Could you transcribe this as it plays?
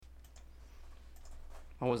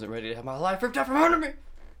I wasn't ready to have my life ripped out from under me.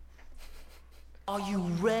 Are you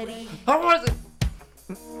ready? I wasn't.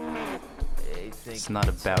 It's not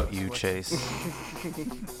about you, Chase. You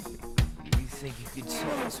think you can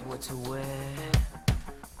tell us what to wear?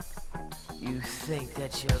 You think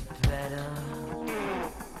that you're better?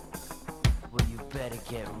 Well, you better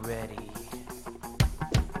get ready.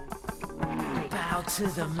 Bow to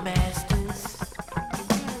the masters.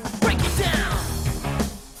 Break it down!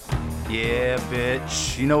 Yeah,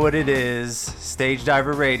 bitch. You know what it is. Stage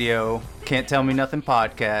Diver Radio. Can't Tell Me Nothing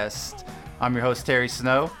podcast. I'm your host, Terry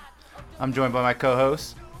Snow. I'm joined by my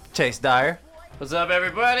co-host, Chase Dyer. What's up,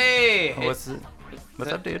 everybody? What's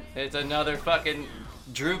up, dude? It's another fucking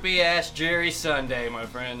droopy ass Jerry Sunday, my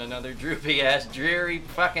friend. Another droopy ass dreary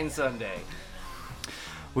fucking Sunday.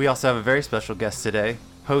 We also have a very special guest today,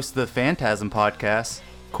 host of the Phantasm podcast,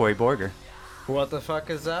 Corey Borger. What the fuck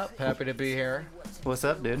is up? Happy to be here. What's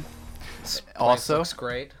up, dude? This place Also- looks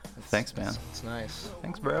great. Thanks, man. It's nice.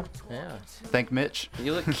 Thanks, bro. Yeah. Thank Mitch.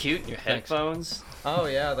 You look cute in your headphones. Oh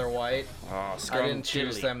yeah, they're white. Oh, I didn't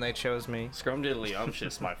choose them; they chose me.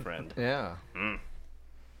 Scrumdiddlyumptious, my friend. Yeah.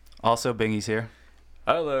 Also, Bingy's here.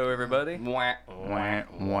 Hello, everybody.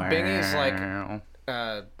 Bingy's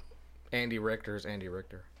like Andy Richter's Andy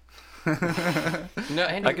Richter. No,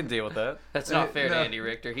 Andy, I can deal with that. that's not fair to No. Andy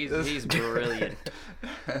Richter. He's brilliant.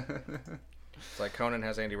 It's like Conan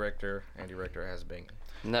has Andy Richter has Bingy.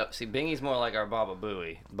 No, see, Bingy's more like our Baba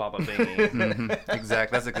Booey. Baba Bingy.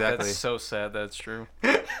 Exactly. That's exactly. That's so sad. That's true.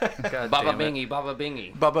 God Baba damn it. Bingy, Baba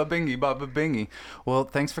Bingy. Baba Bingy, Baba Bingy. Well,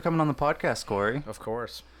 thanks for coming on the podcast, Corey. Of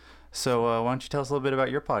course. So, why don't you tell us a little bit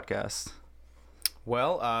about your podcast?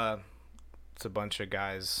 Well, it's a bunch of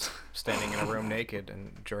guys standing in a room naked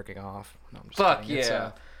and jerking off. No, I'm just Fuck kidding. It's,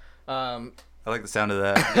 yeah. I like the sound of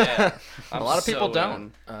that. Yeah. a lot of people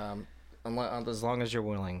so don't. As long as you're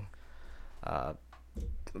willing.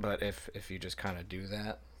 But if you just kind of do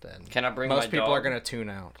that, then Can I bring most my people dog? are gonna tune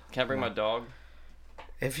out. Can I bring my dog?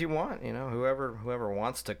 If you want, whoever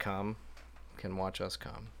wants to come can watch us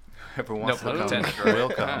come. Whoever wants No to pun come intended, right? will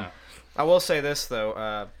come. I will say this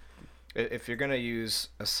though, if you're gonna use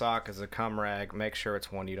a sock as a cum rag, make sure it's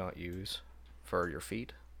one you don't use for your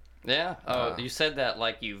feet. Yeah. Oh, you said that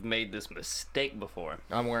like you've made this mistake before.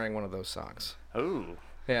 I'm wearing one of those socks. Ooh.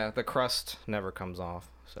 Yeah, the crust never comes off,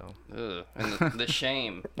 so Ugh. And the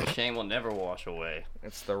shame. The shame will never wash away.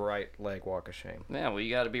 it's the right leg walk of shame. Yeah, well,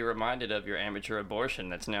 you got to be reminded of your amateur abortion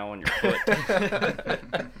that's now on your foot.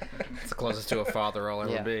 It's the closest to a father I'll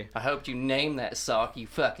ever be. I hoped you named that sock, you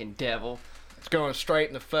fucking devil. It's going straight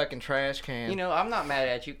in the fucking trash can. You know, I'm not mad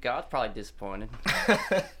at you. God's probably disappointed.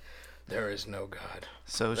 There is no God.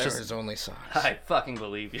 So it's There just is only socks. I fucking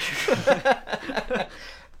believe you.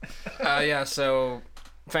 Yeah, so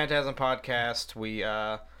Phantasm podcast,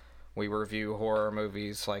 we review horror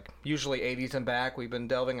movies, like usually 80s and back. We've been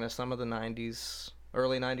delving into some of the 90s,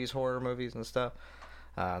 early 90s horror movies and stuff.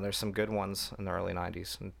 There's some good ones in the early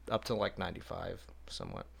 90s, and up to like 95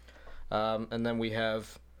 somewhat. And then we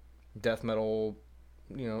have death metal,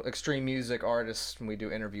 extreme music artists, and we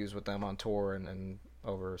do interviews with them on tour and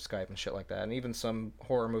over Skype and shit like that. And even some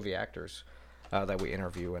horror movie actors that we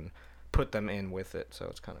interview and put them in with it, so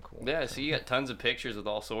it's kind of cool. Yeah, so you got tons of pictures with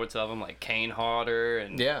all sorts of them, like Kane Hodder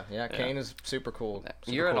and... Yeah, Kane is super cool.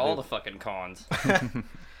 You're at all the fucking cons.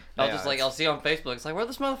 I'll see on Facebook, it's like, where'd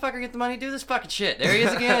this motherfucker get the money to do this fucking shit? There he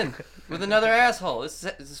is again, with another asshole. This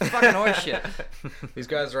is fucking horse shit. These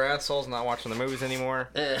guys are assholes, not watching the movies anymore.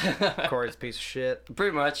 Corey's a piece of shit.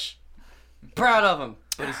 Pretty much. Proud of him,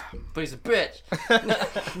 but he's a bitch.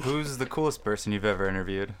 who's the coolest person you've ever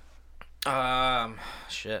interviewed?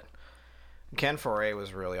 Shit. Ken Foray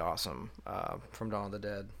was really awesome, from Dawn of the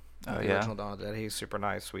Dead. Oh, The yeah? original Dawn of the Dead. He's super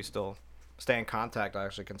nice. We still stay in contact. I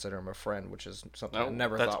actually consider him a friend, which is something I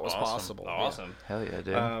never that's thought was awesome. possible. Yeah. Awesome. Hell yeah,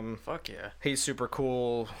 dude. Fuck yeah. He's super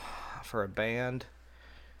cool for a band.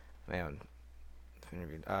 Man,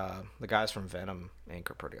 the guys from Venom Inc.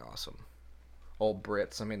 are pretty awesome. Old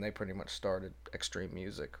Brits. I mean, they pretty much started extreme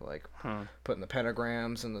music, like putting the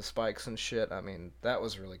pentagrams and the spikes and shit. I mean, that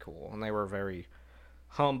was really cool. And they were very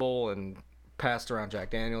humble and passed around Jack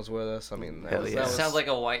Daniels with us. I mean, Hell yeah. Sounds like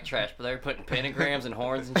a white trash, but they were putting pentagrams and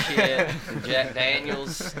horns and shit, and Jack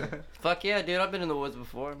Daniels. Fuck yeah, dude, I've been in the woods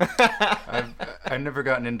before. I've never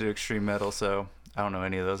gotten into extreme metal, so I don't know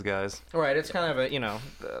any of those guys. Right, it's kind of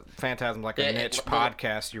a, Phantasm, like a Yeah, niche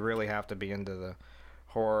podcast. You really have to be into the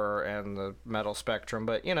horror and the metal spectrum,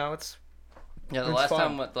 but, it's Yeah, the It's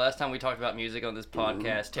fun. last time we talked about music on this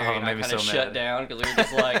podcast, Terry and I made me kind of so shut mad. down because we were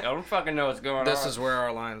just like, I don't fucking know what's going on. this is where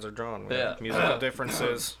our lines are drawn. We have Yeah. musical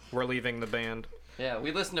differences. We're leaving the band. Yeah,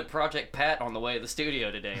 we listened to Project Pat on the way to the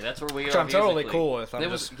studio today. That's where we Which are. I'm totally musically. cool with. I'm It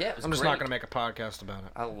just was not great. going to make a podcast about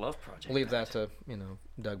it. I love Project. Leave Pat. that to,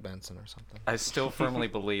 Doug Benson or something. I still firmly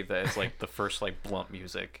believe that it's like the first like blunt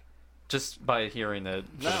music, just by hearing it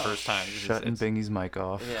for the first time. Shutting Bingy's mic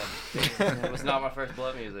off. Yeah, it was not my first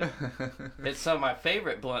blunt music. It's some of my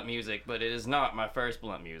favorite blunt music, but it is not my first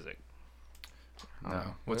blunt music.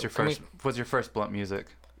 No. What's your Can we- first? What's your first blunt music?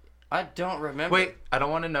 I don't remember. Wait, I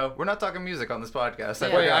don't want to know. We're not talking music on this podcast. Yeah.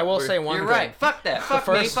 Wait, forgot. I will We're- say one You're thing. right. Fuck that. Fuck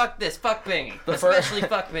me. first- Fuck this. Fuck Bingy. The fir- Especially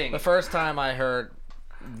fuck Bingy. The first time I heard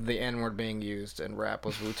the N-word being used in rap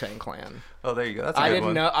was Wu-Tang Clan. Oh, there you go. That's a I good didn't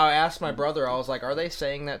one. know. I asked my brother. I was like, "Are they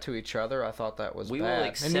saying that to each other?" I thought that was we bad. will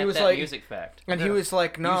accept and he was that like, music fact. And he was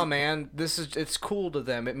like, "No, man, it's cool to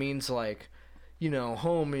them. It means like,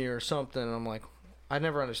 homie or something." And I'm like, I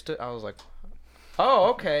never understood. I was like,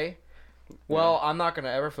 "Oh, okay. Well, I'm not gonna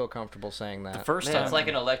ever feel comfortable saying that." The first Man, time, it's like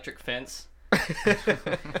an electric fence.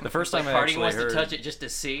 the first time Like I Hardy actually wants heard to touch it just to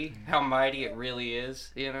see how mighty it really is.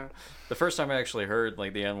 the first time I actually heard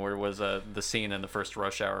like the N-word was the scene in the first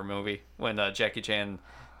Rush Hour movie when Jackie Chan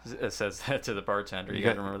says that to the bartender. You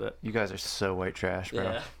guys remember that? You guys are so white trash, bro.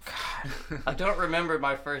 Yeah. I don't remember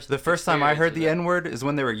my first. The first time I heard the experience N-word is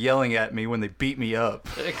when they were yelling at me when they beat me up.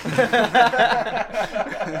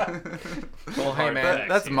 Well, hey, man,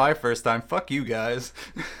 That's my first time. Fuck you guys.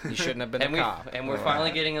 you shouldn't have been and a cop. we're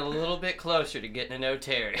finally getting a little bit closer to getting to know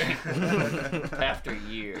Terry after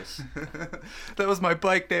years. That was my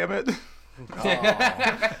bike, damn it.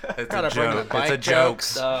 It's Gotta a bring the joke. bike It's a joke.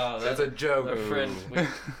 jokes. Oh, It's a joke. our friend.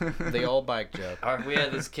 The old bike joke. We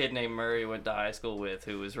had this kid named Murray went to high school with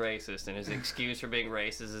who was racist, and his excuse for being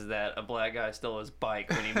racist is that a black guy stole his bike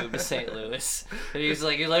when he moved to St. Louis. And he was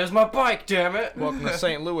like, it was my bike, damn it. Welcome to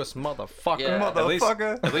St. Louis, motherfucker. Yeah.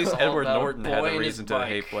 Motherfucker. At least all Edward about a Norton had boy a and his reason to bike.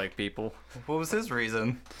 hate black people. What was his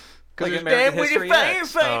reason? Like American History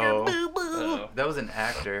X. Oh. That was an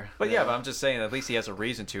actor. But yeah, but I'm just saying, at least he has a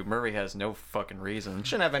reason to. Murray has no fucking reason.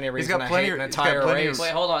 Shouldn't have any He's reason got to plenty hate of- an he's got entire plenty of- race.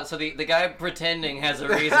 Wait, hold on. So the guy pretending has a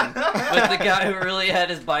reason, but the guy who really had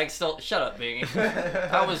his bike stole. Shut up, Bingy.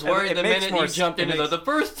 I was worried It the makes minute more you jumped it into makes- the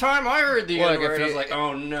first time I heard the Look, N-word, if I was you- like,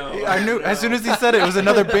 oh no. I knew as soon as he said it, it was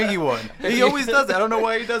another Bingy one. He always does it. I don't know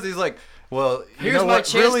why he does it. He's like, well, you Here's know my what?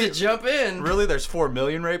 chance Really, to jump in. really, there's 4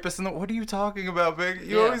 million rapists in the. What are you talking about, Big?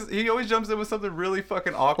 Yeah. He always jumps in with something really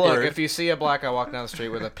fucking awkward. Look, if you see a black guy walking down the street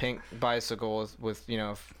with a pink bicycle with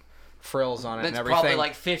frills on it That's and everything, probably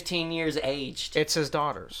like 15 years aged. it's his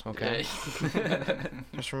daughter's. Okay, Yeah.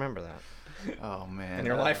 just remember that, oh man, and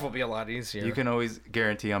your life will be a lot easier. You can always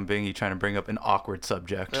guarantee I'm Bingy trying to bring up an awkward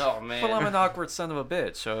subject. Oh man. Well, I'm an awkward son of a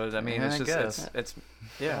bitch, so I mean, Yeah, it's I just guess. it's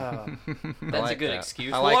yeah. That's like a good that.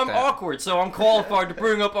 excuse. I Well, like I'm that. awkward, so I'm qualified to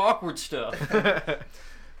bring up awkward stuff.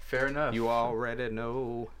 Fair enough. You already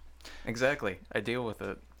know. Exactly. I deal with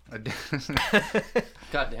it.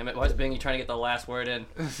 God damn it! Why is Bingy trying to get the last word in?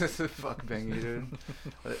 Fuck Bingy, dude.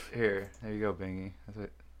 Here, there you go, Bingy.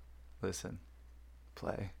 Listen,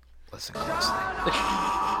 play. Listen closely.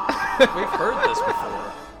 We've heard this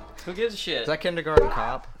before. Who gives a shit? Is that Kindergarten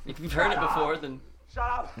Cop? If you've heard it before, then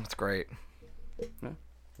That's great. No.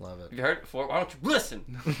 Love if it. you heard it before, why don't you listen?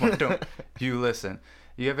 Why don't you listen?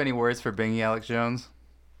 You have any words for Bingy, Alex Jones?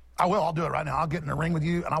 I will. I'll do it right now. I'll get in the ring with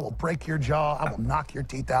you, and I will break your jaw. I will knock your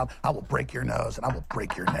teeth out. I will break your nose, and I will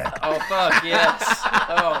break your neck. Oh fuck yes!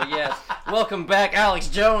 Oh yes! Welcome back, Alex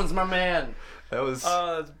Jones, my man. That was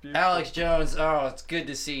Oh, that's beautiful. Alex Jones. Oh, it's good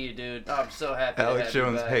to see you, dude. I'm so happy. to Alex have you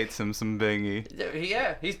Jones back. hates him some Bingy.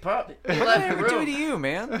 Yeah, he's pumped. He What left did I the ever do room. to you,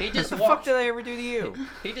 man? He just What the fuck walked. did I ever do to you?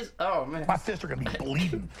 He just. Oh man. My fists are gonna be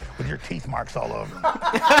bleeding with your teeth marks all over them.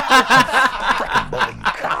 Frickin' bully, you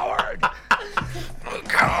coward!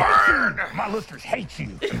 Coward! My listeners hate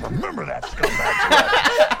you. Remember that,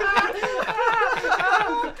 scumbag.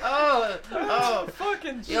 Oh,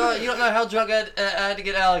 fucking. You don't know how drunk I had to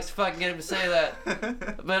get Alex to fucking get him to say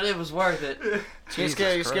that, but it was worth it. Just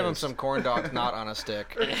give him some corn dogs not on a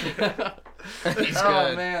stick. He's Oh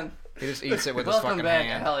good. man. He just eats it with his Welcome fucking back,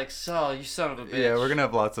 hand. Alex. Oh, you son of a bitch. Yeah, we're gonna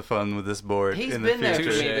have lots of fun with this board He's in been the there for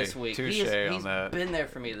future. me Touche. this week. Touche He's on that. been there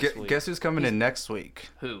for me this week. Guess who's coming in next week?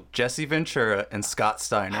 Who? Jesse Ventura and Scott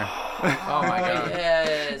Steiner. Oh my god.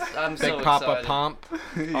 Yes, I'm so Big Papa excited. Pomp.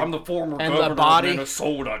 I'm the former And the governor body. of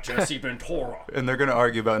Minnesota, Jesse Ventura. And they're gonna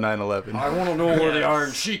argue about 9/11. I want to know where the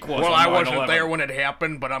Iron Sheik was. Well, on I wasn't 9/11. there when it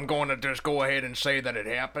happened, but I'm going to just go ahead and say that it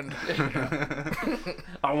happened.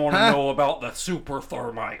 I want to know about the super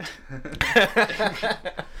thermite.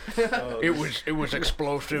 It was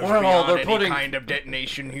explosives Well, beyond they're any putting- kind of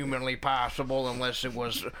detonation humanly possible, unless it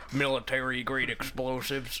was military-grade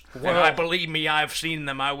explosives. And I believe me, I've seen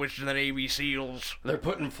them. I was in the Navy SEALs. They're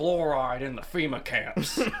putting fluoride in the FEMA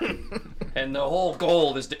camps. And the whole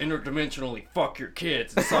goal is to interdimensionally fuck your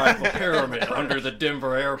kids inside of a pyramid under the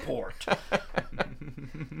Denver airport.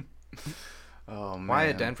 Oh man. Why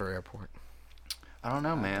at Denver Airport? I don't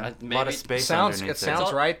know, man. A lot maybe- of space Sounds underneath it sounds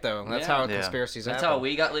all- right though. That's Yeah. how Yeah. conspiracies That's happen. how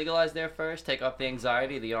we got legalized there first. Take off the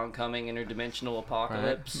anxiety, of the oncoming interdimensional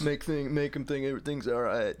apocalypse. Make them think everything's all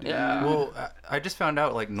right. Yeah. Well, I just found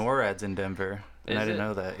out like NORAD's in Denver, and I Is didn't it?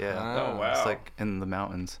 know that. Yeah. Oh, wow. It's like in the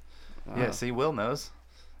mountains. Yeah. See, Will knows.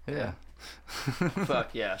 Yeah.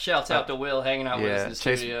 Fuck yeah. Shouts out to Will hanging out with us in Yeah. the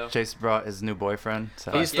studio. Chase brought his new boyfriend.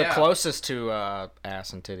 So. He's Yeah. the closest to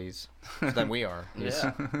ass and titties than we are.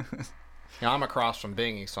 Yeah. You know, I'm across from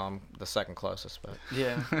Bingy, so I'm the second closest. But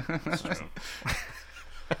Yeah.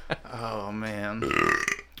 Oh man.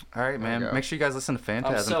 All right, man. go. Make sure you guys listen to I'm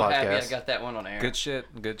Phantasm so podcast. happy I got that one on air. Good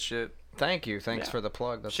shit. Good shit. thank you, thanks Yeah. for the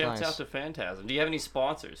plug. That's Shouts nice. out to Phantasm. Do you have any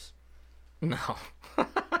sponsors? No,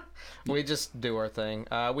 we just do our thing.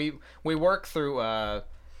 We work through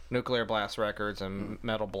Nuclear Blast Records and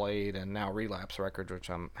Metal Blade, and now Relapse Records, which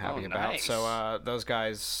I'm happy Oh, about. nice. So those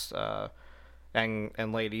guys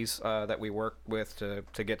and ladies that we work with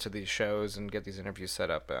to get to these shows and get these interviews set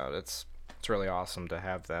up, it's really awesome to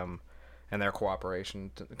have them and their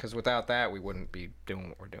cooperation. Because without that, we wouldn't be doing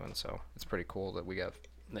what we're doing. So it's pretty cool that we have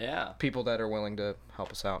Yeah. people that are willing to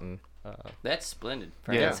help us out and. That's splendid. Yeah.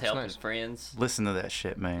 Friends It's helping nice. friends. Listen to that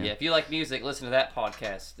shit, man. Yeah, if you like music, listen to that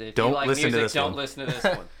podcast. If Don't you like listen to music, this don't one. listen to this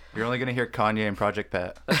one. You're only gonna hear Kanye and Project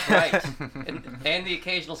Pat. Right. And the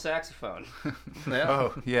occasional saxophone. Yeah.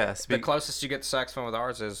 Oh yeah. The Speak. closest you get to saxophone with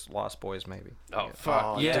ours is Lost Boys, maybe. Oh, fuck.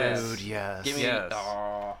 Oh, yes. dude, yes. Give me. Yes.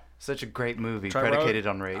 Aw. Such a great movie, I predicated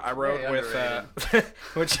on rape. I rode Very with,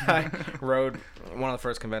 which I rode, one of the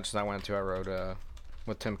first conventions I went to, I rode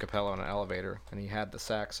with Tim Capello in an elevator, and he had the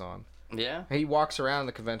sax on. Yeah. He walks around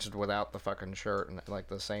the convention without the fucking shirt, and like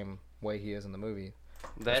the same way he is in the movie.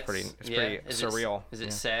 That's pretty- it's yeah. pretty Is surreal. Is it Yeah.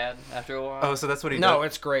 sad after a while? Oh, so that's what he No, does.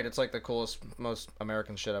 it's great. It's like the coolest, most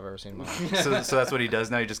American shit I've ever seen in my life. So that's what he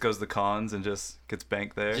does now. He just goes to the cons and just gets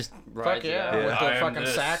banked there. Just Fuck rides it yeah, out. with I the am fucking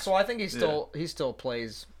this. sax. Well, I think he still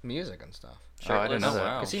plays music and stuff. Oh, I didn't know Shirtless. that.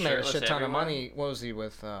 wow. Because he made a Shirtless shit ton of everywhere. money. What was he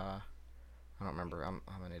with? I don't remember. I'm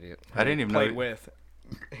an idiot. I didn't even know. Played he- with.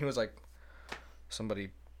 He was like somebody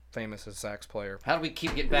famous as sax player. How do we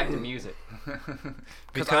keep getting back to music?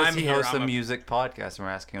 Because I'm he here, hosts I'm a a- music podcast, and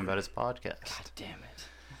we're asking him about his podcast. God damn it.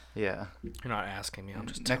 Yeah. You're not asking me. I'm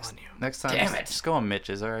just Next telling you. next time, Damn just, it. just go on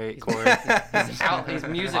Mitch's, all right, Corey? He's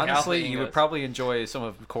music Honestly, outfitting you would us. probably enjoy some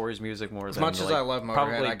of Corey's music more As than much as like, I love Motorhead,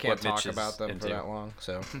 probably I can't what talk Mitch is about them into. for that long.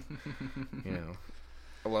 So, you know,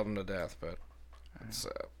 I love them to death, but it's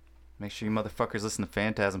Make sure you motherfuckers listen to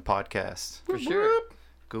Phantasm podcast. For sure.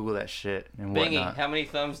 Google that shit and Bingy, whatnot. how many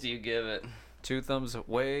thumbs do you give it? 2 thumbs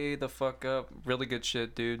way the fuck up. Really good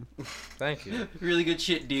shit, dude. thank you. Really good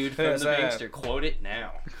shit, dude, from Who's the that? Bingster. Quote it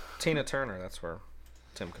now. Tina Turner. That's where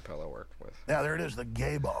Tim Capello worked with. Yeah, there it is, the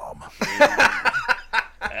gay bomb.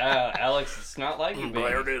 Alex, it's not like you,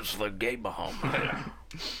 There Bingy. it is, the gay bomb.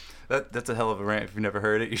 That's a hell of a rant. If you've never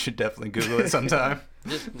heard it, you should definitely Google it sometime.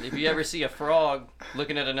 Just, if you ever see a frog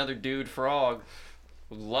looking at another dude frog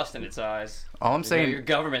with lust in its eyes, All I'm you know saying, your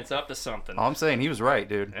government's up to something. all I'm saying, he was right,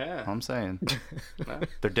 dude. Yeah. All I'm saying, No?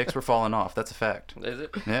 their dicks were falling off. That's a fact. Is it?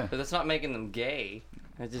 Yeah. But that's not making them gay.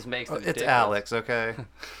 It just makes them It's dickless. Alex, okay?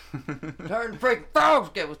 Turn freak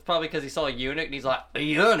frogs! It was probably because he saw a eunuch and he's like, a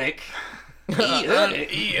eunuch?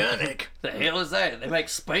 Eunuch. The hell is that? They make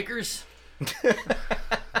spikers?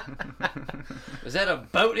 Is that a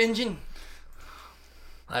boat engine?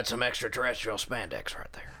 That's some extraterrestrial spandex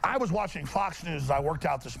right there. I was watching Fox News as I worked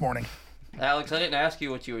out this morning. Alex, I didn't ask you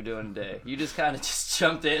what you were doing today. You just kind of just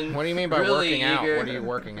jumped in. What do you mean by really working out? eager. What are you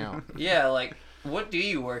working out? Yeah, like, what do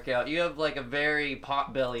you work out? You have like a very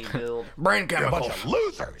pot-belly build. Brain You're a bunch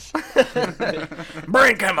chemicals. of losers.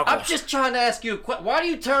 Brain chemicals. I'm just trying to ask you a question. Why do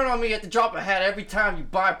you turn on me at the drop of a hat every time you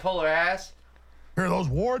bipolar ass? Hear those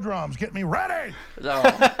war drums. Get me ready.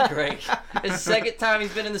 Oh, great. It's the second time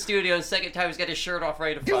he's been in the studio, and the second time he's got his shirt off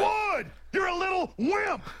ready to You fight. would. You're a little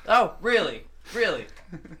wimp. Oh, really? Really?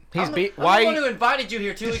 He's I'm beat. the one Why? who invited you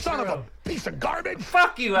here 2 You weeks son in of a a row. piece of garbage.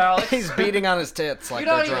 Fuck you, Alex. He's beating on his tits like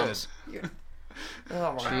You're they're not even- drums.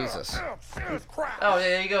 Oh my God. Jesus. Oh,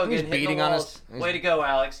 there you go. He's Getting hitting beating the on walls. his- Way to go,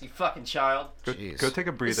 Alex. You fucking child. Jeez. Go take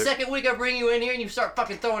a The breather. second week I bring you in here and you start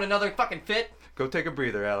fucking throwing another fucking fit. Go take a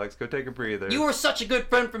breather, Alex. Go take a breather. You were such a good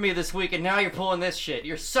friend for me this week and now you're pulling this shit.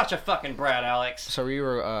 You're such a fucking brat, Alex. So you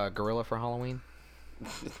were a gorilla for Halloween?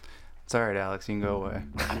 It's all right, Alex. You can go away.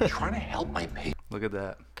 I'm trying to help my people. Look at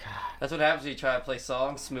that. That's what happens when you try to play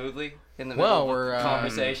songs smoothly in the Well, middle we're of a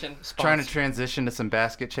conversation. Trying to transition to some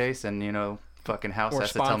basket chase, and fucking House We're has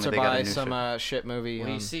to tell me sponsored they got by a new some show. shit movie. Well,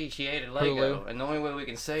 you see, she ate a Lego, Hulu. and the only way we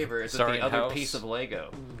can save her is with Sorry, the other House. piece of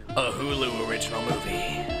Lego. A Hulu original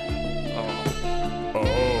movie.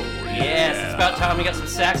 Oh, yes, it's about time we got some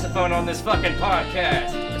saxophone on this fucking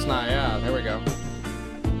podcast. It's not, yeah, there we go.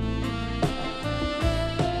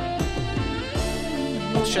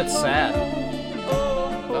 Shit's sad.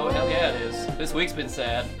 Oh, hell yeah, it is. This week's been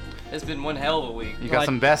sad. It's been one hell of a week. You got like-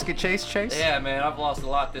 some basket chase, Chase? Yeah, man, I've lost a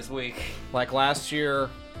lot this week. Like last year,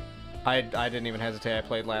 I didn't even hesitate. I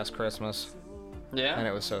played Last Christmas, and Yeah?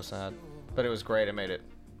 it was so sad. But it was great. It made it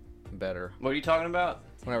better. What are you talking about?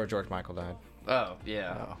 Whenever George Michael died. Oh,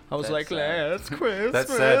 yeah. I was That's like, sad. Last Christmas.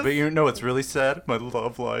 That's sad, but it's really sad. My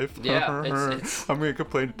love life. Yeah, it's- I'm gonna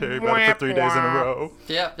complain to Terry about it for 3 days in a row.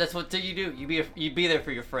 Yeah, that's what you do. You be there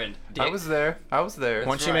for your friend. Dick. I was there.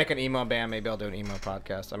 Once you right. make an emo band, maybe I'll do an emo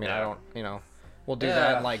podcast. I mean, I Yeah. don't, we'll do Yeah.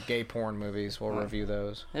 that in like gay porn movies. We'll review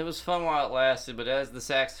those. It was fun while it lasted, but as the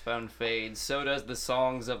saxophone fades, so does the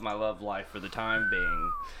songs of my love life for the time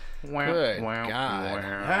being. Good God.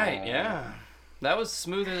 Right, yeah. That was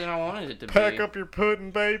smoother than I wanted it to be. your pudding,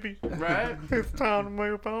 baby. Right? It's time to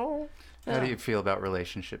move on. How do you feel about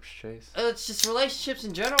relationships, Chase? It's just relationships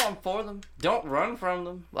in general. I'm for them. Don't run from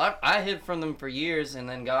them. I hid from them for years and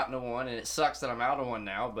then got into one, and it sucks that I'm out of one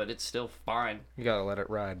now, but it's still fine. You gotta let it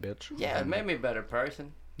ride, bitch. Yeah, it made me a better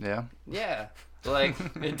person. Yeah. Yeah. Like,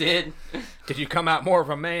 it did. Did you come out more of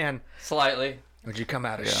a man? Slightly. Would you come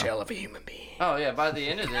out a shell of a human being? Oh yeah, by the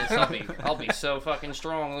end of this, I'll be so fucking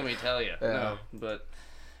strong. Let me tell you. Yeah. No, but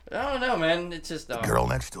I don't know, man. It's just Girl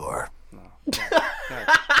next door.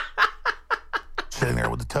 Sitting there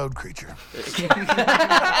with the toad creature.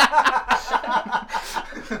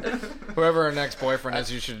 Whoever her next boyfriend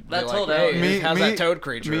is, you should be I like, told hey, Alex. how's that toad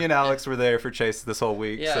creature? Me and Alex were there for Chase this whole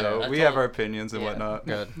week, Yeah, so I we told- have our opinions and yeah. whatnot.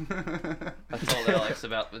 Good. I told Alex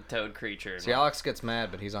about the toad creature. See, Alex gets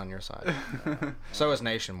mad, but he's on your side. So is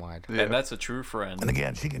Nationwide. Yeah. And that's a true friend. And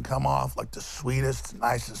again, she can come off like the sweetest,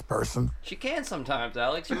 nicest person. She can sometimes,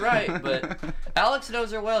 Alex. You're right, but Alex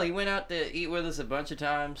knows her well. He went out to eat with us a bunch of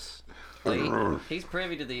times. He's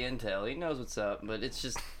privy to the intel. He knows what's up, but it's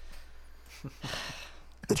just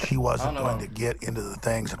That she wasn't I don't know. going to get into the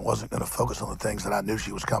things and wasn't going to focus on the things that I knew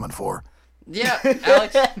she was coming for. yeah,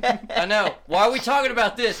 Alex. I know. Why are we talking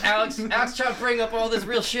about this, Alex? Alex trying to bring up all this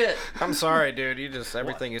real shit. I'm sorry, dude. You just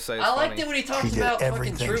everything you say is I funny. liked it when he She talks did about fucking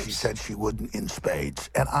everything troops. she said she wouldn't in spades.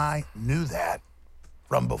 And I knew that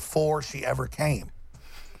from before she ever came.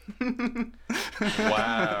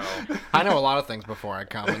 Wow. I know a lot of things before I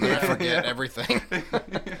come, and then I forget everything.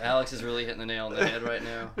 Alex is really hitting the nail on the head right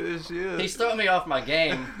now. She is. He's throwing me off my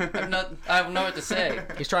game. I have no what to say.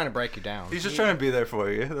 He's trying to break you down. He's just trying to be there for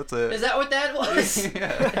you. That's it. Is that what that was? He's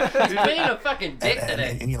being a fucking dick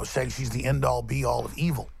today. And saying she's the end all be all of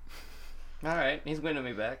evil, All right, he's winning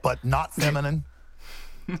me back. but not feminine,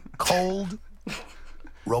 cold,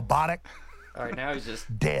 robotic, All right, now he's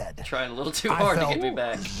just dead. trying a little too I hard to felt get me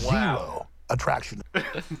back. zero attraction.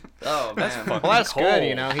 Oh man, Well, that's good,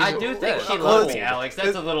 you know. He's I do think she Well, loves me, it's- Alex.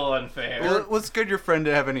 That's a little unfair. Well, it's good your friend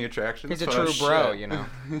didn't have any attraction. He's a That's true fine. bro, Shit. you know.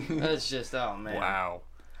 That's just oh man. Wow.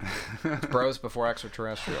 Bros before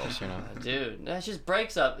extraterrestrials, you know. Dude, that's just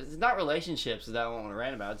breaks up. It's not relationships that I want to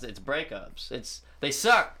rant about. It's breakups. They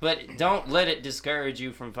suck, but don't let it discourage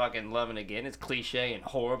you from fucking loving again. It's cliche and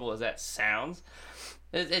horrible as that sounds.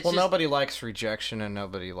 It's Well, just, nobody likes rejection and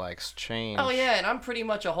nobody likes change. Oh yeah, and I'm pretty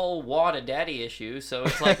much a whole wad of daddy issues, so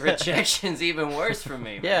it's like rejection's even worse for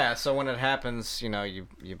me. Man. Yeah, so when it happens, you know, you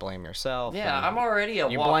blame yourself. Yeah, and I'm already a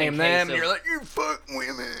you walking blame them. case And of, you're like, you fuck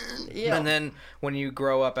women. yeah, And then when you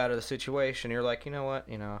grow up out of the situation, you're like, you know what?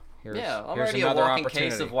 You know, here's yeah, I'm here's already a another walking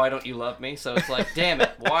opportunity. case of why don't you love me? So it's like, damn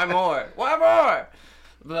it, why more? Why more?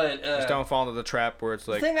 But Just don't fall into the trap where it's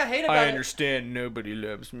like, the thing I hate about I it, understand nobody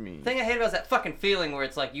loves me. the thing I hate about is that fucking feeling where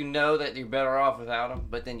it's like you know that you're better off without them,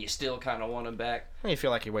 but then you still kind of want them back. You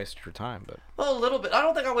feel like you wasted your time, but Well, a little bit. I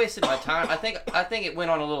don't think I wasted my time. I think it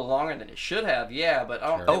went on a little longer than it should have. Yeah, but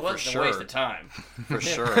I don't. Oh, It for wasn't sure. a waste of time. For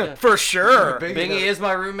sure. for sure. Bingy is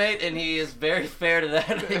my roommate, and he is very fair to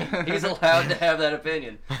that. He's allowed to have that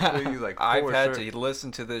opinion. He's like, I've for had sure. to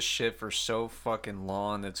listen to this shit for so fucking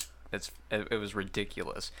long. It's It was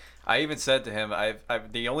ridiculous. I even said to him,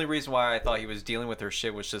 the only reason why I thought he was dealing with her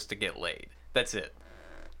shit was just to get laid. That's it.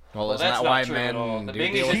 Well, isn't that's that not why true at all. men The do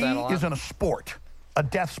Bingy deal with She that a lot? is in a sport, a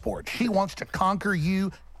death sport. She wants to conquer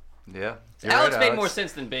you. Yeah. Alex made more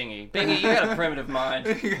sense than Bingy. Bingy, you got a primitive mind.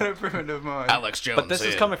 You got a primitive mind. Alex Jones. But this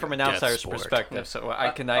is in coming from an Death outsider's Sport. perspective, so I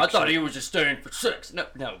can I actually... thought he was just staying for sex. No,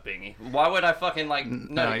 Bingy. Why would I fucking like?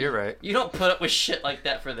 No, you're right. You don't put up with shit like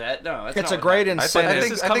that for that. No, that's It's not a what great happens. I incentive.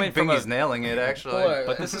 is think coming from Bingy's a- nailing it, actually. Boy,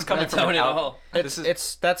 But this is coming That's from how an it out... all.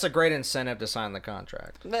 That's a great incentive to sign the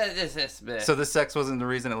contract. So the sex wasn't the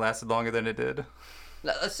reason it lasted longer than it did?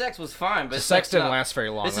 No, the sex was fine, but The sex didn't not- last very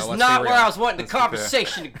long. This though, is let's not be where real. I was wanting the Let's be fair.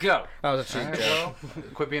 conversation to go. That was a cheap joke.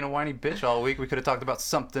 Quit being a whiny bitch all week. We could have talked about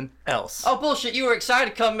something else. Oh bullshit! You were excited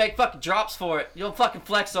to come make fucking drops for it. You'll fucking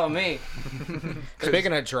flex on me.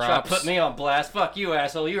 Speaking of Try to drops, put me on blast. Fuck you,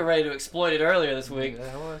 asshole. You were ready to exploit it earlier this week.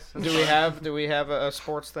 Yeah, it was. do we have a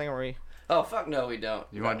sports thing where we? Oh fuck no, we don't.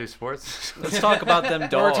 You want to do sports? Let's talk about them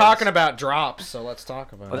dogs. We're talking about drops, so let's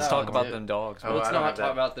talk about Let's it. talk about dude. them dogs. Oh, Let's I don't not have talk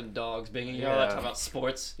that. about them dogs, Bingy. You know Yeah. talk about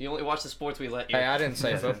sports. You only watch the sports we let you. Hey, I didn't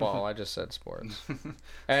say football. I just said sports.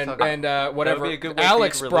 And talk- whatever. be a good way for you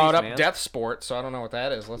Alex to brought release, up man. death sport, so I don't know what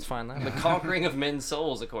that is. Let's find that. The out. conquering of men's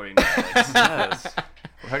souls, according to Alex. Yes.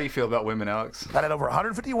 How do you feel about women, Alex? I had over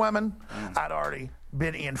 150 women. I'd already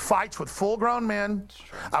been in fights with full-grown men.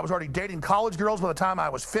 I was already dating college girls by the time I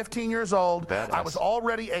was 15 years old. Badass. I was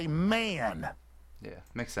already a man. Yeah,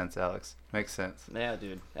 makes sense, Alex. Makes sense. Yeah,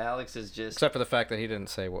 dude. Alex is just. Except for the fact that he didn't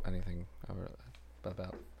say anything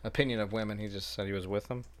about opinion of women. He just said he was with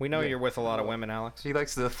them. We know you're with a lot of women, Alex. He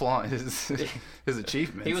likes to flaunt his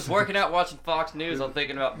achievements. He was working out watching Fox News. I'm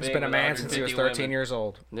thinking about He's being been a with man since he was 150 13 women. years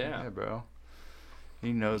old. Yeah. Yeah, bro.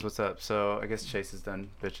 He knows what's up. So I guess Chase is done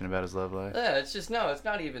bitching about his love life. Yeah, it's just no, it's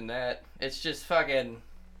not even that. It's just fucking.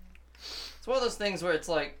 It's one of those things where it's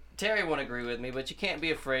like Terry won't agree with me, but you can't be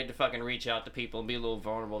afraid to fucking reach out to people and be a little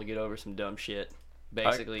vulnerable to get over some dumb shit.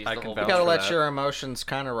 Basically, I is the can whole. vouch You gotta for let that. your emotions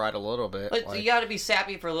kind of ride a little bit. Like, like- you gotta be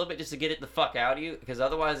sappy for a little bit just to get it the fuck out of you, because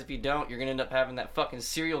otherwise, if you don't, you're gonna end up having that fucking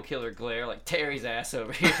serial killer glare like Terry's ass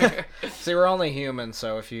over here. See, we're only human,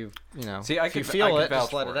 so if you See, I if you can feel I can it,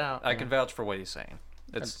 just vouch let for it out. I can vouch for what he's saying.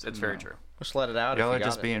 It's very true. Just let it out. Y'all if are you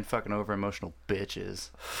just got it. being fucking over emotional bitches.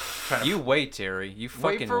 You wait, Terry. You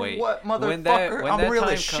fucking for wait. what, When motherfucker? when I'm that real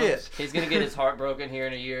time as comes- shit. He's gonna get his heart broken here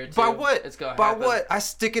in a year or two. By what? It's gonna By happen. what? I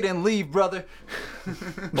stick it and leave, brother.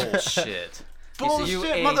 Bullshit. Bullshit, you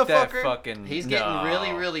ain't that motherfucker. fucking. He's getting No.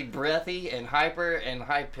 really, really breathy and hyper and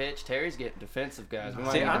high pitched. Terry's getting defensive, guys. We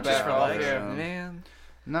might See, need to I'm just back off relaxing, here. man.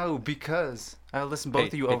 No, because I listen both Hey,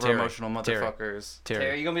 of you hey, over Terry, emotional Terry. motherfuckers.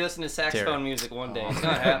 Terry, you're gonna be listening to saxophone Terry. music one day. It's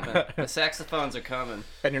gonna happen. The saxophones are coming.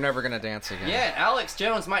 And you're never gonna dance again. Yeah, Alex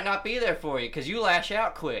Jones might not be there for you because you lash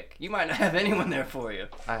out quick. You might not have anyone there for you.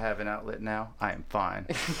 I have an outlet now. I am fine.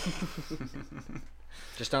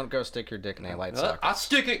 Just don't go stick your dick in a light I socket.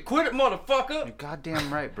 stick it, quit it, motherfucker. You're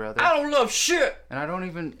goddamn right, brother. I don't love shit. And I don't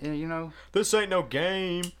even, This ain't no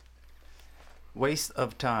game. waste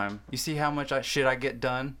of time. You see how much shit I get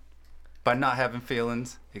done by not having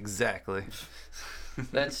feelings? Exactly.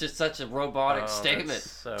 That's just such a robotic Oh, statement. that's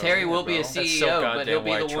so- Terry will be a That's so CEO, but he'll goddamn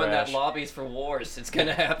be the white one that trash. lobbies for wars. It's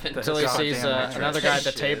gonna happen. Until he Goddamn sees right. another guy at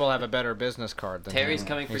the Shit. table have a better business card than Terry's him.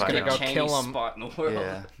 coming for He's Dick gonna go Cheney's kill him. spot in the world.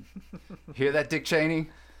 Yeah. Hear that, Dick Cheney?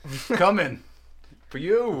 Coming. For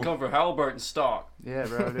you. Come for Halliburton stock. Yeah,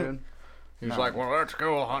 bro, dude. He's like, well, let's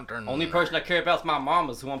go hunting. Only person I care about is my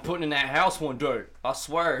mama's, who I'm putting in that house one day. I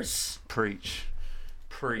swear. Preach.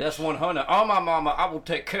 Preach. That's 100. On my mama, I will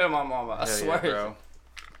take care of my mama. I Hell swear. yeah, bro.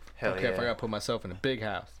 Hell Okay, yeah. if I gotta put myself in a big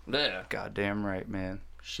house. Yeah. Goddamn right, man.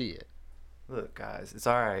 Shit. Look, guys, it's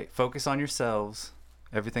all right. Focus on yourselves.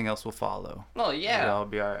 Everything else will follow. Oh yeah. Y'all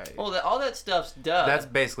be all right. Well, all that stuff's done. That's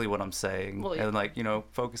basically what I'm saying. Well, And like,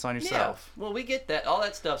 focus on yeah. yourself. Well, we get that. All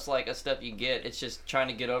that stuff's like a stuff you get. It's just trying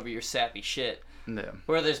to get over your sappy shit. Yeah.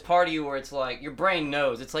 Where there's part of you where it's like your brain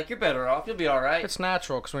knows. It's like you're better off. You'll be all right. It's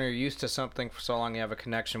natural because when you're used to something for so long, you have a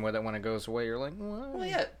connection with it. When it goes away, you're like, what? Well,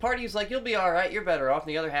 yeah. Part of you's like you'll be all right. You're better off. And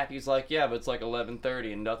the other half of you's like, yeah, but it's like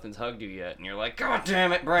 11:30 and nothing's hugged you yet. And you're like, God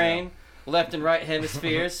damn it, brain. Left and right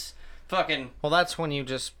hemispheres. Fucking. Well, that's when you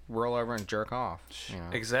just roll over and jerk off. You know?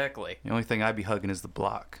 Exactly. The only thing I'd be hugging is the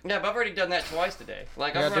block. Yeah, but I've already done that twice today.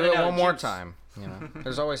 Like You I'm gotta do running it out one of more juice. time. You know,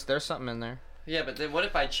 there's something in there. Yeah, but then what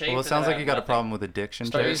if I chafe? Well, it and sounds then like I you got a have problem with addiction,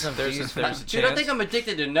 Start Chase. using There's these- a nothing? Dude, I chance. think I'm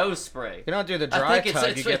addicted to nose spray. You don't do the I dry think tug.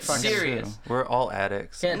 it's you get fucking. serious. We're all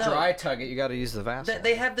addicts. You can't No. dry tug it. You got to use the Vaseline.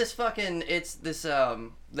 They have this fucking. It's this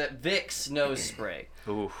that Vicks nose spray.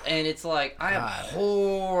 Oof. And it's like, I have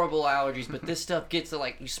horrible allergies, but this stuff gets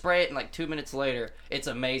like, you spray it and like 2 minutes later, it's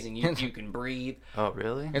amazing. You can breathe. Oh,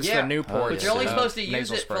 really? It's Yeah. the Newport. But you're only supposed to use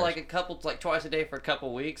nasal it for sprays. like twice a day for a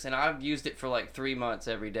couple weeks, and I've used it for like 3 months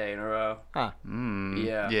every day in a row. Huh.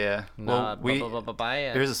 Yeah. Yeah. Well,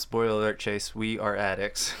 There's here's a spoiler alert, Chase. We are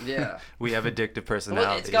addicts. Yeah. We have addictive Well,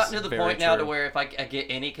 personalities. it's gotten to the Very point now to true. where if I get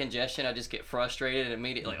any congestion, I just get frustrated and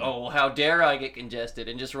immediately, like, oh, well, how dare I get congested,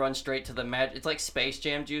 and just run straight to the magic. It's like Space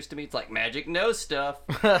Jam juice to me. It's like magic knows stuff.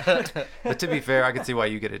 But to be fair, I can see why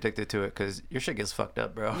you get addicted to it, because your shit gets fucked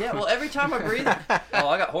up, bro. Yeah, well, every time I breathe, oh,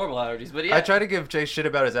 I got horrible allergies, but yeah. I try to give Chase shit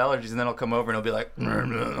about his allergies, and then he'll come over and he'll be like,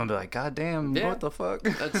 I'll be like, God damn, Yeah. what the fuck?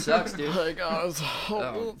 That sucks, dude. Hey guys.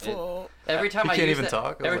 Every time You I can't use even that,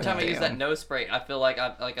 talk? I was every like, time I use damn. that nose spray, I feel like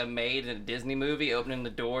I'm made in a Disney movie, opening the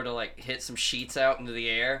door to like hit some sheets out into the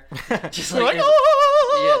air, just like,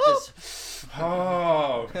 yeah, just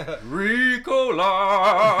oh,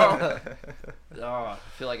 Ricola. Oh, I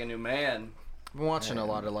feel like a new man. I've been watching a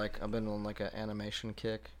lot of I've been on like an animation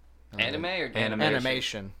kick. Anime or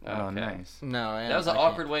Animation. Oh, Okay. nice. No, That was an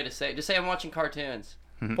awkward way to say it. Just say I'm watching cartoons.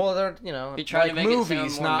 Well, they're You trying to like make it sound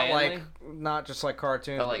movies, more not manly? not just like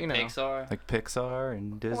cartoons, But like you know, Pixar. Like Pixar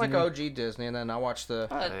and Disney. like OG Disney. And then I watched the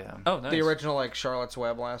Oh, yeah. Oh, nice. the original like Charlotte's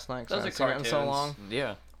Web last night. 'Cause I Those hadn't are seen it in so cartoons. long.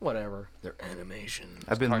 Yeah. Whatever. They're animation.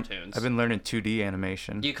 I've been cartoons. learning 2D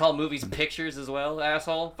animation. Do you call movies pictures as well,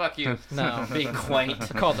 asshole? Fuck you. No, Being quaint. I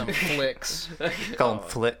call them flicks. Call them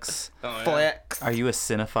flicks. Oh, yeah. Flicks. Are you a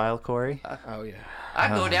cinephile, Corey? Oh yeah. I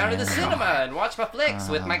go down to the cinema and watch my flicks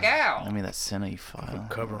with my gal. I mean, that's cinephile.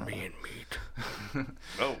 Cover me in meat.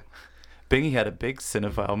 Oh. Bingy had a big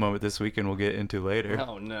cinephile moment this weekend we'll get into later.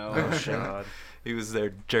 Oh no. God. He was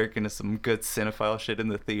there jerking to some good cinephile shit in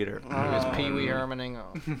the theater. He was Pee Wee Hermaning.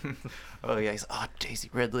 Oh. Oh, yeah, he's, Daisy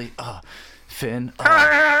Ridley, Finn,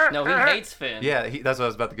 oh. No, he hates Finn. Yeah, that's what I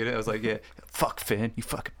was about to get in. I was like, yeah, fuck Finn, you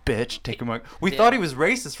fucking bitch. Take him out. We Yeah. thought he was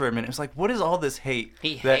racist for a minute. It was like, what is all this hate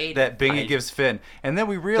He that hated Bingy Finn. gives Finn? And then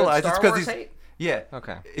we realized it's Star because Wars he's... hate? Yeah.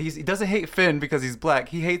 Okay. He doesn't hate Finn because he's black.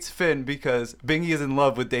 He hates Finn because Bingy is in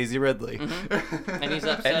love with Daisy Ridley. And he's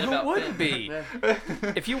upset And who about wouldn't Finn. be?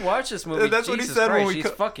 If you watch this movie, That's what he Jesus said when Christ, we she's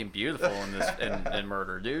co- fucking beautiful in this in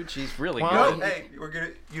Murder, dude. She's really Well, good. Hey,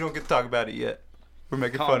 you don't get to talk about it yet. We're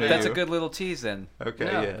making Calm fun down. of That's you. a good little tease then. Okay,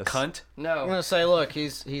 No. yes. Cunt. I'm No. gonna say, look,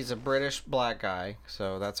 he's a British black guy,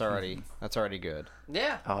 so that's already good.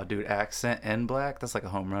 Yeah. Oh, dude, accent and black? That's like a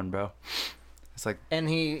home run, bro. It's like... And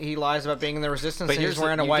he lies about being in the resistance. But And here's he's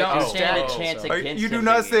wearing a You white don't coat. stand a Oh, chance so- against You do him,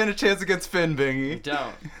 not Biggie. stand a chance against Finn, You Bingy.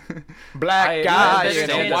 don't. Black I guy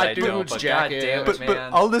understand in a that white I don't, dude's but jacket. goddamn it, But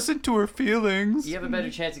man. I'll listen to her feelings. You have a better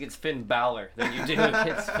chance against Finn Balor than you do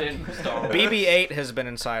against Finn from Star Wars. BB-8 has been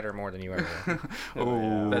inside her more than you ever will.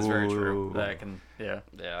 Ooh. That's very true. That can, yeah.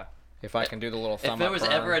 Yeah. If I can do the little thumb If there up was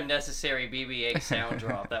burn. ever a necessary BB-8 sound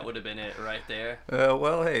drop, that would have been it right there.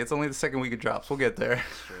 Well, hey, it's only the second week of drops. We'll get there.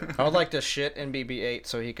 I would like to shit in BB-8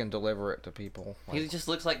 so he can deliver it to people. He just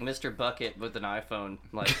looks like Mr. Bucket with an iPhone.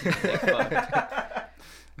 Like, they fucked.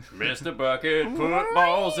 Mr. Bucket put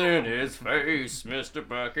balls in his face. Mr.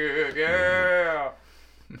 Bucket, yeah.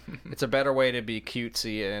 It's a better way to be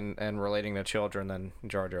cutesy and relating to children than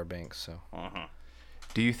Jar Jar Binks. So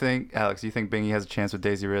Do you think, Alex, do you think Bingy has a chance with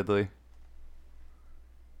Daisy Ridley?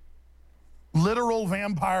 Literal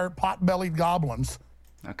vampire pot-bellied goblins.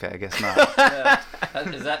 Okay, I guess not.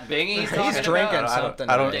 Is that Bingy he's talking he's drinking about? something.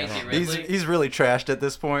 I don't. Daisy He's Ridley? he's really trashed at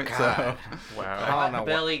this point. So Wow. don't know what-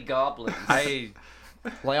 Belly goblins. I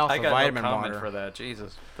lay off I the got vitamin no comment water. for that.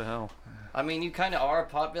 Jesus, what the hell? I mean, you kind of are a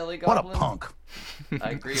potbelly What a goblin. punk.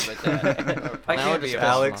 I agree with that. I Now can't we're be just a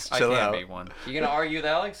Alex, I chill can't out. be one. You gonna argue with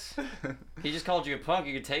Alex? He just called you a punk.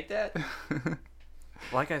 You could take that?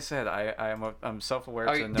 Like I said, I'm self-aware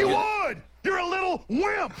Are to you- know. You that- would! You're a little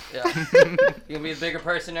wimp! Yeah. You gonna be a bigger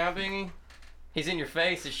person now, Bingy? He's in your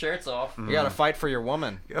face. His shirt's off. You gotta fight for your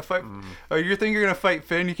woman. yeah, fight. Oh, you think you're gonna fight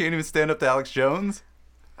Finn? You can't even stand up to Alex Jones.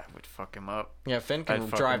 I would fuck him up. Yeah, Finn can I'd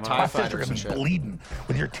fuck drive him up. TIE My sister fighters gonna and be shit. bleeding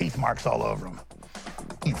with your teeth marks all over them.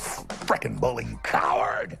 You frickin' bully, you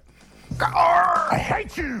coward! I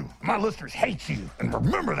hate you! My listeners hate you, and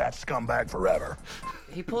remember that scumbag forever.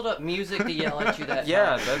 He pulled up music to yell at you that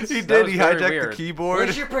Yeah, time. that's He that did. was He very hijacked weird. the keyboard.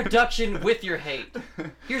 Where's your production with your hate?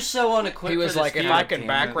 You're so unequipped He was for this like, if feud. I can damn it.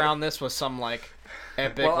 background this with some like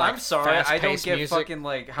epic, Well, like I'm sorry, I don't fast-paced get music, fucking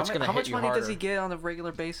like how it's much, gonna how hit much you money does harder. he get on a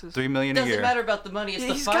regular basis? $3 million It a doesn't year. matter about the money. It's Yeah,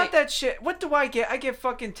 the he's fight. got that shit. What do I get? I get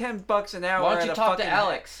fucking $10 an hour. Why don't at you a talk to fucking-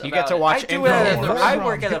 Alex? You about get to it? watch I do it. Oh, I those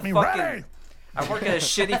work at drums a get me fucking. ready. I work at a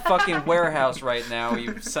shitty fucking warehouse right now,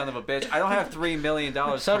 you son of a bitch. I don't have $3 million.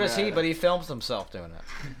 So does he, but he films himself doing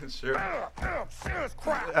it. Sure. All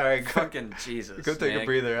All right, go, Fucking Jesus. go take man. a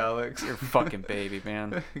breather, Alex. You're a fucking baby,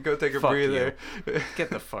 man. Go take a Fuck breather. Get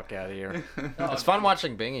the fuck out of here. It's fun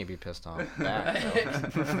watching Bingy be pissed off. Back,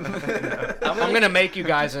 I'm I'm gonna make you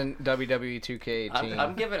guys in WWE 2K18.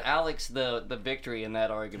 I'm giving Alex the victory in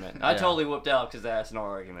that argument. I Yeah. totally whooped Alex's ass in our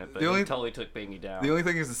argument, but The only- he totally took Bingy down. The only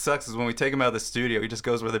thing is that sucks is when we take him out of the studio, he just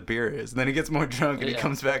goes where the beer is, and then he gets more drunk and he Yeah.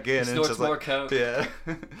 comes back in, and snorts it's just more like, Coke. yeah.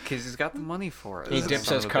 Because he's got the money for it. He Son dips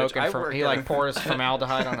of his a Coke bitch. I and work he at like a- pours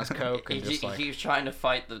formaldehyde on his Coke and he just like was trying to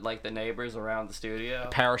fight the neighbors around the studio.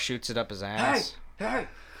 parachutes it up his ass. Hey,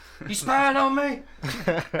 you spying on me?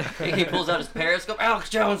 he pulls out his Periscope. Alex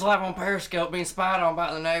Jones live on Periscope being spied on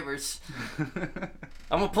by the neighbors.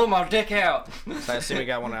 I'm gonna pull my dick out. So I see we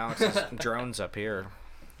got one of Alex's drones up here.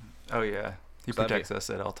 Oh yeah, he So that'd protects us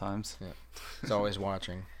at all times. He's always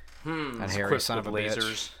watching. That It's hairy equipped son of a with bitch.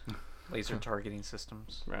 lasers, laser targeting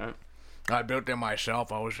systems. Right. I built them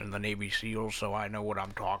myself. I was in the Navy SEALs, so I know what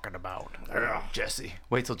I'm talking about. Jesse.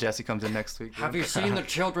 Wait till Jesse comes in next week. Have you seen the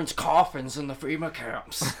children's coffins in the FEMA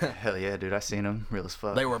camps? Hell yeah, dude. I seen him. Real as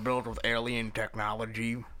fuck. They were built with alien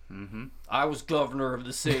technology. I was governor of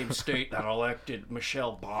the same state that elected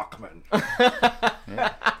Michelle Bachmann.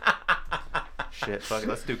 Shit, fuck it.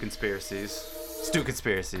 Let's do conspiracies. Let's do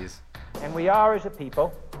conspiracies. And we are, as a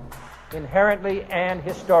people, inherently and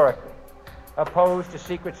historically opposed to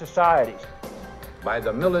secret societies. By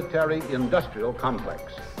the military-industrial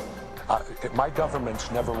complex. My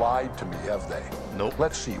government's never lied to me, have they? Nope.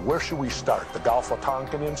 Let's see, where should we start? The Gulf of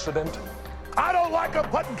Tonkin incident? I don't like them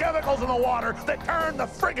putting chemicals in the water that turn the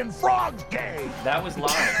friggin' frogs gay. That was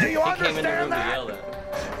live. Do you he came in the room understand to that? yell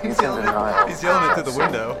that. He's in denial. He's yelling it through the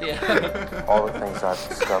window. Yeah. All the things I've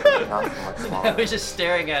discovered, not so much I longer. was just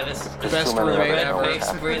staring at us. Best too many roommate Red of them. ever.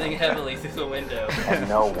 face, breathing heavily through the window. And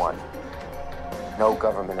no one, no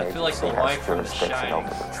government I feel like agency the has wife from jurisdiction Shining. over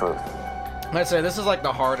the truth. I'd say this is like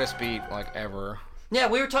the hardest beat like ever. Yeah,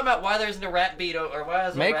 we were talking about why there isn't a rap beat or why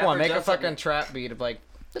has Make one. Make a fucking fucking. trap beat of like.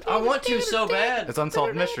 I want to so bad. It's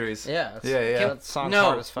Unsolved Mysteries. Yeah. Yeah. That song's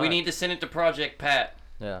hard No, as fuck. we need to send it to Project Pat.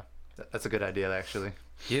 Yeah. That's a good idea, actually.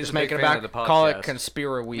 He's Just a make big it fan about. of the Call it podcast.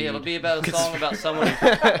 Conspira Weed. Yeah, it'll be about a song about someone. Who...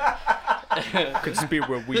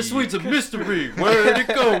 Conspira Weed. This weed's a mystery. Where'd it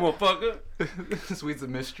go, motherfucker? This weed's a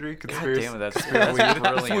mystery. God Conspiracy. damn it, that's brilliant.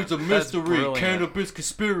 This weed's a That's mystery. brilliant. Cannabis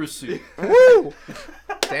conspiracy. Woo!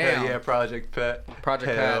 Hell Damn. yeah, Project Pet.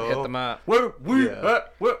 Project Pat, hit them up. Where we Yeah.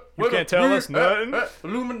 at? Where can't the tell weed us nothing. at?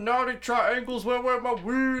 Illuminati triangles. Where my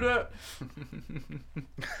weed at?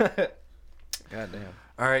 Goddamn.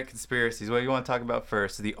 All right, conspiracies. What do you want to talk about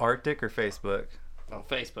first? The Arctic or Facebook? On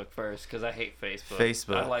Facebook first, because I hate Facebook.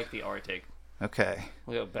 Facebook. I like the Arctic. Okay.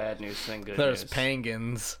 We got bad news and good There's news.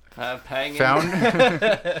 penguins. Penguins.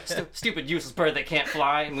 Found. Stupid useless bird that can't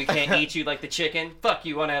fly and we can't eat you like the chicken. Fuck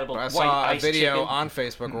you, unedible I white saw a ice video chicken. on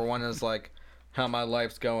Facebook where one is like, how my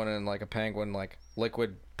life's going, and like a penguin like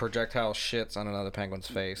liquid projectile shits on another penguin's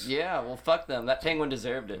face. Yeah, well, fuck them. That penguin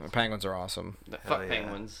deserved it. Penguins are awesome. Fuck yeah.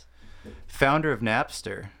 penguins. Founder of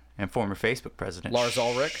Napster and former Facebook president. Lars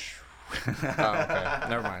Ulrich. Oh, okay.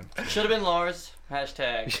 Never mind. Should have been Lars.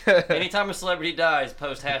 Hashtag. Anytime a celebrity dies,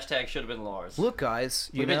 post hashtag should have been Lars. Look, guys,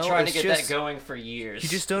 you We've been know, trying to it's get just, that going for years. You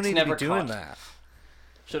just don't It's need to never be doing caught. that.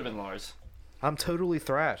 Should have been Lars. I'm totally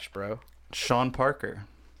thrashed, bro. Sean Parker,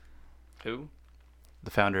 Who?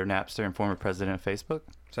 the founder of Napster and former president of Facebook.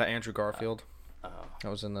 Is that Andrew Garfield? That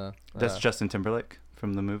was in the. That's Justin Timberlake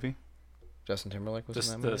from the movie. Justin Timberlake was Just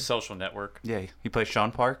in that the movie. social network. Yeah, he plays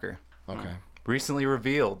Sean Parker. Okay. Recently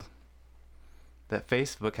revealed that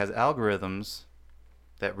Facebook has algorithms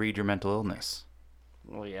that read your mental illness.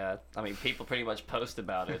 Well, yeah. I mean, people pretty much post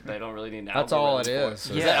about it. They don't really need an That's all it algorithm for is.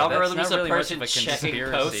 Is Yeah, the algorithm that's just not a really much person of a checking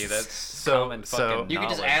conspiracy. posts? That's So- common so- fucking You can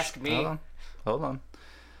just knowledge. ask me. Hold on.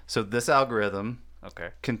 So this algorithm Okay.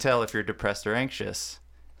 can tell if you're depressed or anxious,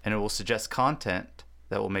 and it will suggest content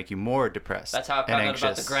that will make you more depressed That's how I and found out anxious.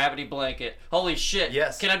 about the gravity blanket. Holy shit.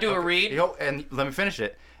 Yes. Can I do a Okay. read? Yo, and let me finish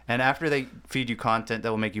it. And after they feed you content that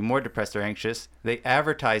will make you more depressed or anxious, they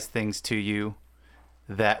advertise things to you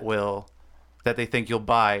that they think you'll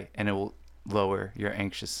buy, and it will lower your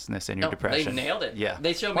anxiousness and your No, depression. They nailed it. Yeah.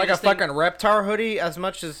 They showed me Like a this thing. fucking Reptar hoodie, as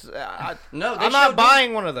much as No, they I'm showed not me-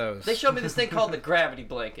 buying one of those. They showed me this thing called the gravity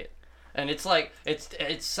blanket, and it's like it's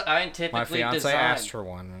scientifically My fiance designed. asked for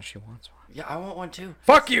one, and she wants one. Yeah, I want one too.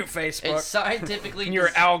 Fuck you, Facebook. It's scientifically And your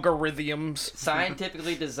des- algorithms.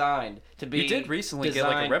 scientifically designed to be. You did recently get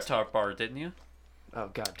like a designed- Reptar bar, didn't you? Oh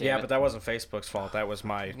god damn Yeah, it. but that wasn't Facebook's fault. That was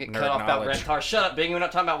my Get nerd cut off about knowledge. Rentar. Shut up, Bing. We're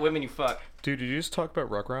not talking about women, you fuck. Dude, did you just talk about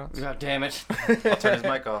Rugrats? God damn it. I'll turn his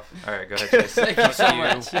mic off. All right, go ahead, Chase. Thank you so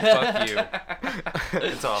much. Fuck you.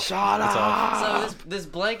 It's off. Shut It's off. So this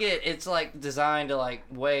blanket, it's like designed to like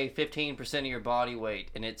weigh 15% of your body weight,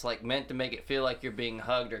 and it's like meant to make it feel like you're being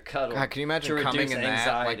hugged or cuddled. God, can you imagine to coming reduce in that?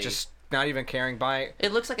 anxiety. Like, just not even caring.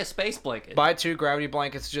 It looks like a space blanket. Buy 2 gravity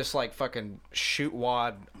blankets, just like fucking shoot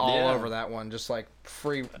wad all Yeah. over that one. Just like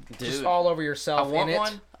free, just Dude. all over I yourself want in it.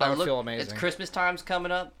 one. That I would looked- feel amazing. It's Christmas time's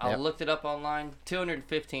coming up. I Yep. looked it up online.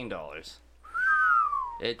 $215.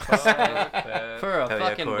 It's Fuck for a Hell yeah,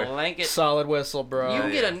 fucking Corey. blanket. Solid whistle, bro. You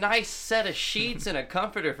can get a nice set of sheets and a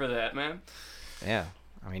comforter for that, man. Yeah.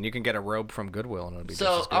 I mean, you can get a robe from Goodwill and it'll be just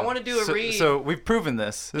So as good. I want to do a So, read. so we've proven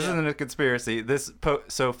this. This Yeah. isn't a conspiracy.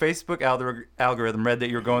 So Facebook algorithm read that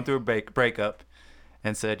you were going through a breakup,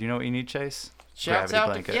 and said, "You know what you need, Chase? Shouts Gravity out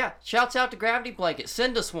blanket." to shouts out to Gravity Blanket.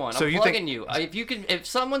 Send us one. So I'm you plugging think- you. If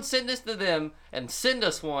someone send this to them and send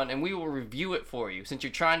us one, and we will review it for you. Since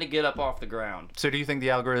you're trying to get up off the ground, So do you think the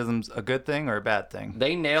algorithm's a good thing or a bad thing?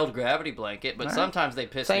 they nailed Gravity Blanket, but All right. sometimes they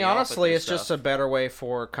piss Saying me off with honestly, their it's just a stuff. better way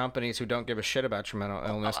for companies who don't give a shit about your mental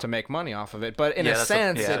illness to make money off of it. But in Yeah, a that's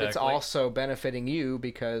sense, yeah. it's Exactly. also benefiting you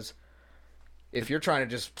because if you're trying to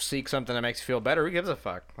just seek something that makes you feel better, who gives a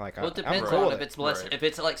fuck? Like, Well, it I'm depends cool on with if it. it's less, Right. if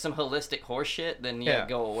it's like some holistic horse shit, then yeah, Yeah.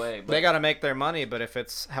 go away. But They got to make their money, but if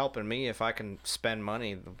it's helping me, if I can spend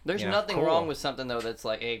money, there's you know, nothing cool. wrong with something though that's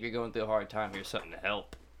like, hey, if you're going through a hard time, here's something to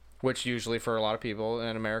help. Which usually for a lot of people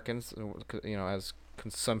and Americans, you know, as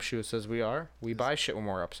consumptuous as we are, we buy shit when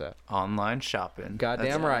we're upset. Online shopping. Goddamn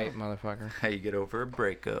That's right, motherfucker. how you get over a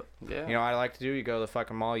breakup. Yeah. You know what I like to do? You go to the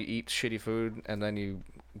fucking mall, you eat shitty food, and then you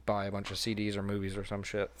buy a bunch of CDs or movies or some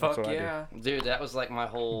shit. That's Fuck what yeah. Dude, that was like my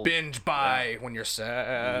whole. Binge buy when you're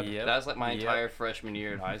sad. Yep. That was like my Yep. entire freshman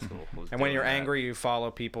year in high school. was And when doing you're that. angry, you follow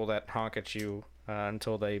people that honk at you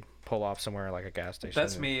until they pull off somewhere like a gas station.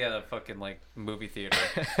 That's me at a fucking like movie theater.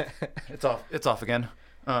 It's off. It's off again.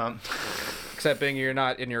 Except being you're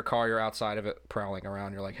not in your car, you're outside of it prowling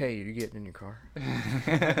around. You're like, hey, you getting in your car?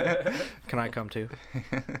 Can I come too?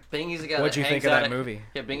 Bingy's the guy What'd that you think hangs of out that at- movie?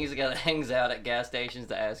 Yeah, Bingy's the guy that hangs out at gas stations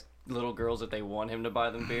to ask little girls if they want him to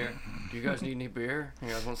buy them beer. Do you guys need any beer? You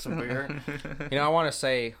guys want some beer? You know, I want to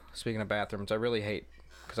say, speaking of bathrooms, I really hate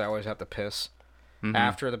because I always have to piss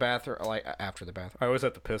after the bathroom. Like after the bathroom, I always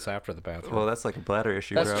have to piss after the bathroom. Well, that's like a bladder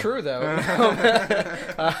issue, That's bro. true though.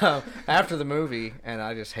 After the movie, and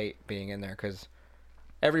I just hate being in there because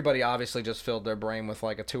everybody obviously just filled their brain with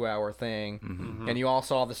like a 2-hour thing, and you all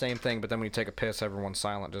saw the same thing. But then when you take a piss, everyone's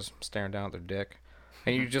silent, just staring down at their dick,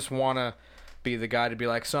 and you just want to be the guy to be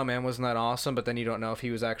like, "So man, wasn't that awesome?" But then you don't know if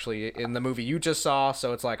he was actually in the movie you just saw.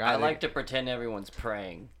 So it's like I like to pretend everyone's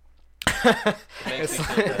praying. Makes me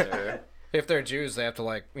feel better. if they're Jews, they have to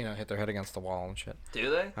like hit their head against the wall and shit.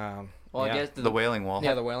 Do they? Well, yeah. I guess The Wailing Wall.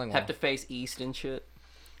 Yeah, the Wailing Wall. have to face east and shit.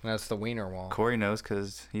 That's the Wiener Wall. Corey knows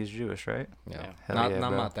because he's Jewish, right? Yeah, Hell not, yeah, I'm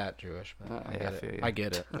bro. not that Jewish, but I Yeah, get I feel it. you. I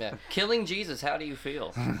get it. Yeah. Killing Jesus, how do you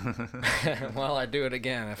feel? Well, I'd do it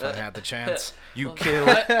again if I had the chance. You killed.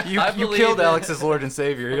 You believe killed it. Alex as Lord and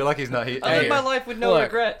Savior. You're lucky he's not. I Hey, live my life with no look,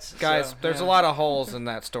 regrets. Guys, so, there's yeah. a lot of holes in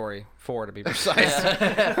that story. 4 to be precise.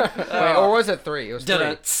 Wait, or was it 3? It was 3. Yeah,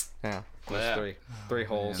 it was Yeah. 3. 3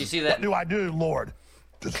 holes. You see that? What do I do, Lord?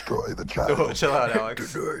 Destroy the child. Oh, chill out,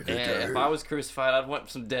 Alex. Yeah, if I was crucified, I'd want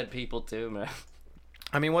some dead people too, man.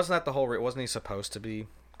 I mean, wasn't that the whole? Wasn't he supposed to be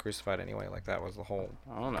crucified anyway? Like that was the whole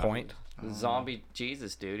I don't know. point. Zombie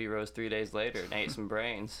Jesus, dude. He rose 3 days later and ate some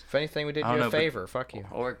brains. If anything, we did I you don't a know, but- favor. Fuck you.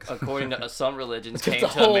 Or according to some religions, Did came the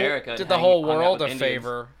to whole, America. and did the whole hung out world a with Indians.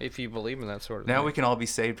 favor if you believe in that sort of Now thing. we can all be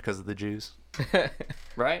saved because of the Jews.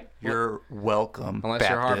 Right? You're welcome. Unless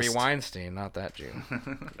you're Harvey Baptist. Weinstein, not that Jew.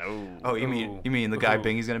 No. Oh, you mean the guy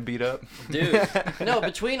Bingy's gonna beat up? Dude. No,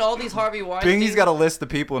 between all these Harvey Weinstein. Bingy's got a list of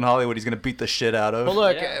people in Hollywood he's gonna beat the shit out of. Well,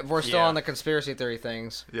 look, Yeah. we're still Yeah. on the conspiracy theory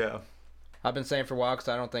things. Yeah. I've been saying for a while because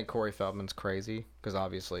I don't think Corey Feldman's crazy because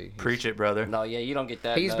obviously Preach it, brother. No, yeah, you don't get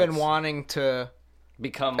that. he's nuts. been wanting to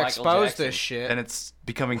become Michael expose Jackson. this shit. And it's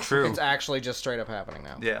becoming true. It's actually just straight up happening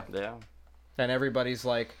now. Yeah. Yeah. And everybody's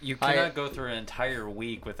like, You cannot go through an entire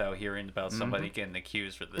week without hearing about somebody getting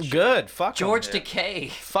accused for this shit. good. Fuck 'em. George Takei.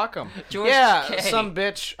 Fuck them. George Yeah, Takei. some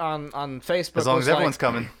bitch on Facebook. As long was as everyone's like,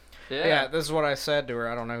 coming. Yeah, this is what I said to her.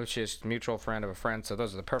 I don't know who she is. Mutual friend of a friend. So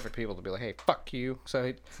those are the perfect people to be like, hey, fuck you. So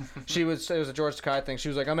it was a George Takei thing. She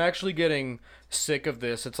was like, I'm actually getting sick of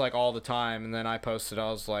this. It's like all the time. And then I posted, I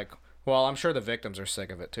was like, well, I'm sure the victims are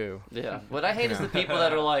sick of it too. Yeah. What I hate is the people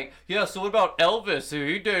that are like, yeah, so what about Elvis, who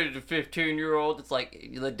he dated a 15-year-old? It's like,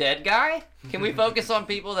 the dead guy? Can we focus on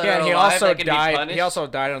people that Yeah, are and he alive also that can be died. punished? He also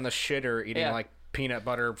died on the shitter eating Yeah. like peanut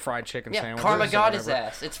butter fried chicken Yeah, sandwiches. Karma or got his whatever.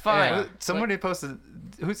 ass. It's fine. Yeah. Somebody posted.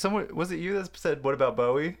 Someone was it you that said, "What about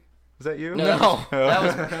Bowie"? Was that you? No,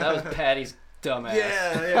 that was Patty's dumbass.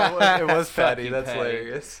 Yeah, it was Patty. Fucking That's Patty.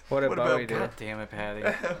 hilarious. What did Bowie do? God damn it, Patty.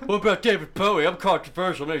 What about David Bowie? I'm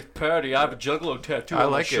controversial. My name's Patty. I have a Juggalo tattoo I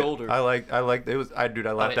on my like it. shoulder. I like it was. Dude,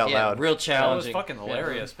 I laughed out yeah, loud. Real That was challenging. fucking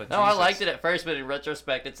hilarious, but No, I Jesus. liked it at first, but in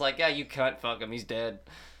retrospect, it's like, yeah, you cunt, fuck him, he's dead.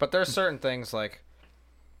 But there's certain things like,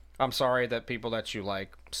 I'm sorry that people that you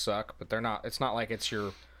like suck, but they're not. It's not like it's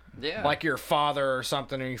your Yeah. like your father or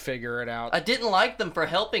something, and you figure it out. I didn't like them for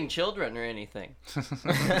helping children or anything.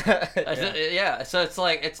 Yeah, so it's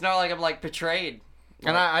like it's not like I'm like betrayed.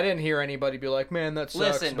 And I didn't hear anybody be like, "Man, that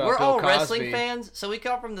sucks." Listen, about we're Bill all Cosby. wrestling fans, so we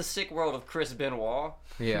come from the sick world of Chris Benoit.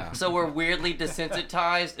 Yeah. So we're weirdly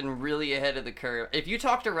desensitized and really ahead of the curve. If you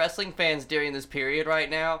talk to wrestling fans during this period right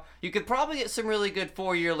now, you could probably get some really good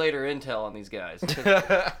 4 year later intel on these guys.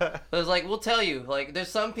 There's like, we'll tell you, like, there's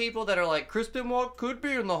some people that are like, Chris Benoit could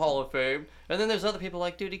be in the Hall of Fame. And then there's other people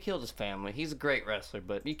like, dude, he killed his family. He's a great wrestler,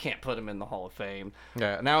 but you can't put him in the Hall of Fame.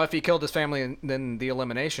 Yeah. Now, if he killed his family in the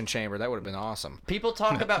Elimination Chamber, that would have been awesome. People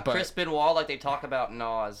talk about But- Chris Benoit like they talk about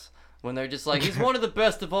Nas. When they're just like, he's one of the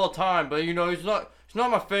best of all time, but, you know, he's not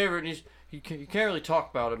my favorite, and you can't really talk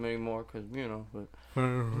about him anymore, because, you know,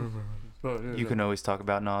 but You can always talk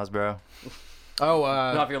about Nas, bro. Oh,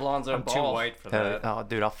 not if you're Lonzo I'm Ball. too white for that. Oh,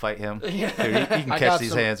 dude, I'll fight him. Dude, Yeah. he can I catch got these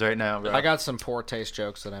some- hands right now, bro. I got some poor taste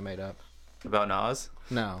jokes that I made up. About Nas.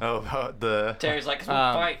 No. Oh, about the. Terry's like, 'cause we'll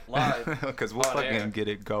fight live. Because we'll on fucking air. get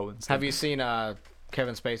it going. Have you seen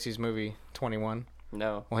Kevin Spacey's movie 21?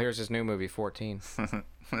 No. Well, here's his new movie 14.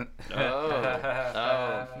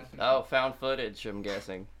 Oh, found footage, I'm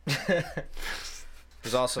guessing.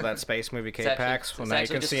 There's also that space movie It's actually- K-Pax. Well, it's now you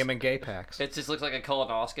actually can just- see him in Gay-Pax. It just looks like a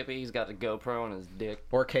colonoscopy. He's got a GoPro on his dick.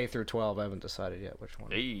 Or K through 12. I haven't decided yet which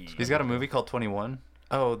one. He's got a movie called 21.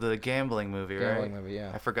 Oh, the gambling movie, right? Gambling movie,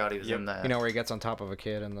 yeah. I forgot he was in that. You know where he gets on top of a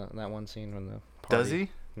kid in that one scene when the party. Does he?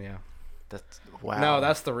 Yeah. That's wow. No,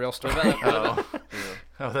 that's the real story.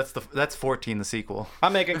 Oh, that's 14, the sequel.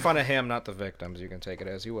 I'm making fun of him, not the victims. You can take it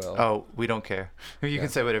as you will. Oh, we don't care. You can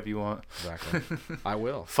say whatever you want. Exactly. I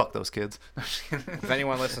will. Fuck those kids. If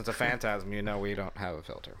anyone listens to Phantasm, you know we don't have a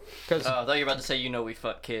filter. Cause Oh, I thought you were about to say, you know, we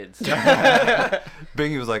fuck kids.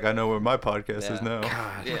 Bingy was like, I know where my podcast is Yeah.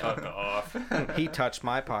 now. Yeah. Fuck off. he touched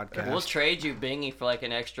my podcast. We'll trade you Bingy for like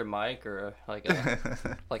an extra mic or like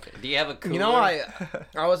a, like. Do you have a cooler? You know,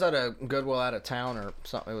 I was at a Goodwill out of town or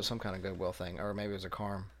something. It was some kind of Goodwill thing, or maybe it was a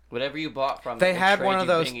Carm. Whatever you bought from. They we'll had trade one of you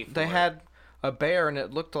those. Bingy for They it. had a bear, and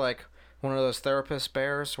it looked like one of those therapist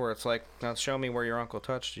bears, where it's like, now show me where your uncle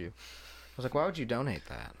touched you. I was like, why would you donate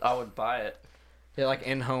that? I would buy it. Yeah, like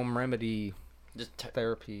in-home remedy Just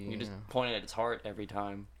therapy. You just know. point it at its heart every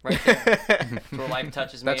time. Right there. That's where life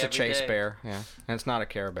touches me. That's a every chase day. bear, yeah, and it's not a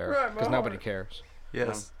Care Bear Right, my because nobody heart. cares.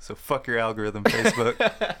 Yes. So fuck your algorithm, Facebook.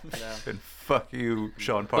 And fuck you,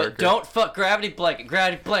 Sean Parker. But don't fuck Gravity Blanket.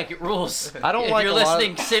 Gravity Blanket rules. I don't if like you're a lot of-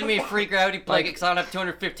 listening, send me a free Gravity Blanket because I don't have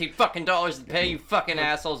 $215 fucking dollars to pay you fucking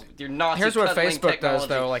assholes with your Nazi Here's what cuddling Facebook does, technology.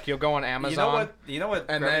 though. Like you'll go on Amazon, You know what?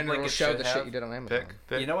 and Gravity then it'll Blanket show should the have? shit you did on Amazon.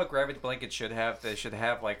 You know what Gravity Blanket should have? They should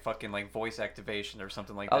have like fucking like voice activation or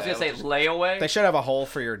something like I was that. gonna say layaway. They should have a hole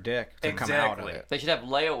for your dick to come out of Exactly. it. They should have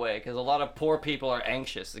layaway because a lot of poor people are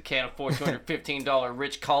anxious. They can't afford $215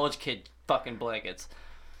 rich college kid fucking blankets.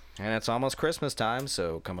 And it's almost Christmas time,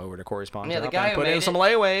 so come over to Corey's Pawn Yeah, the Shop guy and who put in made some it-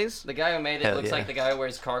 layaways. The guy who made it Hell looks yeah. like the guy who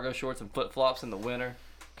wears cargo shorts and flip flops in the winter.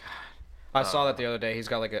 I saw that the other day. He's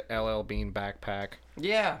got like a LL Bean backpack.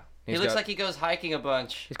 Yeah. He He's looks got- like he goes hiking a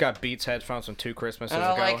bunch. He's got Beats headphones from 2 Christmases And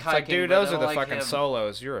ago. I like It's like, hiking, dude, but those I are don't the like fucking him.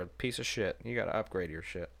 solos. You're a piece of shit. You gotta upgrade your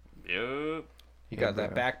shit. Yup. You got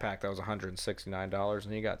that backpack that was $169,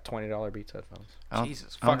 and you got $20 Beats headphones.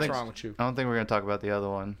 Jesus, I don't Fuck's think- wrong with you? I don't think we're gonna talk about the other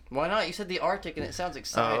one. Why not? You said the Arctic and it sounds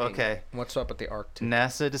exciting. Oh, okay. What's up with the Arctic?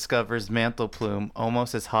 NASA discovers mantle plume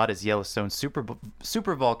almost as hot as Yellowstone's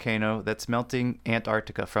super volcano that's melting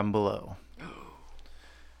Antarctica from below.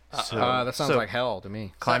 So, That sounds so like hell to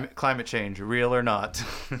me. climate change, real or not?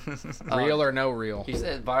 Real or no real? He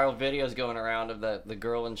said viral videos going around of the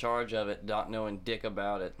girl in charge of it not knowing dick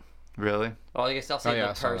about it. Really? Well, I guess I'll say yeah, I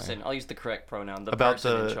the saw that. person. I'll use the correct pronoun. The About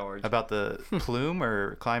person in the charge. about the plume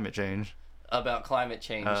or climate change? About climate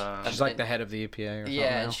change. She's like the head of the EPA or something. Yeah,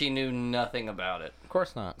 now. and she knew nothing about it. Of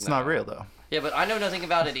course not. It's not real though. Yeah, but I know nothing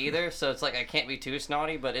about it either, so it's like I can't be too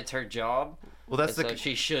snotty, but it's her job. Well, that's and the so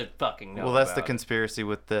she should fucking know. well, that's the about it. conspiracy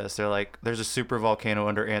with this. They're like, there's a super volcano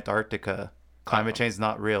under Antarctica, Climate change is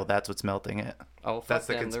not real. That's what's melting it. Oh, fuck That's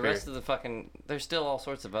the them. The conspiracy. rest of the fucking... There's still all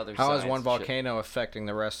sorts of other How is science one shit. volcano affecting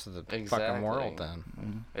the rest of the fucking Exactly. world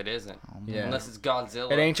then? It isn't. Yeah. Unless it's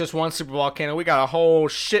Godzilla. It ain't just one super volcano. We got a whole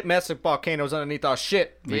shit mess of volcanoes underneath our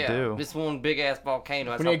shit. We do. This one big-ass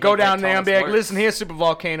volcano. We need to go down there and be like, listen here, super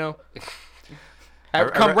volcano.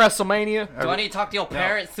 Come WrestleMania. Do I need to talk to your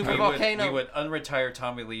parents, super volcano? We would unretire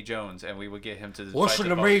Tommy Lee Jones, and we would get him to Listen fight to the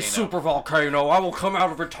me, volcano. super volcano. I will come out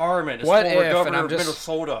of retirement as What former if, and governor I'm of just-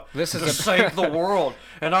 Minnesota this is to a- save the world,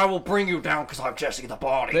 and I will bring you down because I'm Jesse the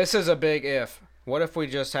Body. This is a big if. What if we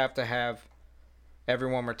just have to have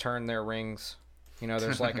everyone return their rings? You know,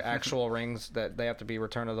 there's like actual rings that they have to be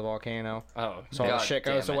returned to the volcano. Oh, So all the shit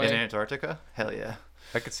goes damn it. In away. Antarctica? Hell yeah.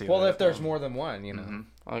 I could see Well, that. if there's more than one, you know.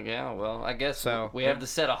 Oh yeah, well, I guess So- we have the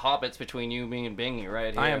set of hobbits between you, me, and Bingy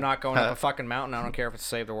right here. I am not going up a fucking mountain. I don't care if it's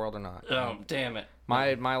save the world or not. Oh, damn it.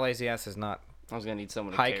 My lazy ass is not I was gonna need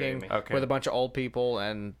someone to carry hiking me. Okay. with a bunch of old people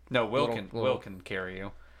and No, Will little- can carry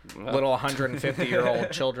you. little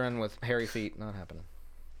 150-year-old children with hairy feet. Not happening.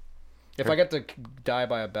 If I get to die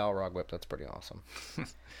by a Balrog whip, that's pretty awesome.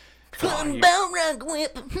 Balrog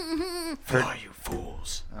whip. Fly, you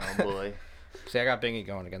fools. Oh boy. See, I got Bingy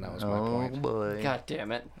going again. That was my Oh point. boy. God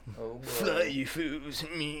damn it. Oh boy. Fly, you fools.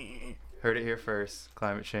 Me. Heard it here first.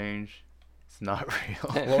 Climate change. It's not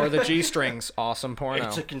real. Lower the G-strings. Awesome porno.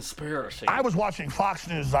 It's a conspiracy. I was watching Fox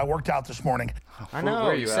News as I worked out this morning. I know.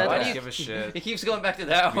 where You you said at? Why that. do you give a shit. He keeps going back to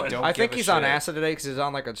that one. don't I think give a he's on shit. acid today because he's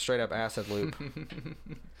on like a straight up acid loop.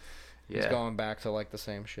 He's Yeah. going back to like the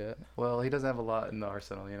same shit. Well, he doesn't have a lot in the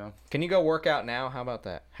arsenal, you know. Can you go work out now? How about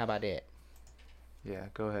that? How about it? Yeah,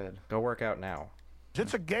 go ahead. Go work out now.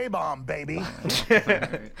 It's a gay bomb, baby.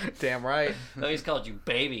 Damn right. No, he's called you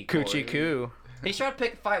baby. Coochie Corey. coo. He's trying to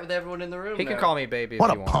pick a fight with everyone in the room. He can now. call me baby What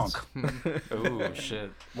if a he wants. punk. Oh shit.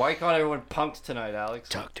 Why you calling everyone punks tonight, Alex?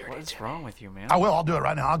 What is wrong with you, man? I will. I'll do it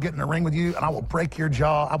right now. I'll get in the ring with you, and I will break your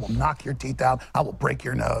jaw. I will knock your teeth out. I will break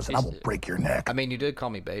your nose, and I will break your neck. I mean, you did call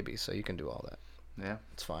me baby, so you can do all that. Yeah.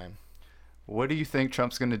 It's fine. What do you think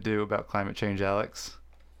Trump's going to do about climate change, Alex?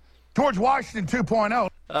 George Washington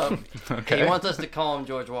 2.0. He wants us to call him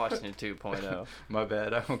George Washington 2.0. My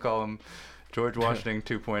bad. I will call him George Washington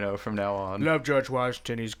 2.0 from now on. Love George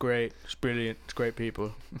Washington. He's great. He's brilliant. He's great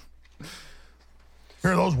people.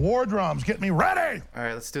 Hear those war drums. Get me ready. All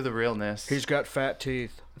right, let's do the realness, He's got fat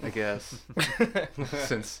teeth. I guess.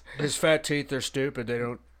 Since His fat teeth are stupid. They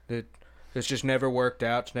don't. It's just never worked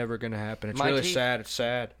out. It's never gonna happen. It's My really teeth- sad. It's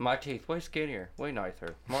sad. My teeth, way skinnier, way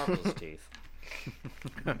nicer. Marvelous teeth.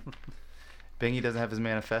 Bingy doesn't have his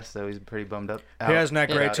manifesto, he's pretty bummed up. He hasn't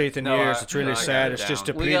had great Out. teeth in No, years. I- It's really no, I got sad. it It's just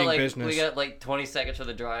down. depleting business. We got like 20 seconds for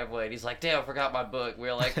the driveway, and he's like, "Damn, I forgot my book." We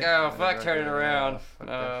were like, "Oh fuck, turn it around." Fuck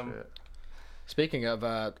that shit. Speaking of,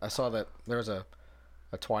 I saw that there was a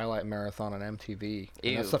Twilight marathon on MTV.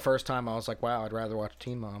 And Ew. that's the first time I was like, wow, I'd rather watch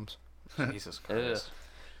Teen Moms. Jesus Ugh. Christ.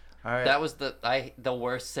 All right. That was the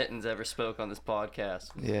worst sentence ever spoke on this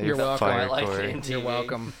podcast. Yeah, You're welcome. fired, Twilight Corey. MTV. You're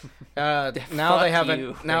welcome. Now Fuck they have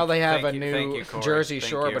you. a Thank new you, Corey. Jersey Thank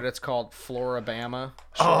Shore, you. but it's called Floribama.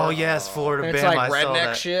 Oh yes, Florida And it's Bama. like I saw redneck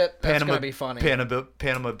that. shit. That's Panama, gonna be funny.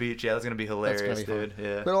 Panama Beach. Yeah, that's gonna be hilarious, That's gonna be dude.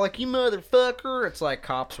 Yeah. They're like, you motherfucker. It's like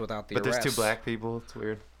cops without the But there's arrests. two black people. It's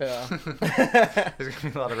weird. Yeah. There's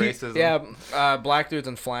gonna be a lot of racism. Yeah, black dudes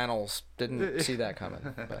in flannels. Didn't see that coming.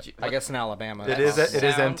 But I guess in Alabama. It is Sounds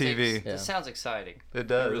MTV. It sounds exciting. It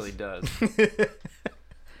does. It really does.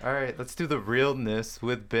 All right, let's do the realness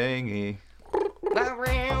with Bangy. The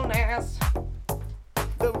realness.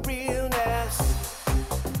 The realness.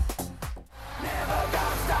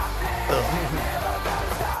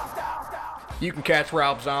 You can catch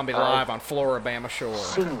Rob Zombie live on Floribama Shore.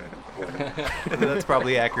 That's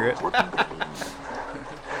probably accurate.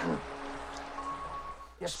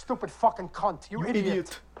 You stupid fucking cunt. You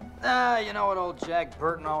idiot. Ah, you know what old Jack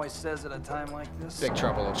Burton always says at a time like this? Big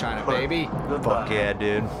Trouble in China, baby. Fuck yeah,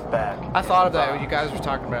 dude. I thought of that when you guys were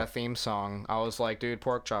talking about a theme song. I was like, dude,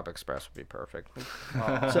 Pork Chop Express would be perfect.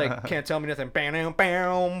 It's like, can't tell me nothing. It's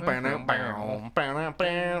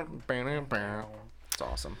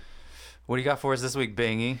awesome. What do you got for us this week,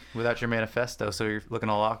 Bangy? Without your manifesto, so you're looking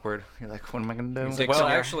all awkward. You're like, what am I gonna do? Well,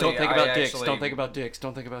 actually, Don't think about I dicks. actually- Don't think about dicks.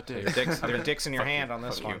 Don't think about dicks. There are dicks in your hand on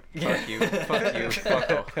this one. Fuck you. Fuck you.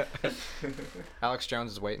 Fuck off. Alex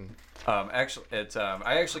Jones is waiting. Actually, it's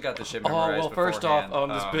I actually got the shit Oh memorized well, first off,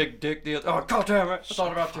 beforehand. this big dick deal. Oh god damn it! I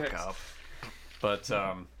thought about dicks. But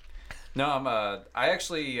no, I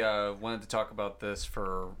actually wanted to talk about this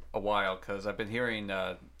for a while because I've been hearing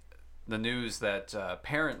the news that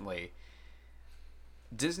apparently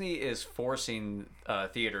Disney is forcing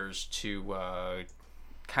theaters to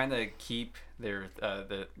kind of keep their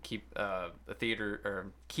the theater or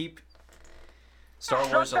keep Star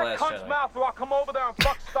Wars: The Last Jedi. Mouth or I'll come over there and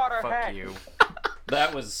start her Fuck head. you.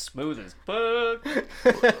 That was smooth as fuck.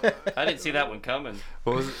 I didn't see that one coming.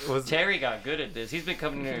 What was Terry got good at this. He's been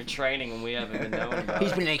coming here training and we haven't been knowing about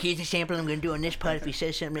He's it. been like, here's a sample I'm going to do on this part if he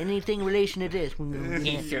says something, anything in relation to this.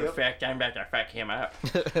 He's so fact, I'm about to fuck him up.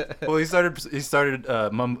 Well, he started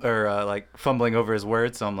like fumbling over his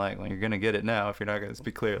words, so I'm like, well, you're gonna get it now if you're not gonna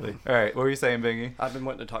speak clearly. All right, what were you saying, Bingy? I've been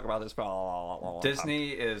wanting to talk about this for a long time.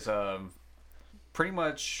 Disney is pretty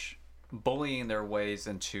much bullying their ways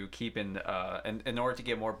into keeping in order to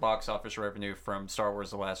get more box office revenue from Star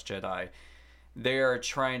Wars: The Last Jedi. They are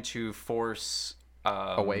trying to force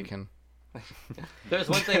Awaken. There's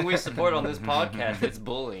one thing we support on this podcast. It's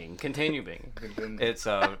bullying. Continue being. It's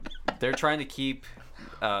they're trying to keep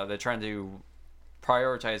they're trying to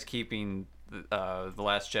prioritize keeping the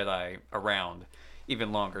Last Jedi around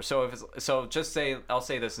even longer. So I'll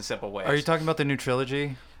say this in simple ways. Are you talking about the new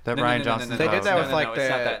trilogy that No, Ryan no, Johnson? They did that with like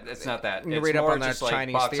the. It's not that. You It's read up more on that just like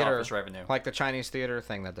Chinese box theater office revenue. like the Chinese theater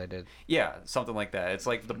thing that they did. Yeah, something like that. It's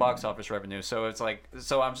like the box office revenue. So it's like,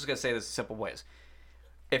 so I'm just gonna say this in simple ways.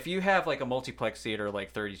 If you have like a multiplex theater,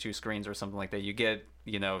 like 32 screens or something like that, you get,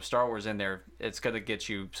 Star Wars in there. It's gonna get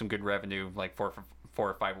you some good revenue, like for 4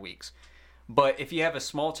 or 5 weeks. But if you have a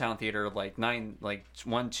small town theater, like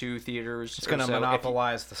 1-2 theaters, It's going to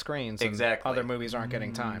monopolize the screens. And Exactly. other movies aren't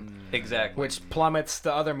getting time. Exactly. Which plummets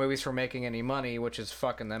the other movies from making any money, which is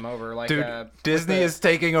fucking them over. Like, Dude, Disney is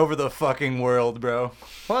taking over the fucking world, bro.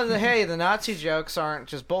 Well, hey, the Nazi jokes aren't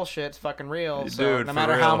just bullshit. It's fucking real. So Dude, no for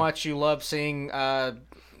matter how real. much you love seeing,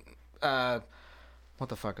 what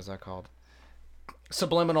the fuck is that called?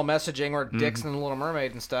 Subliminal messaging or dicks in the Little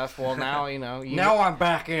Mermaid and stuff. Well, now Now I'm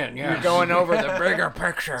back in. Yeah. you're going over the bigger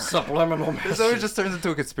picture. Subliminal This message. always just turns into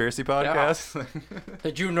a conspiracy podcast.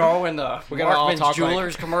 Did you know in the We gotta all Markman's talk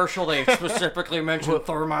Jewelers commercial they specifically mentioned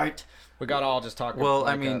thermite? We got all just talking. Well,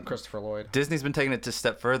 like, I mean, Christopher Lloyd. Disney's been taking it a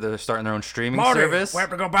step further. They're starting their own streaming Marty, service. we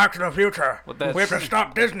have to go back to the future. Well, that's- We have to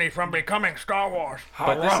stop Disney from becoming Star Wars.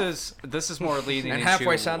 But this is more leading And into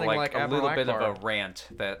halfway sounding like a Admiral little bit of Akbar. a rant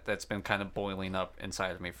that's been kind of boiling up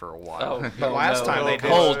inside of me for a while. Oh, The last time they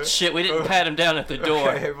did. Hold shit, we didn't pat him down at the door.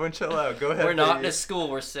 Okay, everyone chill out. Go ahead. We're not in Bingy. a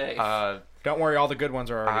school, we're safe. Don't worry, all the good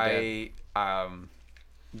ones are already dead.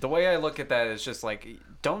 The way I look at that is just like,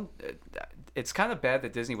 don't. It's kind of bad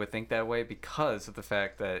that Disney would think that way because of the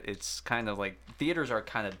fact that it's kind of like theaters are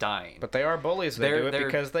kind of dying. But they are bullies. They do it they're-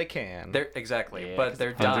 because they can. They're exactly, Yeah, but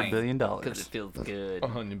they're $100 dying. billion. Because it feels good.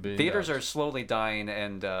 Theaters are slowly dying,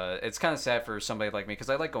 and it's kind of sad for somebody like me because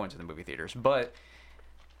I like going to the movie theaters. But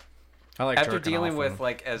I like after jerking dealing off with and-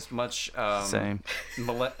 like as much, Same.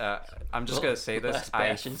 I'm just gonna say this: Last I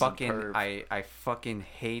Bastion's a fucking, perv. I fucking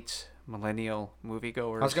hate millennial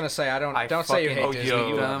moviegoers. I was gonna say I don't I say you fucking hate Disney.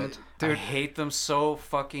 You love them. it. Dude, I hate them so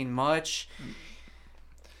fucking much.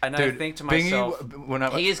 And Dude, I think to Bingy, myself, when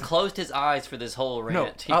I, He has closed his eyes for this whole no,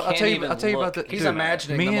 rant. He I'll can't tell you. even I'll tell you about look. the. He's dude,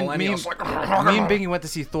 imagining me the and millennials like. me and Bingy went to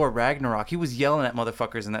see Thor Ragnarok. He was yelling at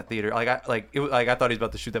motherfuckers in that theater. Like I thought he was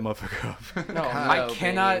about to shoot that motherfucker up. No, I no,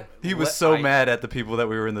 cannot. baby. He was let- so I- mad at the people that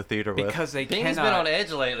we were in the theater with. because they Bingy's cannot. been on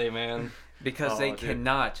edge lately, man. Because Oh, they dude.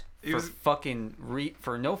 cannot. He For was- fucking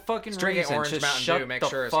for no fucking drinking reason, Orange just Mountain shut Dew, make the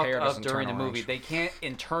sure his fuck hair up doesn't during the turn movie. orange. They can't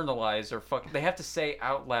internalize their fuck. They have to say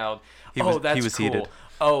out loud, He "Oh, was- that's he was cool. heated.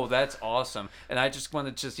 Oh, that's awesome." And I just want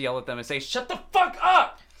to just yell at them and say, "Shut the fuck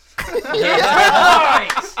up!"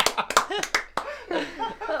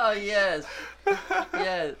 Oh, yes.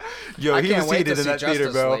 Yes. Yo, I he can't was wait heated to in see that theater,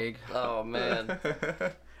 Justice bro. League. Oh, man.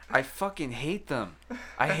 I fucking hate them.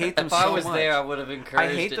 I hate them If so I was much. there, I would have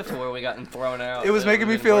encouraged hate it the- to where we gotten thrown out. It was making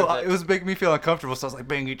me would've been feel. worth It was making me feel uncomfortable. So I was like,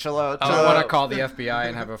 "Bingy, chill out." Chill I out. want to call the FBI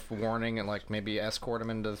and have a warning and like maybe escort him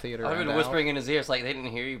into the theater. I've and been out. whispering in his ears like they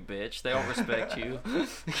didn't hear you, bitch. They don't respect you.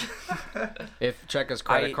 If check his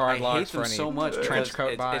credit card I logs hate for them any so much trench because coat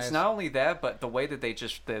it's buys. not only that, but the way that they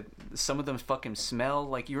just that some of them fucking smell.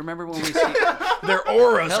 Like you remember when we see Their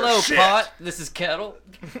auras Hello, are shit. pot. This is Kettle.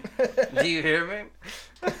 Do you hear me?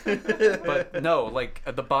 but no, like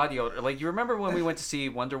the body odor. Like you remember when we went to see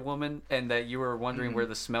Wonder Woman and that you were wondering where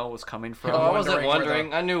the smell was coming from? Oh, I wasn't wondering where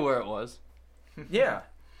wondering. I knew where it was. Yeah.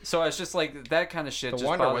 So it's just like that kind of shit. The just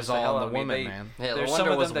wonder bothers was the all hell in out the of me. woman, They- man. Yeah, the there's some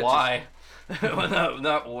wonder of was them that why. no,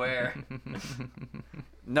 not where.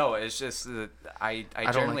 No, it's just that I I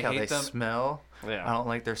don't generally like how hate they them. smell. Yeah. I don't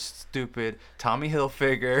like their stupid Tommy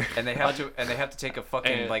Hilfiger. And they have to take a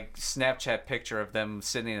fucking And- like Snapchat picture of them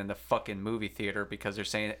sitting in the fucking movie theater because they're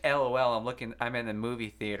saying, "LOL, I'm in the movie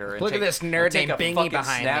theater." And Look at take- this and nerd take named a Bingy fucking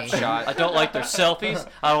behind me. snapshot. I don't like their selfies.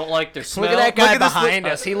 I don't like their smell. Look at that guy Look at this behind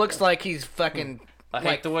us. He looks like he's fucking I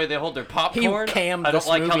hate the way they hold their popcorn. cammed I don't this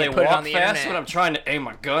like how movie they and put it walk on the fast internet. when I'm trying to aim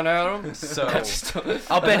my gun at them. So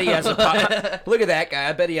I'll bet he has a look at that guy.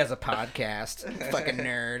 I bet he has a podcast. Fucking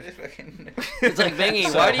nerd. It's like,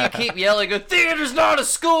 Bingy, why do you keep yelling, "A theater's not a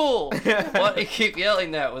school"? Why do you keep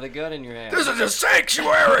yelling that with a gun in your hand? This is a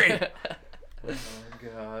sanctuary. Oh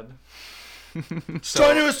God.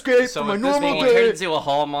 Trying to escape so from my at this normal Bingy point- turned day. into a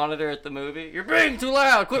hall monitor at the movie. You're being too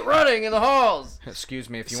loud. Quit running in the halls. Excuse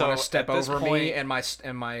me, if you So, want to step at this over point- me and my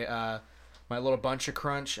little bunch of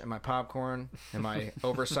crunch and my popcorn and my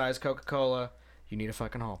oversized Coca-Cola, you need a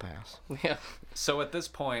fucking hall pass. Yeah. So at this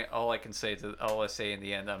point, all I say in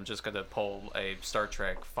the end, I'm just gonna pull a Star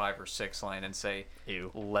Trek 5 or 6 line and say,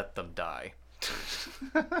 Ew. "Let them die."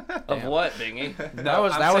 Of what, Bingy? That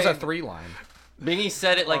was I'm a saying- 3-line. Bingy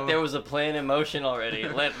said it like there was a plan in motion already.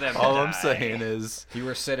 Let them All die. I'm saying is, You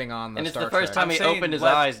were sitting on the And it's Star the first Trek. time he saying opened his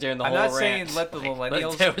let- eyes during the I'm whole not rant. saying let the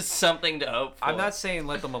millennials- There was something to hope for. I'm not saying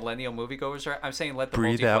let the millennial moviegoers. I'm saying let the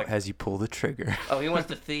breathe multiplex. out as you pull the trigger. Oh, he wants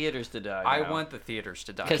the theaters to die. I now. want the theaters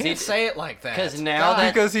to die. Because Can't say it like that. Because now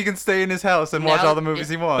that Because he can stay in his house and watch now- all the movies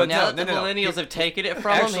he But wants. now No, that the no, no. millennials have taken it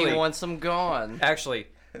from him, Actually- he wants them gone. Actually,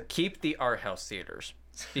 keep the art house theaters.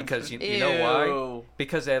 Because you know why? Ew.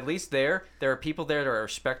 Because at least there are people there that are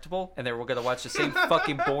respectable, and we're gonna watch the same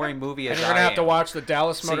fucking boring movie as And you're I gonna have am. to watch the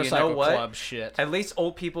Dallas So you know Motorcycle what? Club shit. At least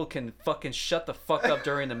old people can fucking shut the fuck up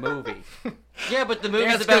during the movie. Yeah, but the Yeah,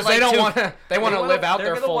 movie's it's about 'cause like they don't two... want to. They want to live out they're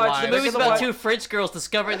their gonna full watch the lives. The movie's gonna about watch- two French girls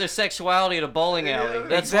discovering their sexuality at a bowling alley.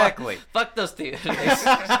 That's Exactly. Why, fuck those theaters.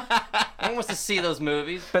 No one wants to see those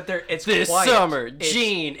movies. But it's This quiet. summer, It's-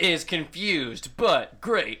 Gene is confused but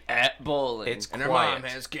great at bowling. It's And her quiet. mom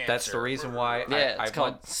has That's cancer. the reason why yeah, I it's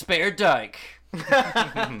called want Spare Dyke.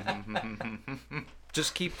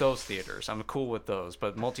 just keep those theaters. I'm cool with those,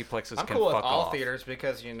 but multiplexes I'm can cool with fuck all off. theaters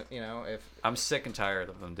because you know if I'm sick and tired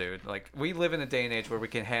of them, dude. Like, we live in a day and age where we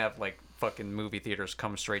can have like fucking movie theaters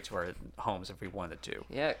come straight to our homes if we wanted to.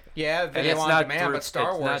 Yeah. video it's on not demand, through- but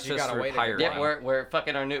Star it's Wars not you just gotta through wait. pirating. Yeah, where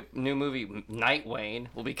fucking our new movie Night Wayne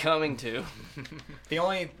will be coming to. The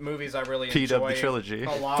only movies I really P-dub the enjoy, trilogy.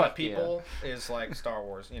 a lot Fuck of people, is like Star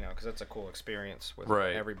Wars, you know, because it's a cool experience with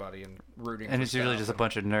Right. everybody and rooting. And for it's usually stuff just a and-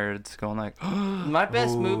 bunch of nerds going like, My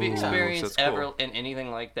best movie Ooh, experience that's cool. ever in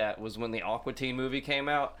anything like that was when the Aqua Teen movie came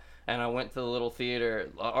out, and I went to the little theater,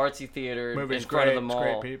 artsy theater Movie's in front of the great, it's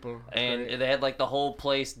great mall, people, it's and great. they had like the whole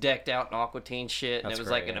place decked out in Aqua Teen shit, and That's it was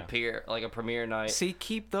great, like a premiere night. See,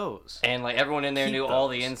 keep those. And like everyone in there Keep knew all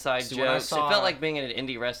the those. inside See, when I jokes. saw- It felt like being at an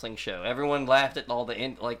indie wrestling show. Everyone laughed at all the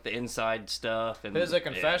the inside stuff. And Here's a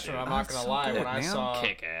confession. yeah, I'm not That's gonna so lie. good, When I man. saw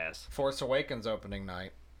kick ass. Force Awakens opening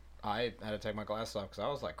night, I had to take my glasses off because I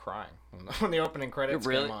was like crying when the opening credits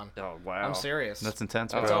Really? came on. Oh wow. I'm serious. that's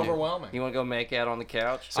intense, It's bro. overwhelming. You want to go make out on the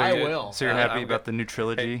couch? So I you're- will. So you're I'm happy about good. the new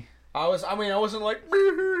trilogy? I wasn't like,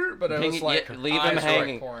 but it Bingy, was like, yeah, leave eyes him were,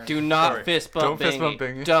 hanging. pouring. Do not Sorry. fist bump Don't fist Bingy. bump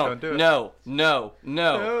Bingy. Don't. Don't do it. No.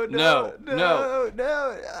 no.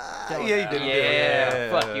 Yeah, you did.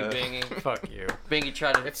 Yeah. Fuck you, Bingy. Fuck you. Bingy,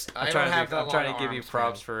 try to. I I'm don't have that I'm trying long to give you arms,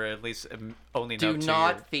 props man. for at least owning Do up to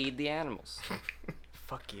not your... feed the animals.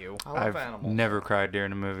 Fuck you. I love I've animals. never cried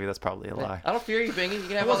during a movie. That's probably a lie. I don't fear you, Bingy. You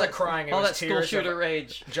can have wasn't all that, crying, it all was that school tears of- shooter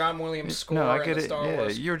rage. John Williams score No, I in get the it. Star Yeah,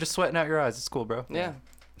 Wars. you were just sweating out your eyes. It's cool, bro. Yeah.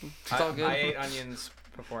 It's all good. I ate onions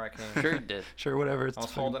before I came. Sure you did. Sure, whatever. It's I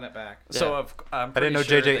was fine. holding it back. So Yeah. I'm I didn't know pretty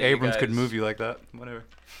sure J.J. that you Abrams could guys- move you like that. Whatever.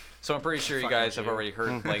 So I'm pretty sure you Fucking guys have Jew. already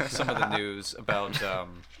heard like some of the news about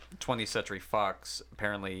 20th Century Fox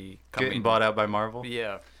apparently coming. Getting bought out by Marvel.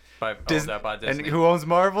 Yeah. By, Dis- owned out by Disney. And who owns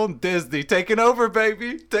Marvel? Disney. Taking over,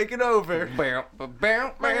 baby. Taking over.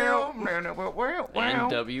 NWO.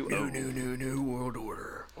 New world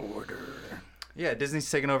order. Yeah, Disney's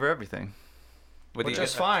taking over everything. With Which the-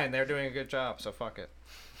 is fine. They're doing a good job, so fuck it.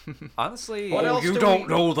 Honestly, What else You do don't we-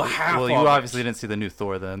 know the half Well, of you it. obviously didn't see the new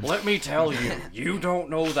Thor then. Let me tell you, you don't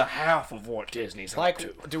know the half of what Disney's Like,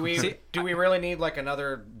 up to. do we really need like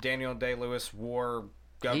another Daniel Day-Lewis war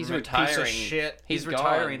government He's retiring. piece of shit? he's gone.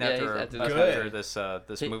 retiring Yeah, after, he's after Good.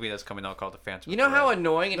 this movie that's coming out called The Phantom. You know how Thread.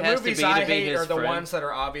 annoying it The has to be movies I to be hate his are the friend? ones that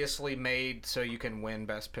are obviously made so you can win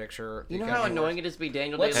Best Picture. You know because how he annoying was- it is to be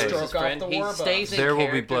Daniel Let's Day-Lewis's stroke off friend? the He war stays in There Will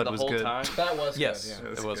Be character Blood the was whole good. time. That was Yes, good.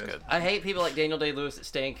 Yeah. it was good. I hate people like Daniel Day-Lewis that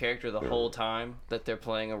stay in character the whole time that they're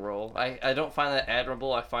playing a role. I don't find that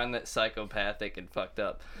admirable. I find that psychopathic and fucked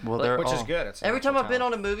up. Well, Like, they're Which is all- good. It's Every time natural I've been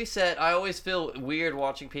on talent. a movie set, I always feel weird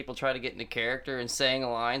watching people try to get into character and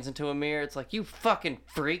saying lines into a mirror. It's like, you fucking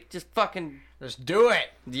freak, just fucking Just do it.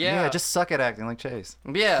 Yeah, just suck at acting like Chase.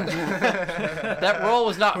 yeah. That role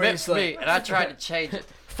was not meant He's for like- me, and I tried to change it.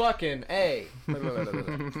 Fucking A.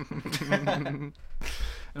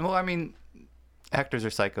 Well, I mean, actors are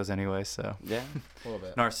psychos anyway, so Yeah. A little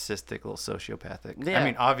bit. narcissistic, a little sociopathic. Yeah. I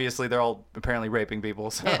mean, obviously they're all apparently raping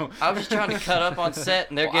people. So Yeah, I was just trying to cut up on set,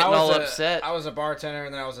 and they're Well, getting I was all a- upset. I was a bartender,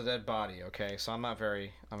 and then I was a dead body. Okay, so I'm not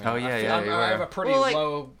very. I mean, Oh, yeah, I, feel- yeah, I'm- you I were. have a pretty Well, like,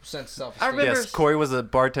 low sense of self-esteem. I remember- yes, Corey was a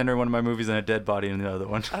bartender in one of my movies and a dead body in the other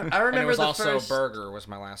one. I And it remember was the also first. Burger was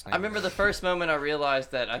my last name. I remember the first moment I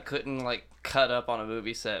realized that I couldn't like cut up on a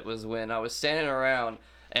movie set was when I was standing around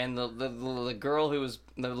and the girl who was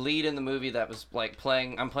the lead in the movie that was like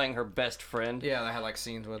I'm playing her best friend. Yeah, I had like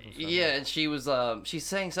scenes with. And stuff. Yeah, and she was she's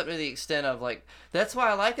saying something to the extent of like, that's why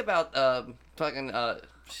I like about God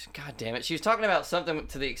damn it, she was talking about something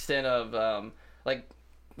to the extent of like,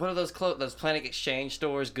 what are those those Planet Exchange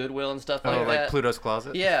stores, Goodwill and stuff like Oh, that. like Pluto's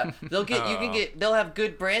Closet? Yeah, they'll have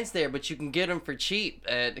good brands there, but you can get them for cheap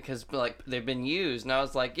because like they've been used. And I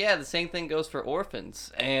was like, yeah, the same thing goes for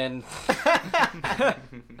orphans and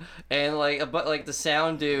and like the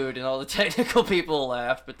sound dude and all the technical people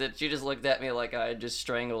laughed, but then she just looked at me like I had just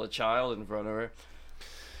strangled a child in front of her.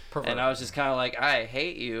 And I was just kind of like, I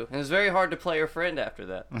hate you. And it was very hard to play her friend after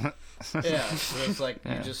that. Yeah, it's like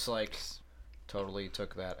Yeah. you just like totally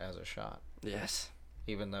took that as a shot, Yes.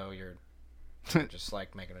 even though you're just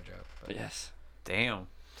like making a joke. But Yes. Damn.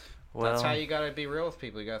 that's how you gotta be real with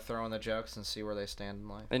people. You gotta throw in the jokes and see where they stand in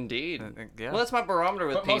life. Indeed. Yeah. Well, that's my barometer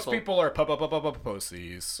with But people. most people are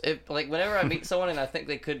pussies. If like whenever I meet someone and I think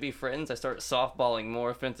they could be friends, I start softballing more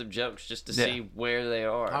offensive jokes just to Yeah. see where they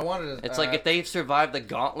are. I wanted to, It's like if they've survived the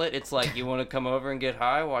gauntlet, it's like you want to come over and get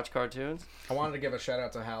high, watch cartoons. I wanted to give a shout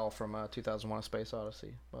out to Hal from 2001: A Space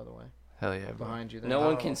Odyssey. By the way, Hell yeah, bro. behind you there. No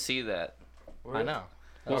one can see that. I know.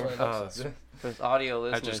 That's what it looks like. With audio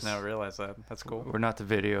I listeners. just now realized that. That's cool. We're not the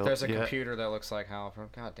video. There's a yet. computer that looks like Hal from.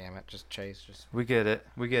 God damn it! Just Chase. Just. We get it.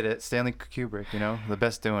 We get it. Stanley Kubrick, you know, the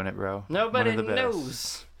best doing it, bro. Nobody One of the best.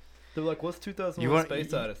 knows. They're like, what's 2001: You want?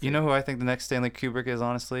 Space Odyssey? You know who I think the next Stanley Kubrick is,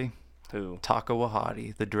 honestly? Who? Taka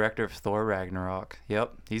Waititi, the director of Thor Ragnarok.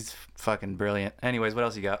 Yep, he's fucking brilliant. Anyways, what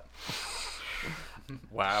else you got?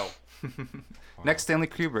 Wow. Next Stanley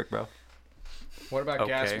Kubrick, bro. What about Okay.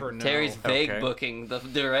 Gasper? No. Terry's vague Okay. booking, the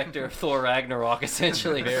director of Thor Ragnarok,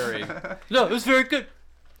 essentially. Very. No, it was very good.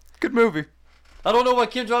 Good movie. I don't know why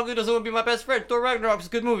Kim Jong-un doesn't want to be my best friend. Thor Ragnarok's a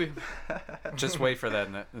good movie. Just wait for that.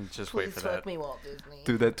 Just wait for that. Walt Disney.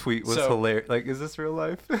 Dude, that tweet was So- hilarious. Like, is this real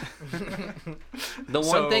life? The one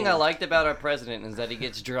So- thing I liked about our president is that he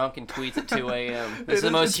gets drunk and tweets at 2 a.m. It's It the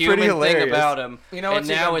is- most it's pretty human thing hilarious. about him. You know and what's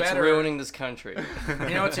now even it's better? ruining this country. You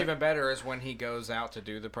know what's even better is when he goes out to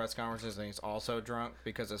do the press conferences and he's also drunk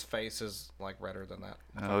because his face is like redder than that.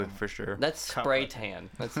 Oh, for sure. That's spray tan.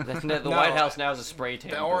 That's the No, White House now is a spray tan.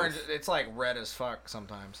 The booth. orange, it's like red as fuck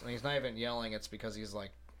sometimes. And he's not even yelling. It's because he's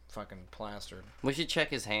like fucking plastered. We should check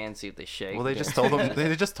his hands, see if they shake. Well, they just told him.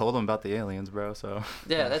 They just told him about the aliens, bro. So.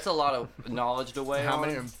 Yeah, that's a lot of knowledge to weigh How on.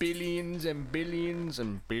 many billions and billions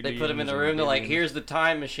and billions? They put him in the room. They're like, "Here's the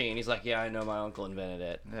time machine." He's like, "Yeah, I know. My uncle invented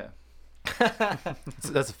it." Yeah.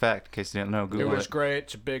 That's a fact. In case you didn't know, It Google was it. great.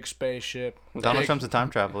 It's a big spaceship. Donald Big- Trump's a time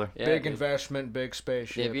traveler. Yeah, big dude. investment, big Yeah,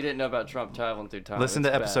 spaceship. if you didn't know about Trump traveling through time, Listen to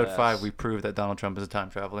it's episode badass. 5. We proved that Donald Trump is a time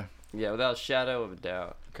traveler. Yeah, without a shadow of a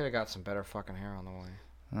doubt. Could have got some better fucking hair on the way.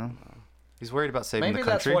 Well, he's worried about saving Maybe the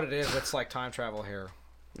country. that's what it is. It's like time travel hair.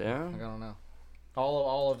 Yeah. Like, I don't know.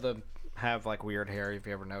 All of them have like weird hair. If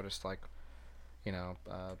you ever noticed, like, you know,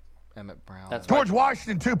 Emmett Brown. That's George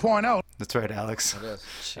Washington 2.0. That's right, Alex. It is.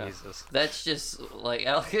 Jesus. That's just like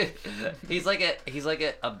he's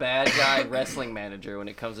like a bad guy wrestling manager when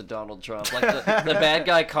it comes to Donald Trump. Like the bad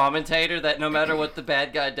guy commentator that no matter what the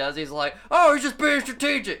bad guy does, he's like, "Oh, he's just being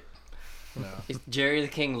strategic." No. He's Jerry the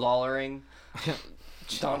King Lawlering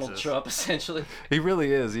Donald Jesus. Trump essentially. He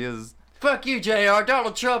really is. He is. Fuck you, JR.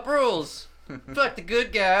 Donald Trump rules. Fuck the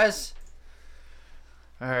good guys.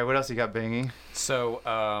 All right, what else you got, Bingy? So,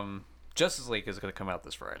 Justice League is going to come out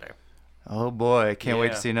this Friday. Oh boy, can't wait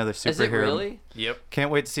to Yeah. see another superhero. Is it really? Yep.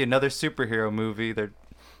 Can't wait to see another superhero movie. They're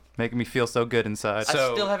making me feel so good inside. I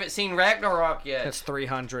still haven't seen Ragnarok yet. It's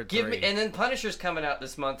 300. Give me, and then Punisher's coming out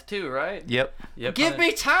this month too, right? Yep. Give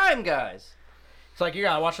me time, guys. It's like you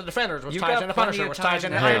gotta watch the Defenders, which You ties got into plenty Punisher, of which ties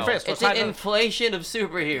time into now. Iron Fist, which It's an ties into... inflation of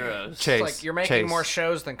superheroes. Chase. It's like you're making Chase. more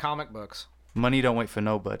shows than comic books. Money don't wait for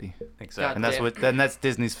nobody. Exactly. And that's damn. what. Then that's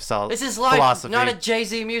Disney's This is life, philosophy. not a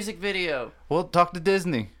Jay-Z music video. Well, talk to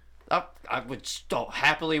Disney. I would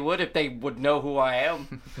happily would if they would know who I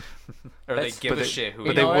am. Or they That's- give but a they- shit who But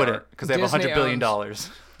you they are. wouldn't because they have Disney $100 billion. owns-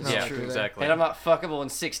 Yeah, true. exactly. And I'm not fuckable in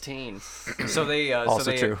 16. So they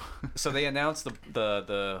Also true. So they announced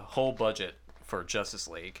the whole budget for Justice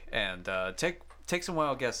League, and take some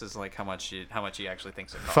wild guesses like how much he actually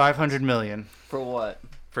thinks it costs 500 million. For what?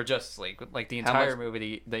 for Justice League, like the How entire much-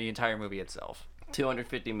 movie, the entire movie itself.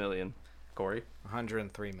 $250 million. Corey?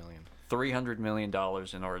 103 million. $300 million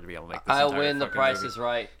in order to be able to make this I entire win. The fucking Price movie. is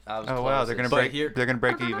Right. I was Oh wow, they're gonna closest. break. They're gonna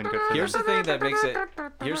break even. Good for Here's them. the thing that makes it.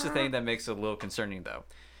 Here's the thing that makes it a little concerning, though.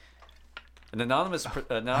 An anonymous Here's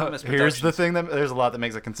the Productions- thing that there's a lot that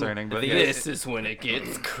makes it concerning, but This is when it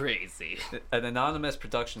gets crazy. An anonymous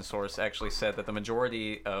production source actually said that the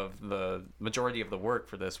majority of the work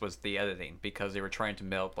for this was the editing, because they were trying to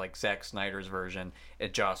melt like Zack Snyder's version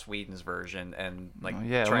and Joss Whedon's version, and like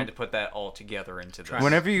trying to put that all together into this.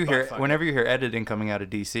 whenever you hear editing coming out of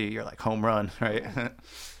DC, you're like home run, right?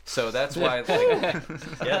 So that's why. Like,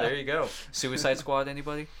 yeah, there you go. Suicide Squad.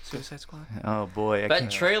 Anybody? Suicide Squad. Oh boy, That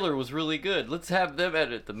trailer was really good. Let's have them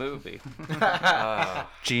edit the movie.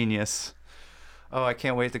 Genius. Oh, I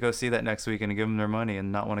can't wait to go see that next week and give them their money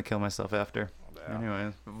and not want to kill myself after.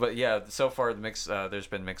 Anyway, but yeah, so far there's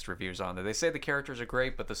been mixed reviews on it. They say the characters are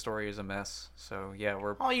great, but the story is a mess. So yeah,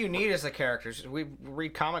 all you need is the characters. We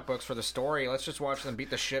read comic books for the story. Let's just watch them beat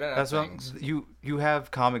the shit out of things. You have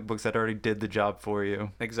comic books that already did the job for you.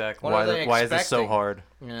 Exactly. Why is this so hard?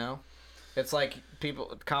 You know, it's like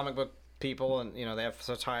comic book people, and you know they have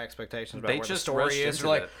such high expectations about what the story is. They're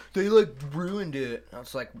like, they ruined it.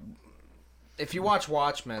 It's like, if you watch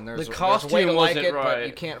Watchmen, there's a way to like it, but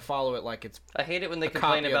you can't follow it like it's. I hate it when they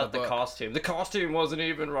complain about the costume. The costume wasn't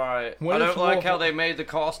even right. I When's don't like how they made the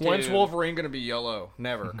costume. When's Wolverine gonna be yellow?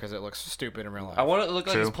 Never, because it looks stupid in real life. I want it to look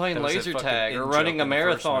like he's playing laser tag or running a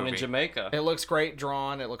marathon in Jamaica. It looks great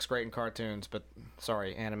drawn. It looks great in cartoons, but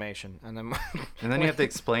sorry, animation. And then you have to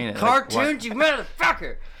explain it. Cartoons, you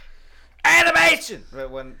motherfucker! Animation.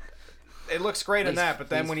 But when it looks great in that, but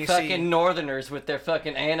then when you fucking see Northerners with their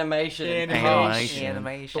fucking animation.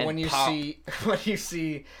 But when you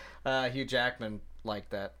see Hugh Jackman like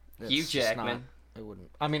that, Hugh Jackman. It wouldn't.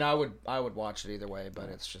 I mean, I would watch it either way, but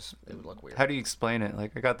it's just it would look weird. How do you explain it?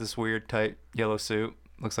 Like, I got this weird tight yellow suit.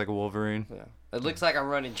 Looks like a Wolverine. Yeah. It looks like I'm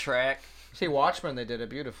running track. See, Watchmen, they did it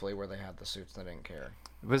beautifully where they had the suits. They didn't care.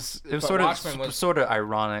 It was sort of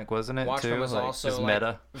ironic, wasn't it? Watchmen too? was like, also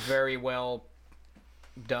meta. Very well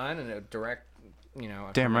done, and a direct. You know,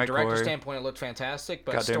 damn from a right, director Corey. standpoint, it looked fantastic,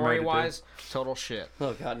 but Goddamn story-wise, total shit.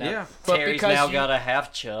 Oh god, now yeah. Terry's now got a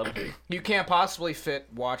half chub. You can't possibly fit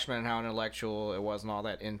Watchmen and how intellectual it was and all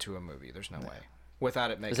that into a movie. There's no way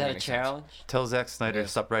without it making. Is that any a challenge? Sense. Tell Zack Snyder to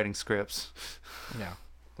stop writing scripts. Yeah,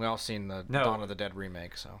 we all seen the Dawn of the Dead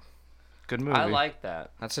remake, so good movie. I like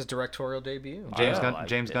that. That's his directorial debut.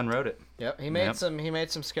 James Gunn wrote it. Yep, he made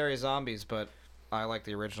some scary zombies, but I like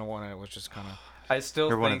the original one, and it was just kind of. I still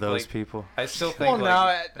You're think one of those like, people. I still think. Well,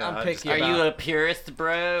 like, no, I'm picky. Are about, you a purist,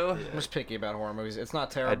 bro? I'm just picky about horror movies. It's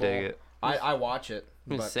not terrible. I dig it. I watch it.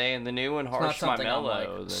 I'm but just saying the new one, it's not Harsh My something I'm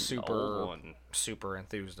Mellow, like super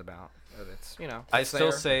enthused about. But it's I still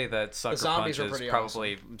there. say that Sucker Punch are is pretty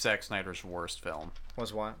probably Zack Snyder's worst film.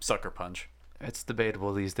 Was what? Sucker Punch. It's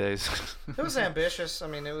debatable these days. It was ambitious. I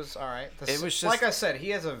mean, it was all right. It was just like I said, he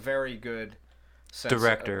has a very good sense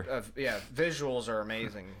director. Visuals are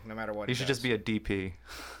amazing no matter what. He should just be a DP.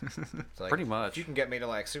 Like, pretty much. If you can get me to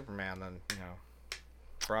like Superman, then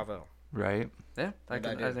bravo. Right. Yeah, I And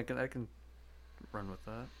can run with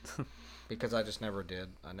that. Because I just never did.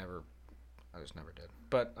 I just never did.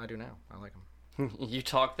 But I do now. I like him. You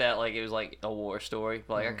talked that like it was like a war story.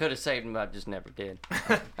 Like I could have saved him, but I just never did.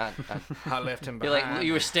 I left him You're behind. like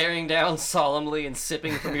you were staring down solemnly and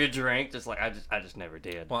sipping from your drink, just like I just never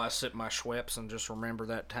did. Well, I sip my Schweppes and just remember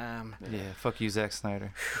that time. Yeah, fuck you, Zack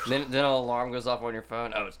Snyder. Then an alarm goes off on your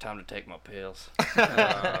phone. Oh, it's time to take my pills.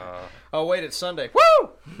 Oh wait, it's Sunday. Woo!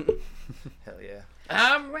 Hell yeah.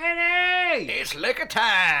 I'm ready. It's liquor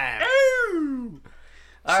time.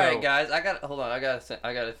 All right, guys. I got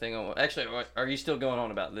a thing on. Actually, are you still going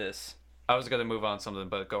on about this? I was gonna move on something,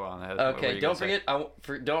 but go on ahead. What were Okay, you don't gonna say?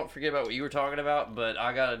 forget. Don't forget about what you were talking about. But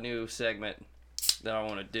I got a new segment that I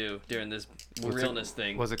want to do during this realness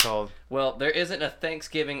thing. What's it called? Well, there isn't a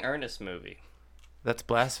Thanksgiving Ernest movie. That's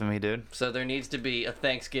blasphemy, dude. So there needs to be a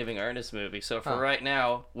Thanksgiving Ernest movie. So for right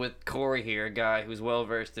now, with Corey here, a guy who's well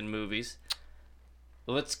versed in movies,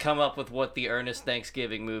 let's come up with what the Ernest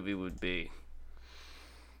Thanksgiving movie would be.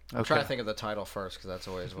 I'm trying to think of the title first because that's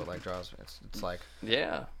always what like draws me. It's like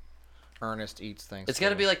Ernest eats things. It's got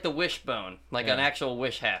to be like the Wishbone, like an actual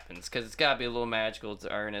wish happens, because it's got to be a little magical. It's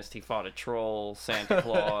Ernest. He fought a troll, Santa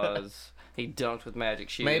Claus. He dunked with magic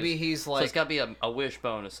shoes. Maybe he's like. So it's got to be a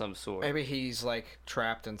wishbone of some sort. Maybe he's like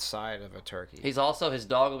trapped inside of a turkey. He's also his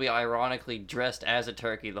dog will be ironically dressed as a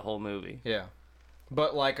turkey the whole movie. Yeah,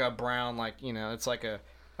 but like a brown, like it's like a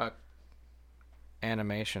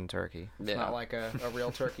animation turkey. It's not like a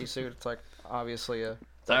real turkey suit. It's like obviously a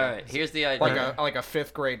All right, here's the idea. Like a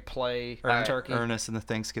 5th grade play turkey. Ernest and the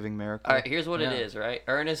Thanksgiving Miracle. All right, here's what it is, right?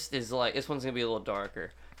 Ernest is like, this one's going to be a little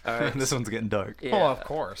darker. All right. This one's getting dark. Yeah. Oh, of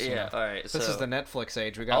course. Yeah. All right. This is the Netflix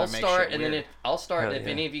age. We I'll gotta make start, shit and weird. then I'll start. Hell If yeah.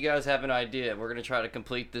 any of you guys have an idea, we're gonna try to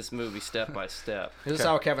complete this movie step by step. This is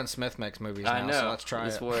how Kevin Smith makes movies now. I know. So let's try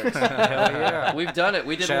this it. works. Hell yeah. We've done it.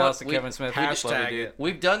 We did Shout one. out to Kevin Smith. We just love Hashtag you, it.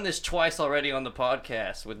 We've done this twice already on the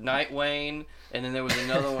podcast with Night Wayne, and then there was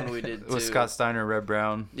another one we did too. With Scott Steiner, Red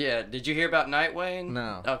Brown. Yeah. Did you hear about Night Wayne?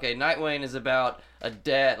 No. Okay. Night Wayne is about a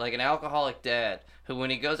dad, like an alcoholic dad, who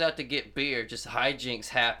when he goes out to get beer, just hijinks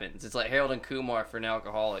happens. It's like Harold and Kumar for an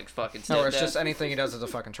alcoholic. Fucking. No, it's stepdad. just anything he does is a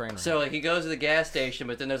fucking train wreck. So like he goes to the gas station,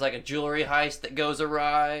 but then there's like a jewelry heist that goes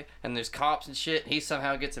awry, and there's cops and shit. He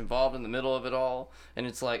somehow gets involved in the middle of it all, and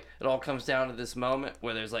it's like it all comes down to this moment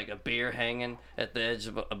where there's like a beer hanging at the edge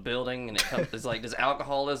of a building, and it's like, does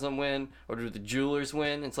alcoholism win or do the jewelers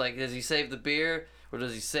win? It's like, does he save the beer or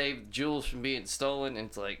does he save jewels from being stolen? And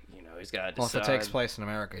it's like, you know, he's got to decide. Well, if it takes place in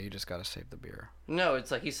America, you just gotta save the beer. No,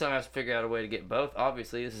 it's like he somehow has to figure out a way to get both.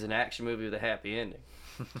 Obviously, this is an action movie with a happy ending.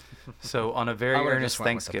 So on a very I would've earnest just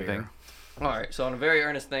went with the Thanksgiving. All right, so on a very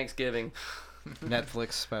earnest Thanksgiving,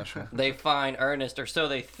 Netflix special. they find Ernest, or so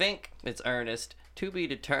they think it's Ernest, to be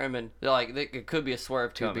determined. Like, it could be a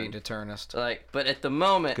swerve To be coming. determinist. Like, but at the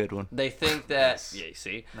moment, Good one. they think that yeah, you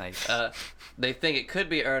see, Nice. they think it could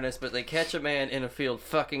be Ernest, but they catch a man in a field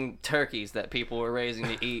fucking turkeys that people were raising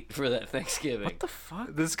to eat for that Thanksgiving. What the fuck?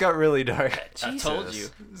 This got really dark. I told you.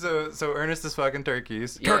 So Ernest is fucking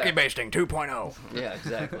turkeys. Yeah. Turkey basting 2.0. Yeah,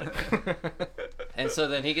 exactly. And so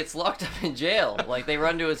then he gets locked up in jail. Like, they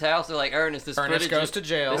run to his house. They're like, Ernest, this Ernest footage goes to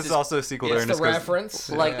jail. This is also a sequel to It's It's Ernest the Goes... reference.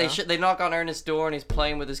 Like yeah. they knock on Ernest's door and he's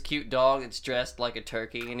playing with his cute dog that's dressed like a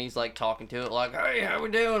turkey, and he's like talking to it like, "Hey, how we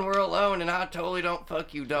doing? We're alone, and I totally don't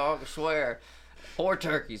fuck you, dog. I swear." Or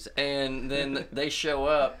turkeys, and then they show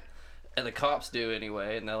up, and the cops do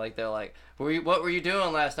anyway, and they're like, "What were you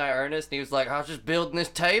doing last night, Ernest?" And he was like, "I was just building this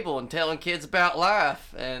table and telling kids about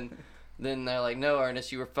life." And then they're like, "No,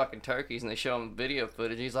 Ernest, you were fucking turkeys," and they show him video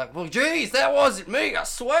footage. He's like, "Well, geez, that wasn't me, I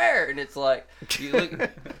swear." And it's like,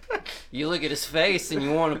 you look at his face and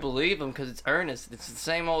you want to believe him because it's Ernest. It's the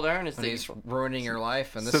same old Ernest. And that he's ruining your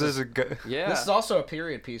life, and this So is there's a gu- yeah, this is also a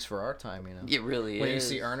period piece for our time. You know, it really when is.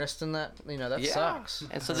 you see Ernest in that, you know that Yeah. sucks.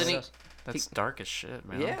 And so then he, That's dark as shit,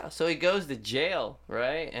 man. yeah, so he goes to jail,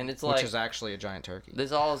 right? And it's like, which is actually a giant turkey.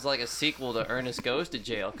 this all is like a sequel to Ernest Goes to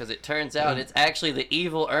Jail, because it turns out it's actually the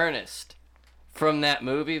evil Ernest from that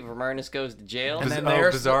movie, from Ernest Goes to Jail. And then Oh,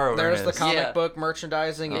 there's Bizarro there's the Ernest. comic Yeah. book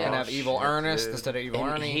merchandising. You can Oh, have evil shit, Ernest dude. instead of evil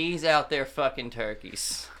And Ernie. he's out there fucking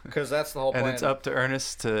turkeys. Because that's the whole And point. it's up to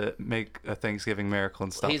Ernest to make a Thanksgiving miracle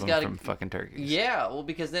and stop He's him gotta- from fucking turkeys. Yeah, well,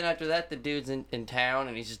 because then after that, the dude's in town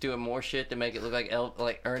and he's just doing more shit to make it look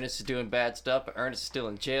like Ernest is doing bad stuff, but Ernest is still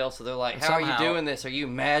in jail. So they're like, And "How are somehow- you doing this? Are you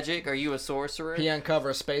magic? Are you a sorcerer?" He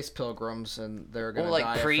uncovers space pilgrims, and they're gonna Well, die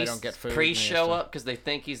like if they priests, don't get food. priests and he has show to- up because they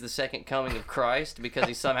think he's the second coming of Christ because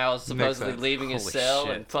he somehow is supposedly sense. leaving his Holy cell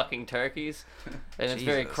shit. and fucking turkeys, and it's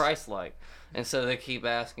very Jesus. Christ-like. And so they keep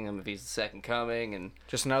asking him if he's the second coming, and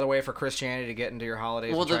Just another way for Christianity to get into your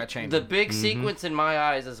holidays well, and try to change the them. big sequence in my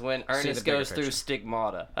eyes is when the Ernest bigger goes through picture.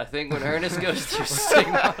 stigmata. I think when Ernest goes through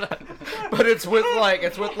stigmata, But it's with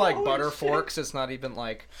like butter forks. It's not even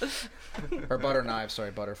like or butter knives.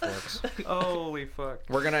 Sorry, butter forks. Holy fuck.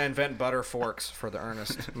 We're gonna invent butter forks for the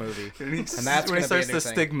Ernest movie, And that's when gonna he starts be a new the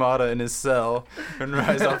thing. stigmata in his cell and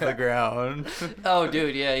rise off the ground. oh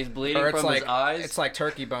dude, yeah, he's bleeding Or it's from like his eyes. it's like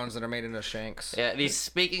turkey bones that are made into shanks. Yeah, and he's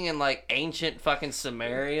speaking in like ancient fucking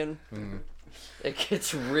Sumerian. It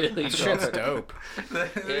gets really That shit's dark. dope.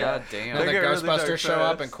 Yeah. God damn. And the They get really Ghostbusters dark show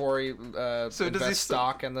up, fast. and Corey does he invests st-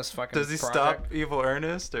 stock in this fucking Does he project. stop Evil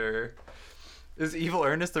Ernest, or is Evil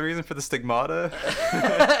Ernest the reason for the stigmata?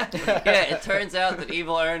 Yeah, it turns out that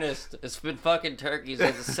evil Ernest has been fucking turkeys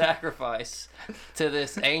as a sacrifice to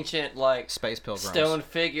this ancient like Space pilgrims. stone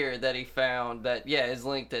figure that he found that is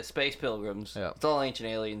linked to space pilgrims. Yeah. It's all ancient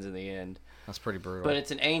aliens in the end. That's pretty brutal. But it's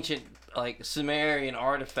an ancient like Sumerian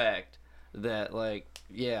artifact that like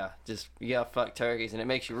just you gotta fuck turkeys, and it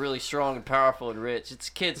makes you really strong and powerful and rich. It's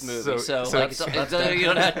a kids movie, so like you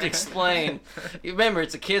don't have to explain. Remember,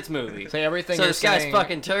 it's a kids movie. So everything So you're this guy's saying-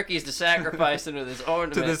 fucking turkeys to sacrifice into this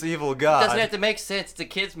ornament. To this evil It god. doesn't have to make sense. It's a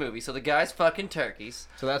kids movie, so the guy's fucking turkeys.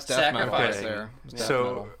 So that's death metal right Sacrificing. there. It's death So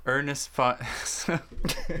metal. Ernest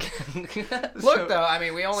Look though, I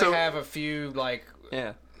mean, we only so- have a few like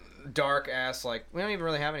Yeah. dark ass like we don't even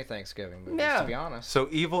really have any Thanksgiving movies, Yeah. to be honest. So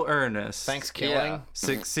Evil Ernest Thanksgiving. Yeah.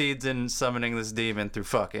 succeeds in summoning this demon through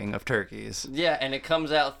fucking of turkeys. Yeah, and it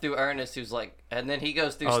comes out through Ernest, who's like and then he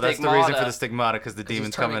goes through Oh, stigmata. that's the reason for the stigmata, because the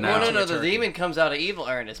demon's coming out. No, the demon comes out of evil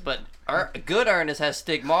Ernest, but good Ernest has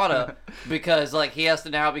stigmata because like he has to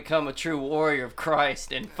now become a true warrior of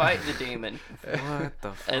Christ and fight the demon. What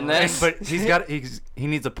the fuck? And then, But he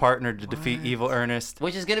needs a partner to defeat evil Ernest.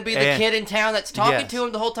 which is going to be the kid in town that's talking to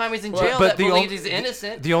him the whole time he's in jail that believes he's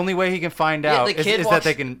innocent. The only way he can find Yeah, out the is kid that walks-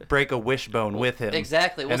 they can break a wishbone with him.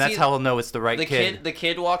 Exactly. Well, and that's see, how he'll know it's the right kid. The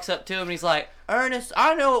kid walks up to him and he's like, Ernest,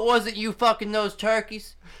 I know it wasn't you fucking those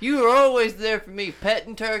turkeys. You were always there for me,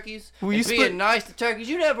 petting turkeys Will and you being split- nice to turkeys.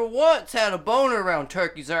 You never once had a boner around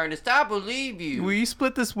turkeys, Ernest. I believe you. Will you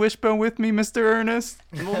split this wishbone with me, Mr. Ernest?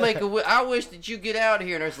 We'll make I wish that you get out of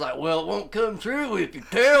here. And Ernest's like, well, it won't come true if you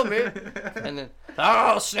tell me. And then,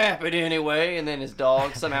 I'll snap it anyway. And then his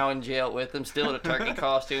dog somehow in jail with him, still in a turkey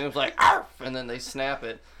costume. He's like, arf! And then they snap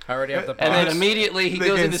it. I already have the And then box. immediately he They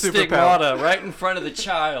goes gain into superpower. stigmata right in front of the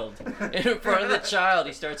child. In front of the child,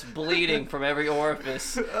 he starts bleeding from every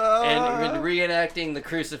orifice and reenacting the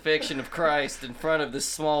crucifixion of Christ in front of this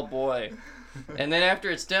small boy. And then after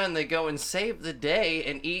it's done, they go and save the day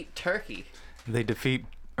and eat turkey. They defeat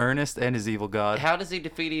Ernest and his evil god. How does he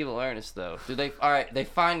defeat evil Ernest, though? Do they? All right, they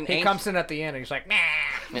find an He ancient... comes in at the end and he's like, nah.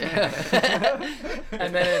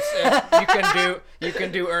 And then it's you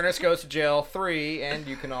can do Ernest Goes to Jail 3, and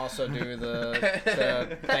you can also do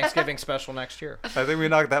the Thanksgiving special next year. I think we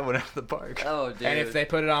knocked that one out of the park. Oh, dude. And if they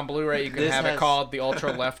put it on Blu-ray, you can This have has- it called the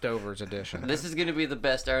Ultra Leftovers edition. This is gonna be the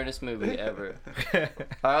best Ernest movie ever.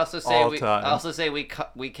 I also say All we. time. I also say we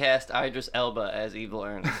cast Idris Elba as evil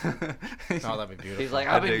Ernest. Oh, that'd be beautiful. He's like,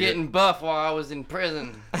 I I've been dig getting buff while I was in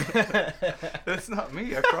prison. That's not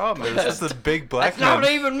me, I promise. That's just a big black That's not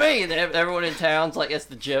man. even me. And everyone in town's like, it's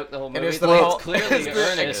the joke the whole movie. It is It's the like, whole- it's clearly it's the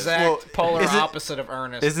Ernest. exact Well, polar is it- opposite of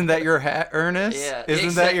Ernest. Isn't that your hat, Ernest? Yeah. Isn't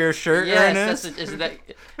exact- that your shirt, yes, Ernest? Isn't that?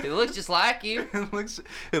 It looks just like you.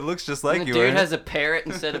 It looks just like And you, the dude Ernest. has a parrot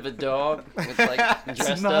instead of a dog. It's like dressed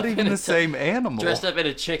It's not up even in the a same animal. Dressed up in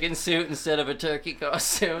a chicken suit instead of a turkey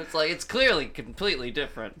costume. It's like it's clearly completely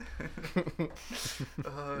different.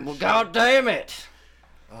 Well, god damn it!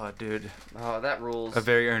 Oh, dude. Oh, that rules. A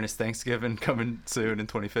very earnest Thanksgiving coming soon in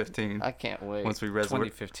 2015. I can't wait. Once we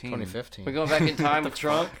resurrect. 2015. We're going back in time with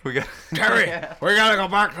Trump. We got. Terry, we gotta go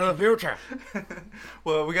back to the future.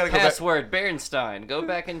 Well, we gotta go back. Password Berenstein. Go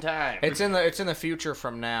back in time. It's in the future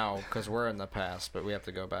from now because we're in the past, but we have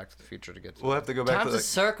to go back to the future to get to. We'll have to go back Time's to a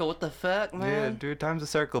circle. What the fuck, Yeah, man? dude. Time's a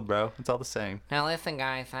circle, bro. It's all the same. Now listen,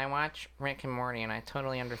 guys. I watch Rick and Morty, and I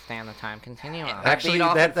totally understand the time continuum. I beat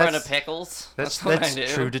off in front of that's Pickles. that's what I do.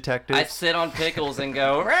 true detective. I sit on Pickles and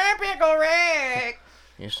go, Pickle Rick!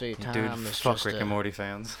 You see, time Dude, is fuck just Rick a, and Morty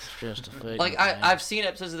fans. just a figment, Like, man. I've seen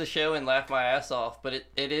episodes of the show and laughed my ass off, but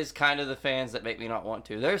it is kind of the fans that make me not want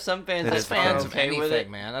to. There are some fans It that is are fans of okay anything, with it.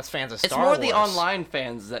 man. That's fans of It's Star more Wars. the online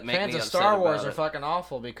fans that make Fans me of upset Star Wars about are it. fucking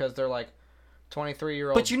awful because they're like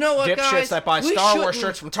 23-year-old But you know what, dipshits guys? that buy We Star Wars shouldn't-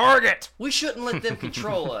 shirts from Target. We shouldn't let them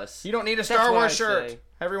control us. You don't need a That's Star what Wars I shirt. say.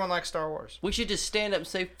 Everyone likes Star Wars. We should just stand up and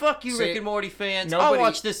say, fuck you, See, Rick and Morty fans. nobody- I'll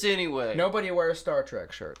watch this anyway. Nobody wears Star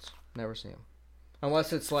Trek shirts. Never see them.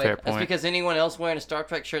 Unless it's like... Fair That's point. because anyone else wearing a Star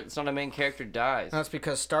Trek shirt that's not a main character dies. That's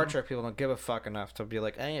because Star Trek people don't give a fuck enough to be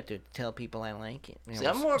like, I have to tell people I like it. You See,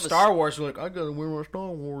 know, I'm more of a Star Wars, you're like, I gotta wear my Star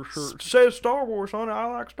Wars shirt. It says Star Wars on it. I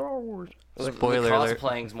like Star Wars. Spoiler the alert.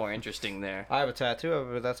 cosplaying's more interesting there. I have a tattoo of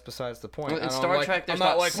it, but that's besides the point. In I don't Star like, Trek, there's I'm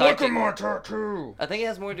not not like, psychic- look at my tattoo. I think it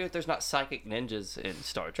has more to do with there's not psychic ninjas in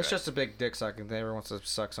Star Trek. It's just a big dick sucking thing. Everyone wants to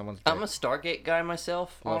suck someone's dick. I'm a Stargate guy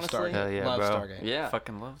myself, Love honestly. Stargate. Hell yeah, Love bro. Stargate. Yeah.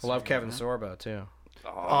 Fucking love. Love Stargate, Kevin man. Sorbo, too.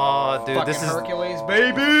 Oh, dude, Fucking this is Hercules,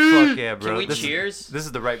 baby! Fuck yeah, bro. Can we this cheers? This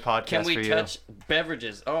is the right podcast Can we for touch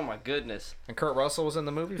beverages? Oh my goodness. And Kurt Russell was in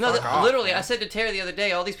the movie? No, Fuck off, literally, man. I said to Terry the other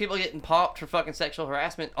day, all these people getting popped for fucking sexual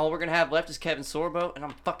harassment. All we're gonna have left is Kevin Sorbo, and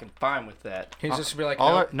I'm fucking fine with that. He's just gonna be like, all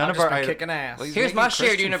nope, our- none I've of just our been id- kicking ass. Well, he's Here's making my shared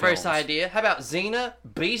Christian universe films. idea. How about Xena,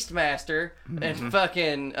 Beastmaster, and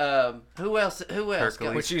fucking who else? Who else?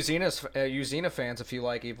 Hercules. Which you Xena fans, if you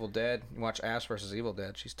like Evil Dead, you watch Ash vs. Evil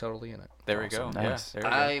Dead. She's totally in it. There we go. Nice. Yeah, there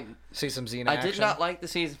we go. I See some Xena I action? did not like the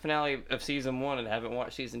season finale of season 1 and haven't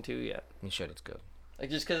watched season 2 yet. You should. It's good. Like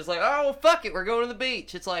just because it's like, oh well, fuck it, we're going to the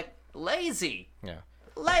beach. It's like lazy, Yeah.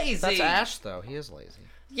 lazy. That's Ash, though. He is lazy.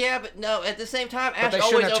 Yeah, but no. At the same time, But Ash they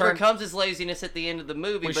shouldn't always have turned- overcomes his laziness at the end of the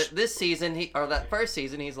movie. We But sh- this season, or that first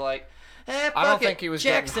season, he's like, fuck I don't it, think he was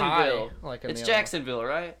getting Jacksonville. high, like in It's the other one. Jacksonville,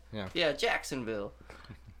 right? Yeah. Yeah, Jacksonville.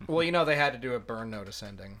 Well, you know they had to do a burn notice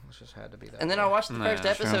ending. It just had to be that. And then way. I watched the Nah, first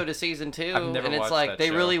sure. episode of season 2, I've never and it's watched like that they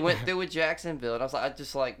show. really went through with Jacksonville, and I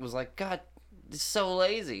was like, God, it's so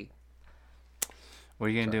lazy. What are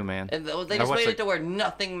you gonna do, man? And they I just watched, made like- it to where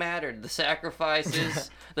nothing mattered. The sacrifices,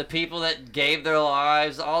 the people that gave their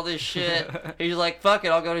lives, all this shit. He's like, fuck it,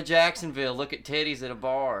 I'll go to Jacksonville, look at titties at a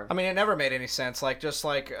bar. I mean, it never made any sense. Like, just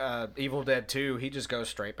like Evil Dead 2, he just goes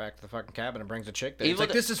straight back to the fucking cabin and brings a chick there. He's Evil like,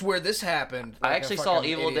 De- this is where this happened. I Like a actually saw fucking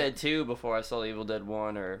Evil idiot. Dead 2 before I saw Evil Dead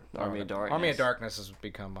 1 or Army of Darkness. Army of Darkness has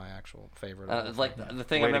become my actual favorite. Like the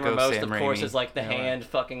thing Way I to remember go, most, Sam of course, Raimi. is like the Yeah, hand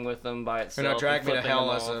fucking with them by itself. You know, Drag and Me to flipping Hell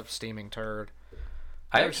them as off. a steaming turd.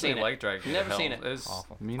 I Never actually seen it. like Drag Me Never to Hell. seen it. It's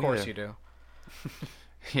Awful. Me Of course neither. you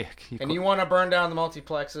do. Yeah. And you want to burn down the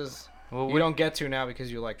multiplexes? Well, You don't get to now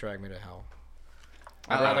because you like Drag Me to Hell.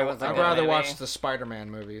 I I'd rather, was I'd thinking rather maybe- watch the Spider-Man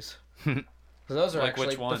movies. 'Cause those are Like actually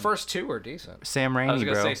which one? the first two are decent. Sam I was Raimi,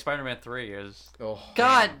 gonna bro. say Spider-Man 3 is. Oh,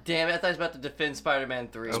 God damn it! I thought I was about to defend Spider-Man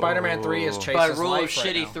 3. Spider-Man 3 is Oh. Chase's By rule of life right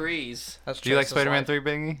shitty now. threes. That's Do you like Chase's Spider-Man life. 3,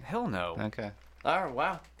 Bingy? Hell no. Okay. Oh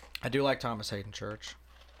wow, I do like Thomas Hayden Church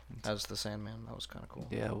as the Sandman. That was kind of cool.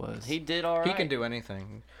 Yeah, it was. he did all right. He can do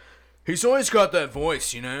anything. He's always got that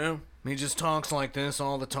voice, you know? He just talks like this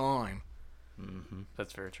all the time.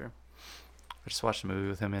 That's very true. I just watched a movie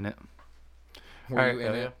with him in it. Were Alright, you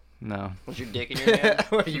in yeah. it? No. Was your dick in your hand?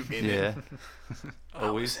 Were you in it? Yeah.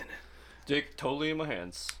 Always. Dick totally in my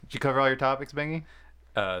hands. Did you cover all your topics, Bingy?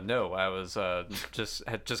 No, I was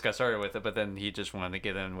had just got started with it, but then he just wanted to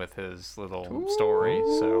get in with his little story.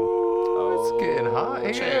 So It's getting hot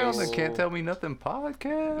here on the Chase. Can't Tell Me Nothing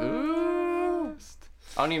podcast.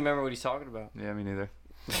 I don't even remember what he's talking about. Yeah, me neither.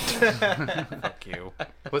 fuck you.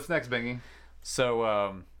 What's next, Bingy?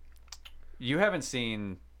 So you haven't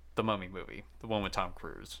seen the Mummy movie, the one with Tom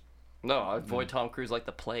Cruise. No, I avoid Tom Cruise like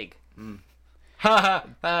the plague. Me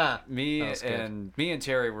That was good. and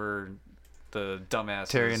Terry were the dumbasses.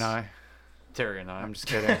 Terry and I. Terry and I. I'm just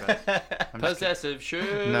kidding. Possessive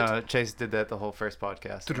shit. No, Chase did that the whole first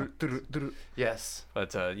podcast. Yes.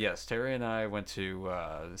 But yes, Terry and I went to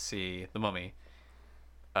see the Mummy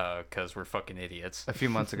because we're fucking idiots. A few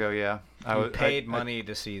months ago, yeah. You paid money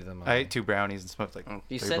to see them. I ate 2 brownies and smoked like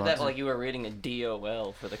You 3 said blunts. that like you were reading a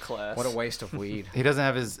DOL for the class. What a waste of weed. He doesn't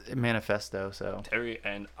have his manifesto, so. Terry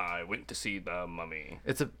and I went to see the Mummy.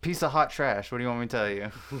 It's a piece of hot trash. What do you want me to tell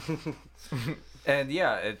you? And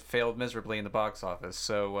yeah, it failed miserably in the box office.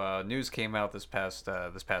 So news came out this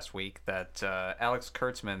past week that Alex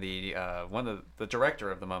Kurtzman, the one of the director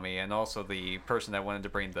of the Mummy, and also the person that wanted to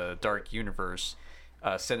bring the dark universe,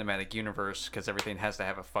 cinematic universe, because everything has to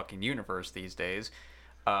have a fucking universe these days.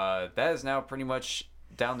 That is now pretty much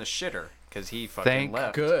down the shitter because he fucking Thank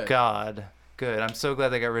left. God. Good. I'm so glad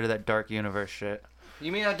they got rid of that dark universe shit.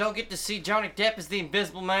 You mean I don't get to see Johnny Depp as the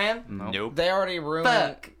Invisible Man? Nope. They already ruined.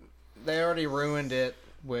 Fuck. They already ruined it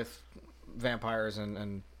with vampires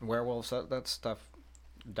and werewolves. That stuff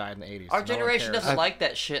died in the 80s. Our No one generation cares. doesn't like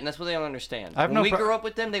that shit, and that's what they don't understand. I have When no we pro- grew up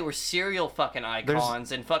with them, they were serial fucking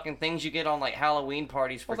icons and fucking things you get on like Halloween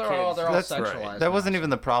parties for Well, kids. they're all That's sexualized. That now, wasn't so-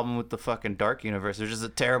 even the problem with the fucking dark universe. It was just a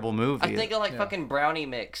terrible movie. I think of like Yeah. fucking brownie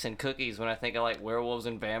mix and cookies when I think of like werewolves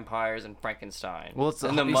and vampires and Frankenstein. Well, it's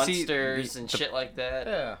and the you see, monsters and the- shit like that.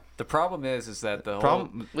 Yeah. The problem is that the whole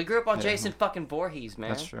problem. We grew up on Jason fucking Voorhees,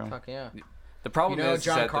 man. That's true. Fuck yeah. the problem You know, is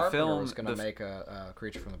John that Carpenter the film was going to the- make a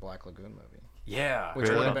Creature from the Black Lagoon movie, yeah, which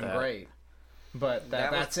Really? would have about been that. great. But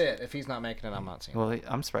That was- that's it. If he's not making it, I'm not seeing it. Well,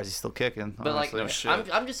 I'm surprised he's still kicking. But like, honestly.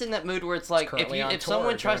 I'm just in that mood where it's like, if currently on if tour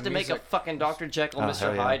someone tries to doing make a music. fucking Dr. Jekyll, Oh, Mr.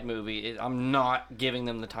 hell yeah. Hyde movie, I'm not giving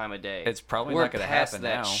them the time of day. It's probably We're not going to past happen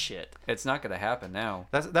that now. shit. It's not going to happen now.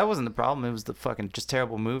 that wasn't the problem. It was the fucking just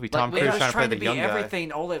terrible movie. Tom we Cruise was trying to play the be young guy.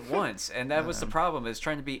 everything all at once, and that was the problem. It was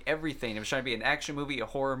trying to be everything. It was trying to be an action movie, a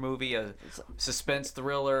horror movie, a suspense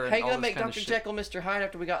thriller. How you and all gonna this make kind of Dr. shit. Jekyll, Mr. Hyde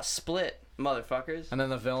after we got Split, motherfuckers? And then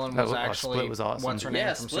the villain Oh, was oh, actually Split was awesome. what's her name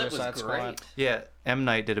Yeah, from Split was Suicide Squad. great. Yeah, M.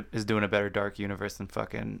 Night is doing a better dark universe than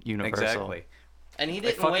fucking Universal. Exactly. And he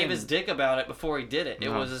Like didn't wave fucking- his dick about it before he did it. It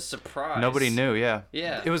No. was a surprise. Nobody knew, yeah.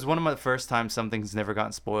 Yeah. It was one of my first times something's never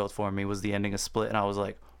gotten spoiled for me was the ending of Split, and I was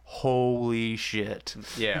like, holy shit.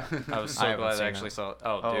 Yeah, I was so I haven't glad seen I actually it. saw it.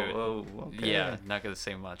 Oh, dude. okay. Yeah, not going to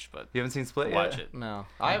say much, but You haven't seen Split watch yet? it. No,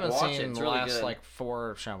 I haven't Watch it, seen it's the really last good. like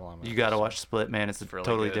 4 Shyamalan movies. You gotta watch Split, man. It's a really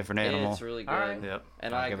totally good. different animal. It's really good. Alright. Yep.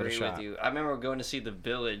 And I'll I give it a agree shot. with you. I remember going to see The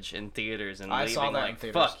Village in theaters and I leaving saw that in like,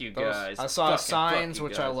 theaters. fuck you Those- guys. I saw Fucking Signs, fuck you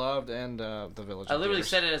which I guys. loved, and The Village. I in literally theaters.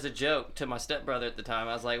 said it as a joke to my stepbrother at the time.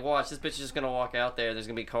 I was like, watch, this bitch is just gonna walk out there. There's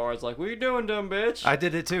gonna be cars like, what you doing, dumb bitch? I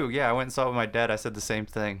did it too. Yeah, I went and saw it with my dad. I said the same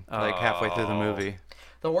thing, like halfway through the Oh. movie.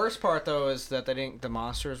 The worst part though is that the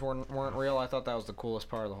monsters weren't real. I thought that was the coolest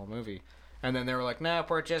part of the whole movie. And then they were like, "Nope,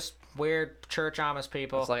 we're just weird church Amish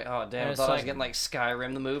people." It's like, oh damn, And I it's thought I was like- getting like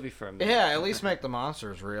Skyrim the movie from me. yeah, at least make the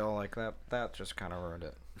monsters real. Like that just kind of ruined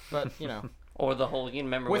it. But you know, Or the whole, you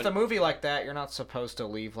remember with when, a movie like that, you're not supposed to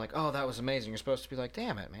leave like, oh, that was amazing. You're supposed to be like,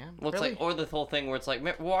 damn it, man. well, it's really? like, or the whole thing where it's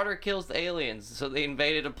like, water kills the aliens, so they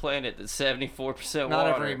invaded a planet that's 74% Not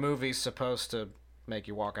water. every movie's supposed to make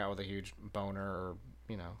you walk out with a huge boner or,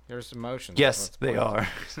 there's emotions. Yes, That's they what are.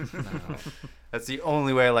 it's- No. That's the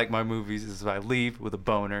only way I like my movies is if I leave with a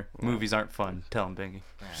boner. Movies aren't fun. Tell him, Bingy.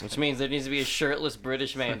 Which means there needs to be a shirtless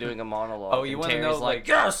British man doing a monologue. Oh, you and want to Terry's know, like, like-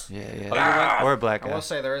 yes! Yeah. Or a black I guy. will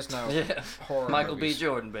say there is no horror Michael movies. B.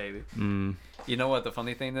 Jordan, baby. You know what the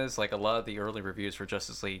funny thing is? Like, a lot of the early reviews for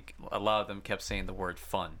Justice League, a lot of them kept saying the word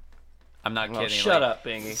fun. I'm not kidding. Shut like, up,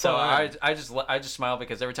 Bingy. So I just smile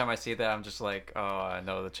because every time I see that, I'm just like, oh, I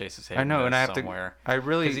know the Chase is I know, and I have somewhere. to. I 'Cause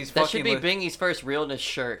really. he's That should be fucking Bingy's first realness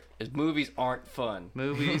shirt. Is movies aren't fun.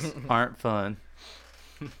 Movies aren't fun.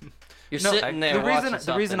 You're sitting there the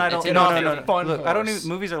watching reason I something. don't It's no an Look, I don't even,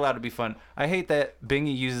 movies are allowed to be fun. I hate that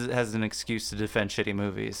Bingy uses it as an excuse to defend shitty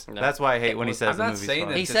movies. No. That's why I hate when he says I'm the not movie's saying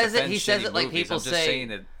fun. that He to says it. defend He says shitty it like movies, people I'm just say. saying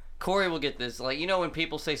that Corey will get this. Like, when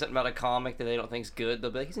people say something about a comic that they don't think's good,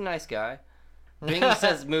 they'll be like, "He's a nice guy." Bingy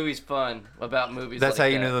says movies fun about movies. That's like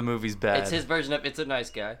how you that. know the movie's bad. It's his version of "It's a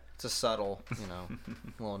nice guy." It's a subtle,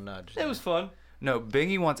 little nudge. It was fun. No,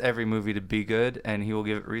 Bingy wants every movie to be good, and he will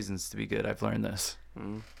give it reasons to be good. I've learned this.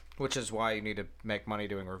 Which is why you need to make money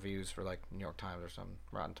doing reviews for like New York Times or something.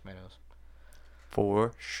 Rotten Tomatoes.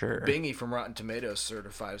 For sure. Bingy from Rotten Tomatoes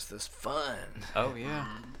certifies this fun. Oh yeah.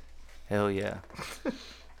 Hell yeah. All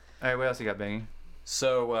right, what else you got, Bingy?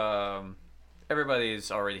 So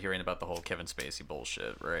everybody's already hearing about the whole Kevin Spacey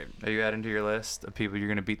bullshit, right? Are you adding to your list of people you're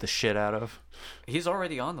gonna beat the shit out of? He's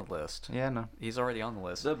already on the list. Yeah, no. He's already on the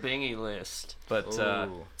list. The Bingy list. But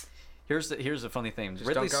Ooh. here's the funny thing.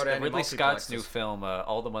 Just don't go to any Ridley Scott's multiplexes. new film,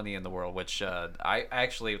 All the Money in the World, which I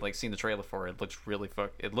actually like seen the trailer for. It looks really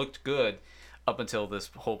it looked good up until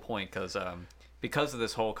this whole point because of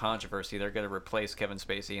this whole controversy, they're gonna replace Kevin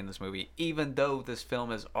Spacey in this movie, even though this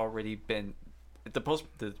film has already been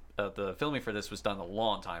the filming for this was done a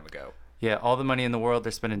long time ago. Yeah, all the money in the world.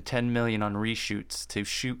 They're spending $10 million on reshoots to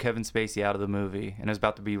shoot Kevin Spacey out of the movie, and it's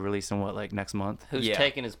about to be released in next month? Who's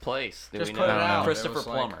taking his place? Do Just we put know? it out. Christopher It was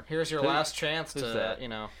like, Plummer. Here's your last chance to, that?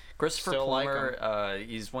 Christopher still like Plummer,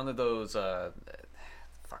 he's one of those.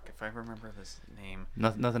 Fuck if I remember his name.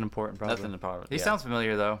 Nothing important, probably. Nothing important. He yeah. sounds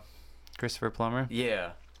familiar though. Christopher Plummer.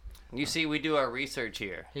 Yeah. You see, we do our research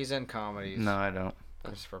here. He's in comedies. No, I don't.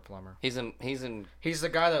 Christopher Plummer. He's in. He's the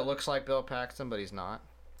guy that looks like Bill Paxton, but he's not.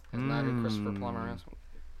 Isn't that who Christopher Plummer is?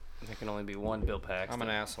 There can only be one Bill Paxton. I'm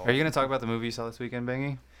an asshole. Are you gonna talk about the movie you saw this weekend,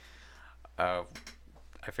 Bingy? I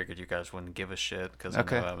figured you guys wouldn't give a shit because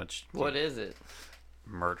Okay. I know how much. What is it?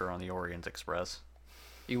 Murder on the Orient Express.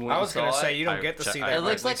 You went I and was gonna saw say it? you don't I get to check- see I- that. It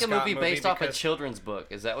looks Ridley like a Scott movie based off a because children's book.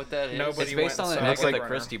 Is that what that is? Nobody It's based went on and an saw Agatha it.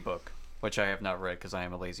 Christie book, which I have not read because I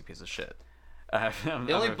am a lazy piece of shit.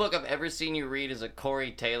 The only book I've ever seen you read is a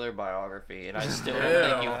Corey Taylor biography, and I still don't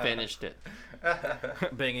think you finished it.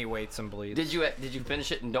 Bingy waits and bleeds. Did you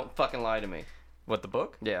finish it? And don't fucking lie to me. What, the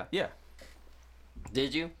book? Yeah. Yeah.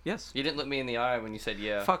 Did you? Yes. You didn't look me in the eye when you said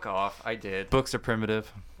yeah. Fuck off. I did. Books are primitive.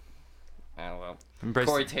 Oh well. Embrace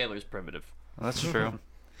Corey Taylor's primitive. Well, that's true.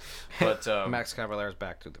 But Max Cavalera's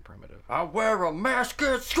back to the primitive. I wear a mask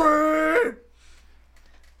and scream.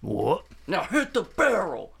 What? Now hit the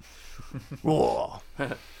barrel. Whoa.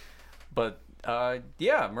 But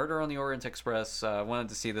yeah, Murder on the Orient Express. Wanted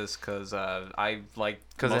to see this because I like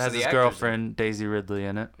Because most it has of the his actors girlfriend Daisy Ridley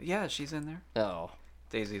in it. Yeah, she's in there. Oh.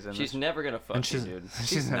 Daisy's in She's there. never gonna fuck And you, she's- dude.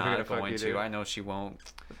 She's never not gonna fuck going you, to. dude. I know she won't.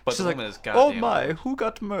 But She's the like, woman is oh goddamn. my, who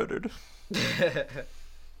got murdered?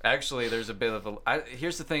 Actually, there's a bit of a.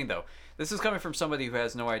 Here's the thing, though. This is coming from somebody who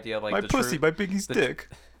has no idea, like My the pussy, true. my Bingy's dick.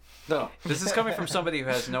 No. This is coming from somebody who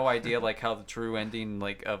has no idea, like how the true ending,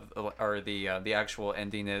 like of or the actual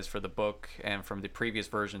ending is for the book, and from the previous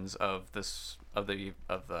versions of this of the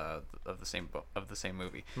same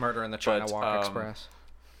movie. Murder in the China But, Walk Express.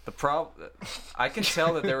 I can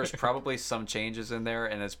tell that there was probably some changes in there,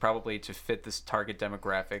 and it's probably to fit this target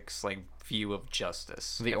demographics like view of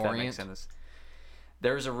justice. The if that makes Orient? sense.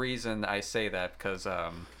 There's a reason I say that because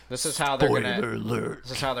This is how they're gonna. Spoiler alert.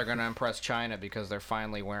 This is how they're gonna impress China because they're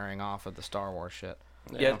finally wearing off of the Star Wars shit.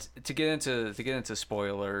 yeah, to get into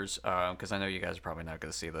spoilers because I know you guys are probably not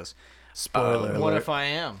going to see this. Spoiler What alert. if I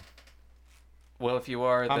am? Well, if you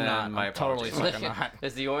are, then I'm not. my I'm totally apologies. fucking not.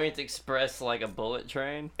 Is the Orient Express like a bullet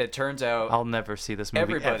train? It turns out I'll never see this movie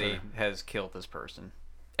everybody ever. has killed this person.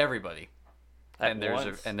 Everybody. At And there's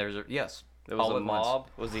once? a yes. There was all a at once. mob.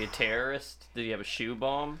 Was he a terrorist? Did he have a shoe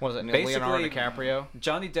bomb? Was it Basically, Leonardo DiCaprio?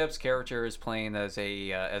 Johnny Depp's character is playing as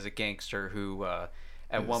a gangster who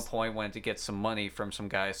at one point wanted to get some money from some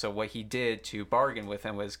guy. So what he did to bargain with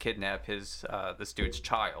him was kidnap his this dude's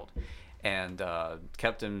child, and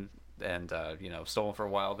kept him and stole him for a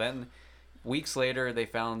while. Then weeks later, they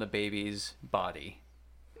found the baby's body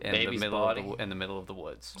in the middle of the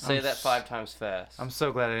woods. Say that 5 times fast. I'm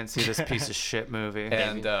so glad I didn't see this piece of shit movie.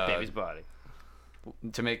 And baby's body.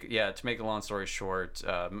 To make a long story short,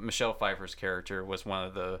 Michelle Pfeiffer's character was one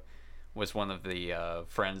of the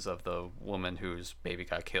friends of the woman whose baby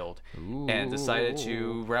got killed. And decided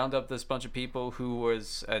to round up this bunch of people who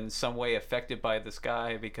was in some way affected by this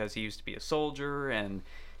guy because he used to be a soldier, and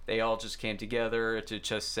they all just came together to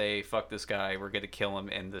just say, fuck this guy, we're gonna kill him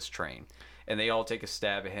in this train. And they all take a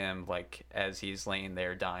stab at him like as he's laying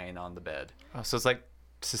there dying on the bed. Oh, so it's like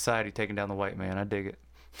society taking down the white man. I dig it.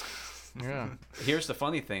 Yeah. Here's the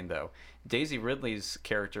funny thing, though. Daisy Ridley's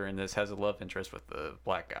character in this has a love interest with the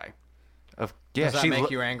black guy. Does that make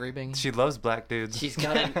you angry, Bing? She loves black dudes. She's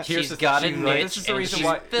got it. This is the reason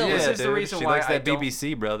why. This is the reason she why likes that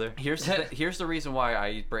BBC, brother. Here's the reason why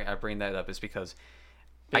I bring that up is because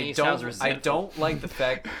I Benny don't like the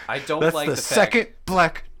fact That's the second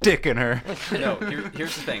black dick in her. No,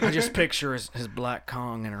 here's the thing. I just picture his black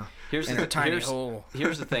Kong in her. Here's in the her tiny hole.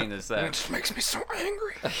 Here's the thing is that It just makes me so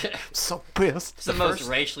angry. I'm so pissed. It's the most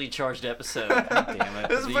racially charged episode. God damn it.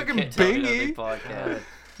 This is You fucking can't tell me Bingy. nothing podcast.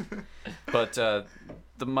 But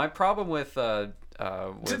my problem with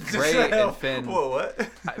Ray and Finn. Whoa, what?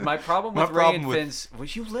 My problem with Ray and Finn's.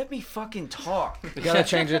 Would you let me fucking talk? You gotta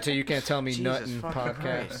change it to "You Can't Tell Me Jesus Nothing" fucking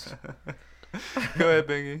podcast. Go ahead,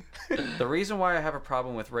 Bingy. The reason why I have a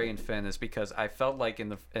problem with Ray and Finn is because I felt like in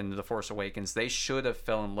the Force Awakens they should have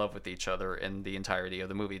fell in love with each other in the entirety of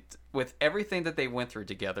the movie. With everything that they went through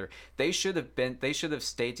together, they should have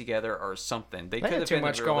stayed together or something. They could They have had too been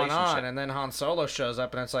much in a going on, relationship. and then Han Solo shows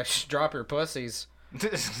up, and it's like, drop your pussies.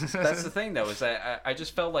 That's the thing, though, is that I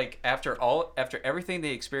just felt like after everything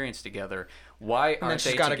they experienced together, why And then aren't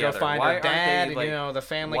she's they got to together? go find Why her aren't dad, they, and like, the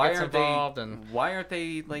family why gets aren't they- involved, and why aren't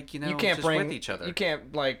they like you just can't bring with each other? You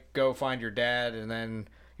can't like go find your dad and then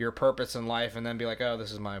your purpose in life, and then be like, oh,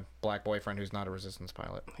 this is my black boyfriend who's not a resistance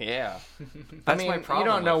pilot. Yeah. That's I mean, my problem.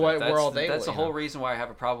 you don't know with what it. world they That's the live whole in. reason why I have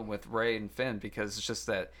a problem with Ray and Finn, because it's just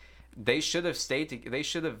that they should have stayed. They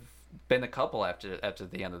should have been a couple after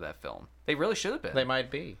the end of that film. They really should have been. They might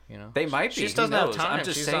be, They might be. She just Who doesn't have knows? time. I'm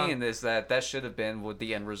just She's saying is that should have been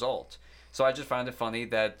the end result. So I just found it funny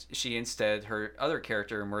that she instead, her other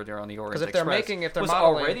character in Murder on the Orient if they're Express they're was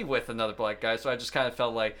modeling- already with another black guy. So I just kind of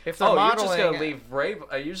felt like, If they're you're just modeling- gonna leave Ray,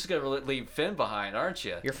 you're just gonna leave Finn behind, aren't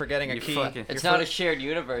you? You're forgetting a key. It's not a shared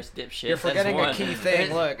universe, dipshit. You're forgetting a That's key one.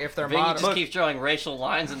 thing. Look, if they're Vinny just modeling, keeps drawing racial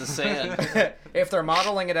lines in the sand. if they're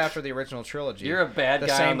modeling it after the original trilogy, You're a bad the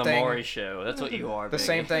guy same on the thing- Maury show. That's what you are. The Vinny.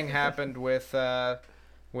 same thing happened with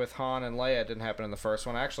Han and Leia. It didn't happen in the first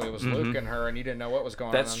one. Actually, it was Luke and her, and you didn't know what was going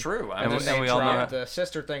on. That's true. And then and they we all know dropped that. the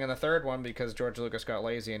sister thing in the third one because George Lucas got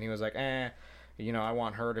lazy, and he was like, I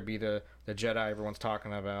want her to be the Jedi everyone's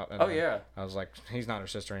talking about. And Oh, yeah. I was like, he's not her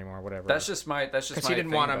sister anymore. Whatever. That's just my. That's just because my he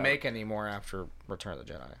didn't thing want to about make any more after Return of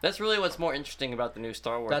the Jedi. That's really what's more interesting about the new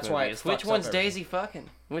Star Wars That's movie. why it Is which fucks one's up Daisy fucking?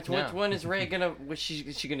 Which Yeah. one is Rey gonna? Is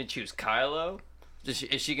she gonna choose Kylo? Is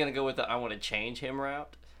she gonna go with the I want to change him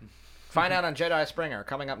route? Find out on Jedi Springer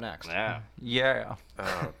coming up next. Yeah. Yeah.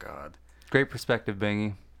 Oh God. Great perspective,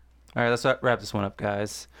 Bingy. All right, let's wrap this one up,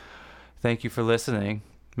 guys. Thank you for listening.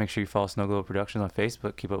 Make sure you follow Snow Globe Productions on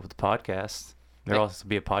Facebook. Keep up with the podcast. There'll also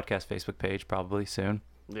be a podcast Facebook page probably soon.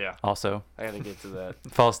 Yeah. Also, I gotta get to that.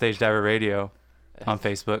 follow Stage Diver Radio on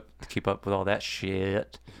Facebook to keep up with all that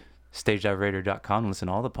shit. StageDiverRadio.com. Listen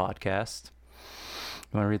to all the podcasts.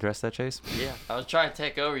 You want to read the rest of that, Chase? Yeah. I was trying to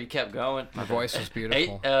take over. You kept going. My voice was Hey,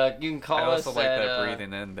 beautiful. you can call I us also like at, that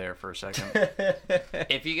breathing in there for a second.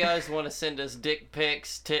 if you guys want to send us dick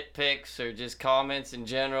pics, tit pics, or just comments in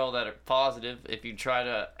general that are positive, if you try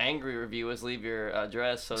to angry review us, leave your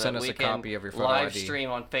address so Send that us we a can copy of your photo live ID. stream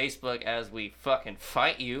on Facebook as we fucking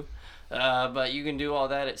fight you. But you can do all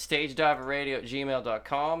that at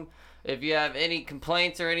stagediverradio@gmail.com. If you have any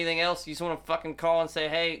complaints or anything else, you just want to fucking call and say,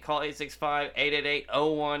 hey, call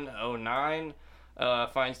 865-888-0109.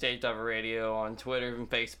 Find Stage Diver Radio on Twitter and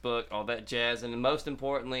Facebook, all that jazz. And most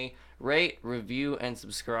importantly, rate, review, and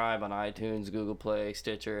subscribe on iTunes, Google Play,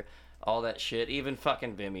 Stitcher, all that shit. Even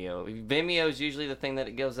fucking Vimeo. Vimeo is usually the thing that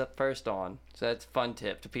it goes up first on. So that's a fun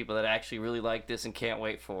tip to people that actually really like this and can't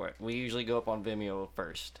wait for it. We usually go up on Vimeo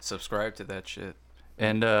first. Subscribe to that shit.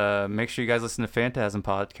 And make sure you guys listen to Phantasm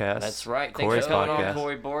Podcast. That's right. Corey's Thanks for coming on, podcast.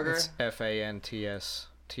 Corey Borger. It's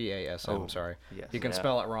FANTSTASM. Oh, Sorry. yes. You can Yeah.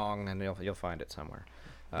 spell it wrong, and you'll find it somewhere.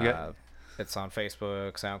 You got- It's on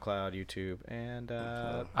Facebook, SoundCloud, YouTube, and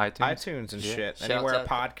iTunes. and Yeah. shit. Shouts Anywhere out-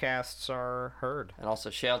 podcasts are heard. And also,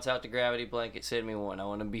 shouts out to Gravity Blanket. Send me one. I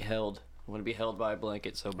want to be held. I want to be held by a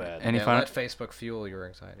blanket so bad. Any Yeah, final let Facebook fuel your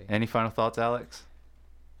anxiety. Any final thoughts, Alex?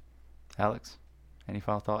 Alex, any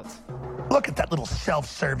final thoughts? Look at that little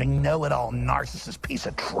self-serving, know-it-all narcissist piece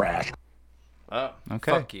of trash. Oh,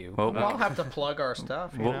 Okay. Fuck you. Well, We'll have to plug our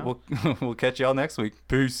stuff. You know? we'll catch y'all next week.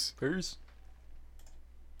 Peace. Peace.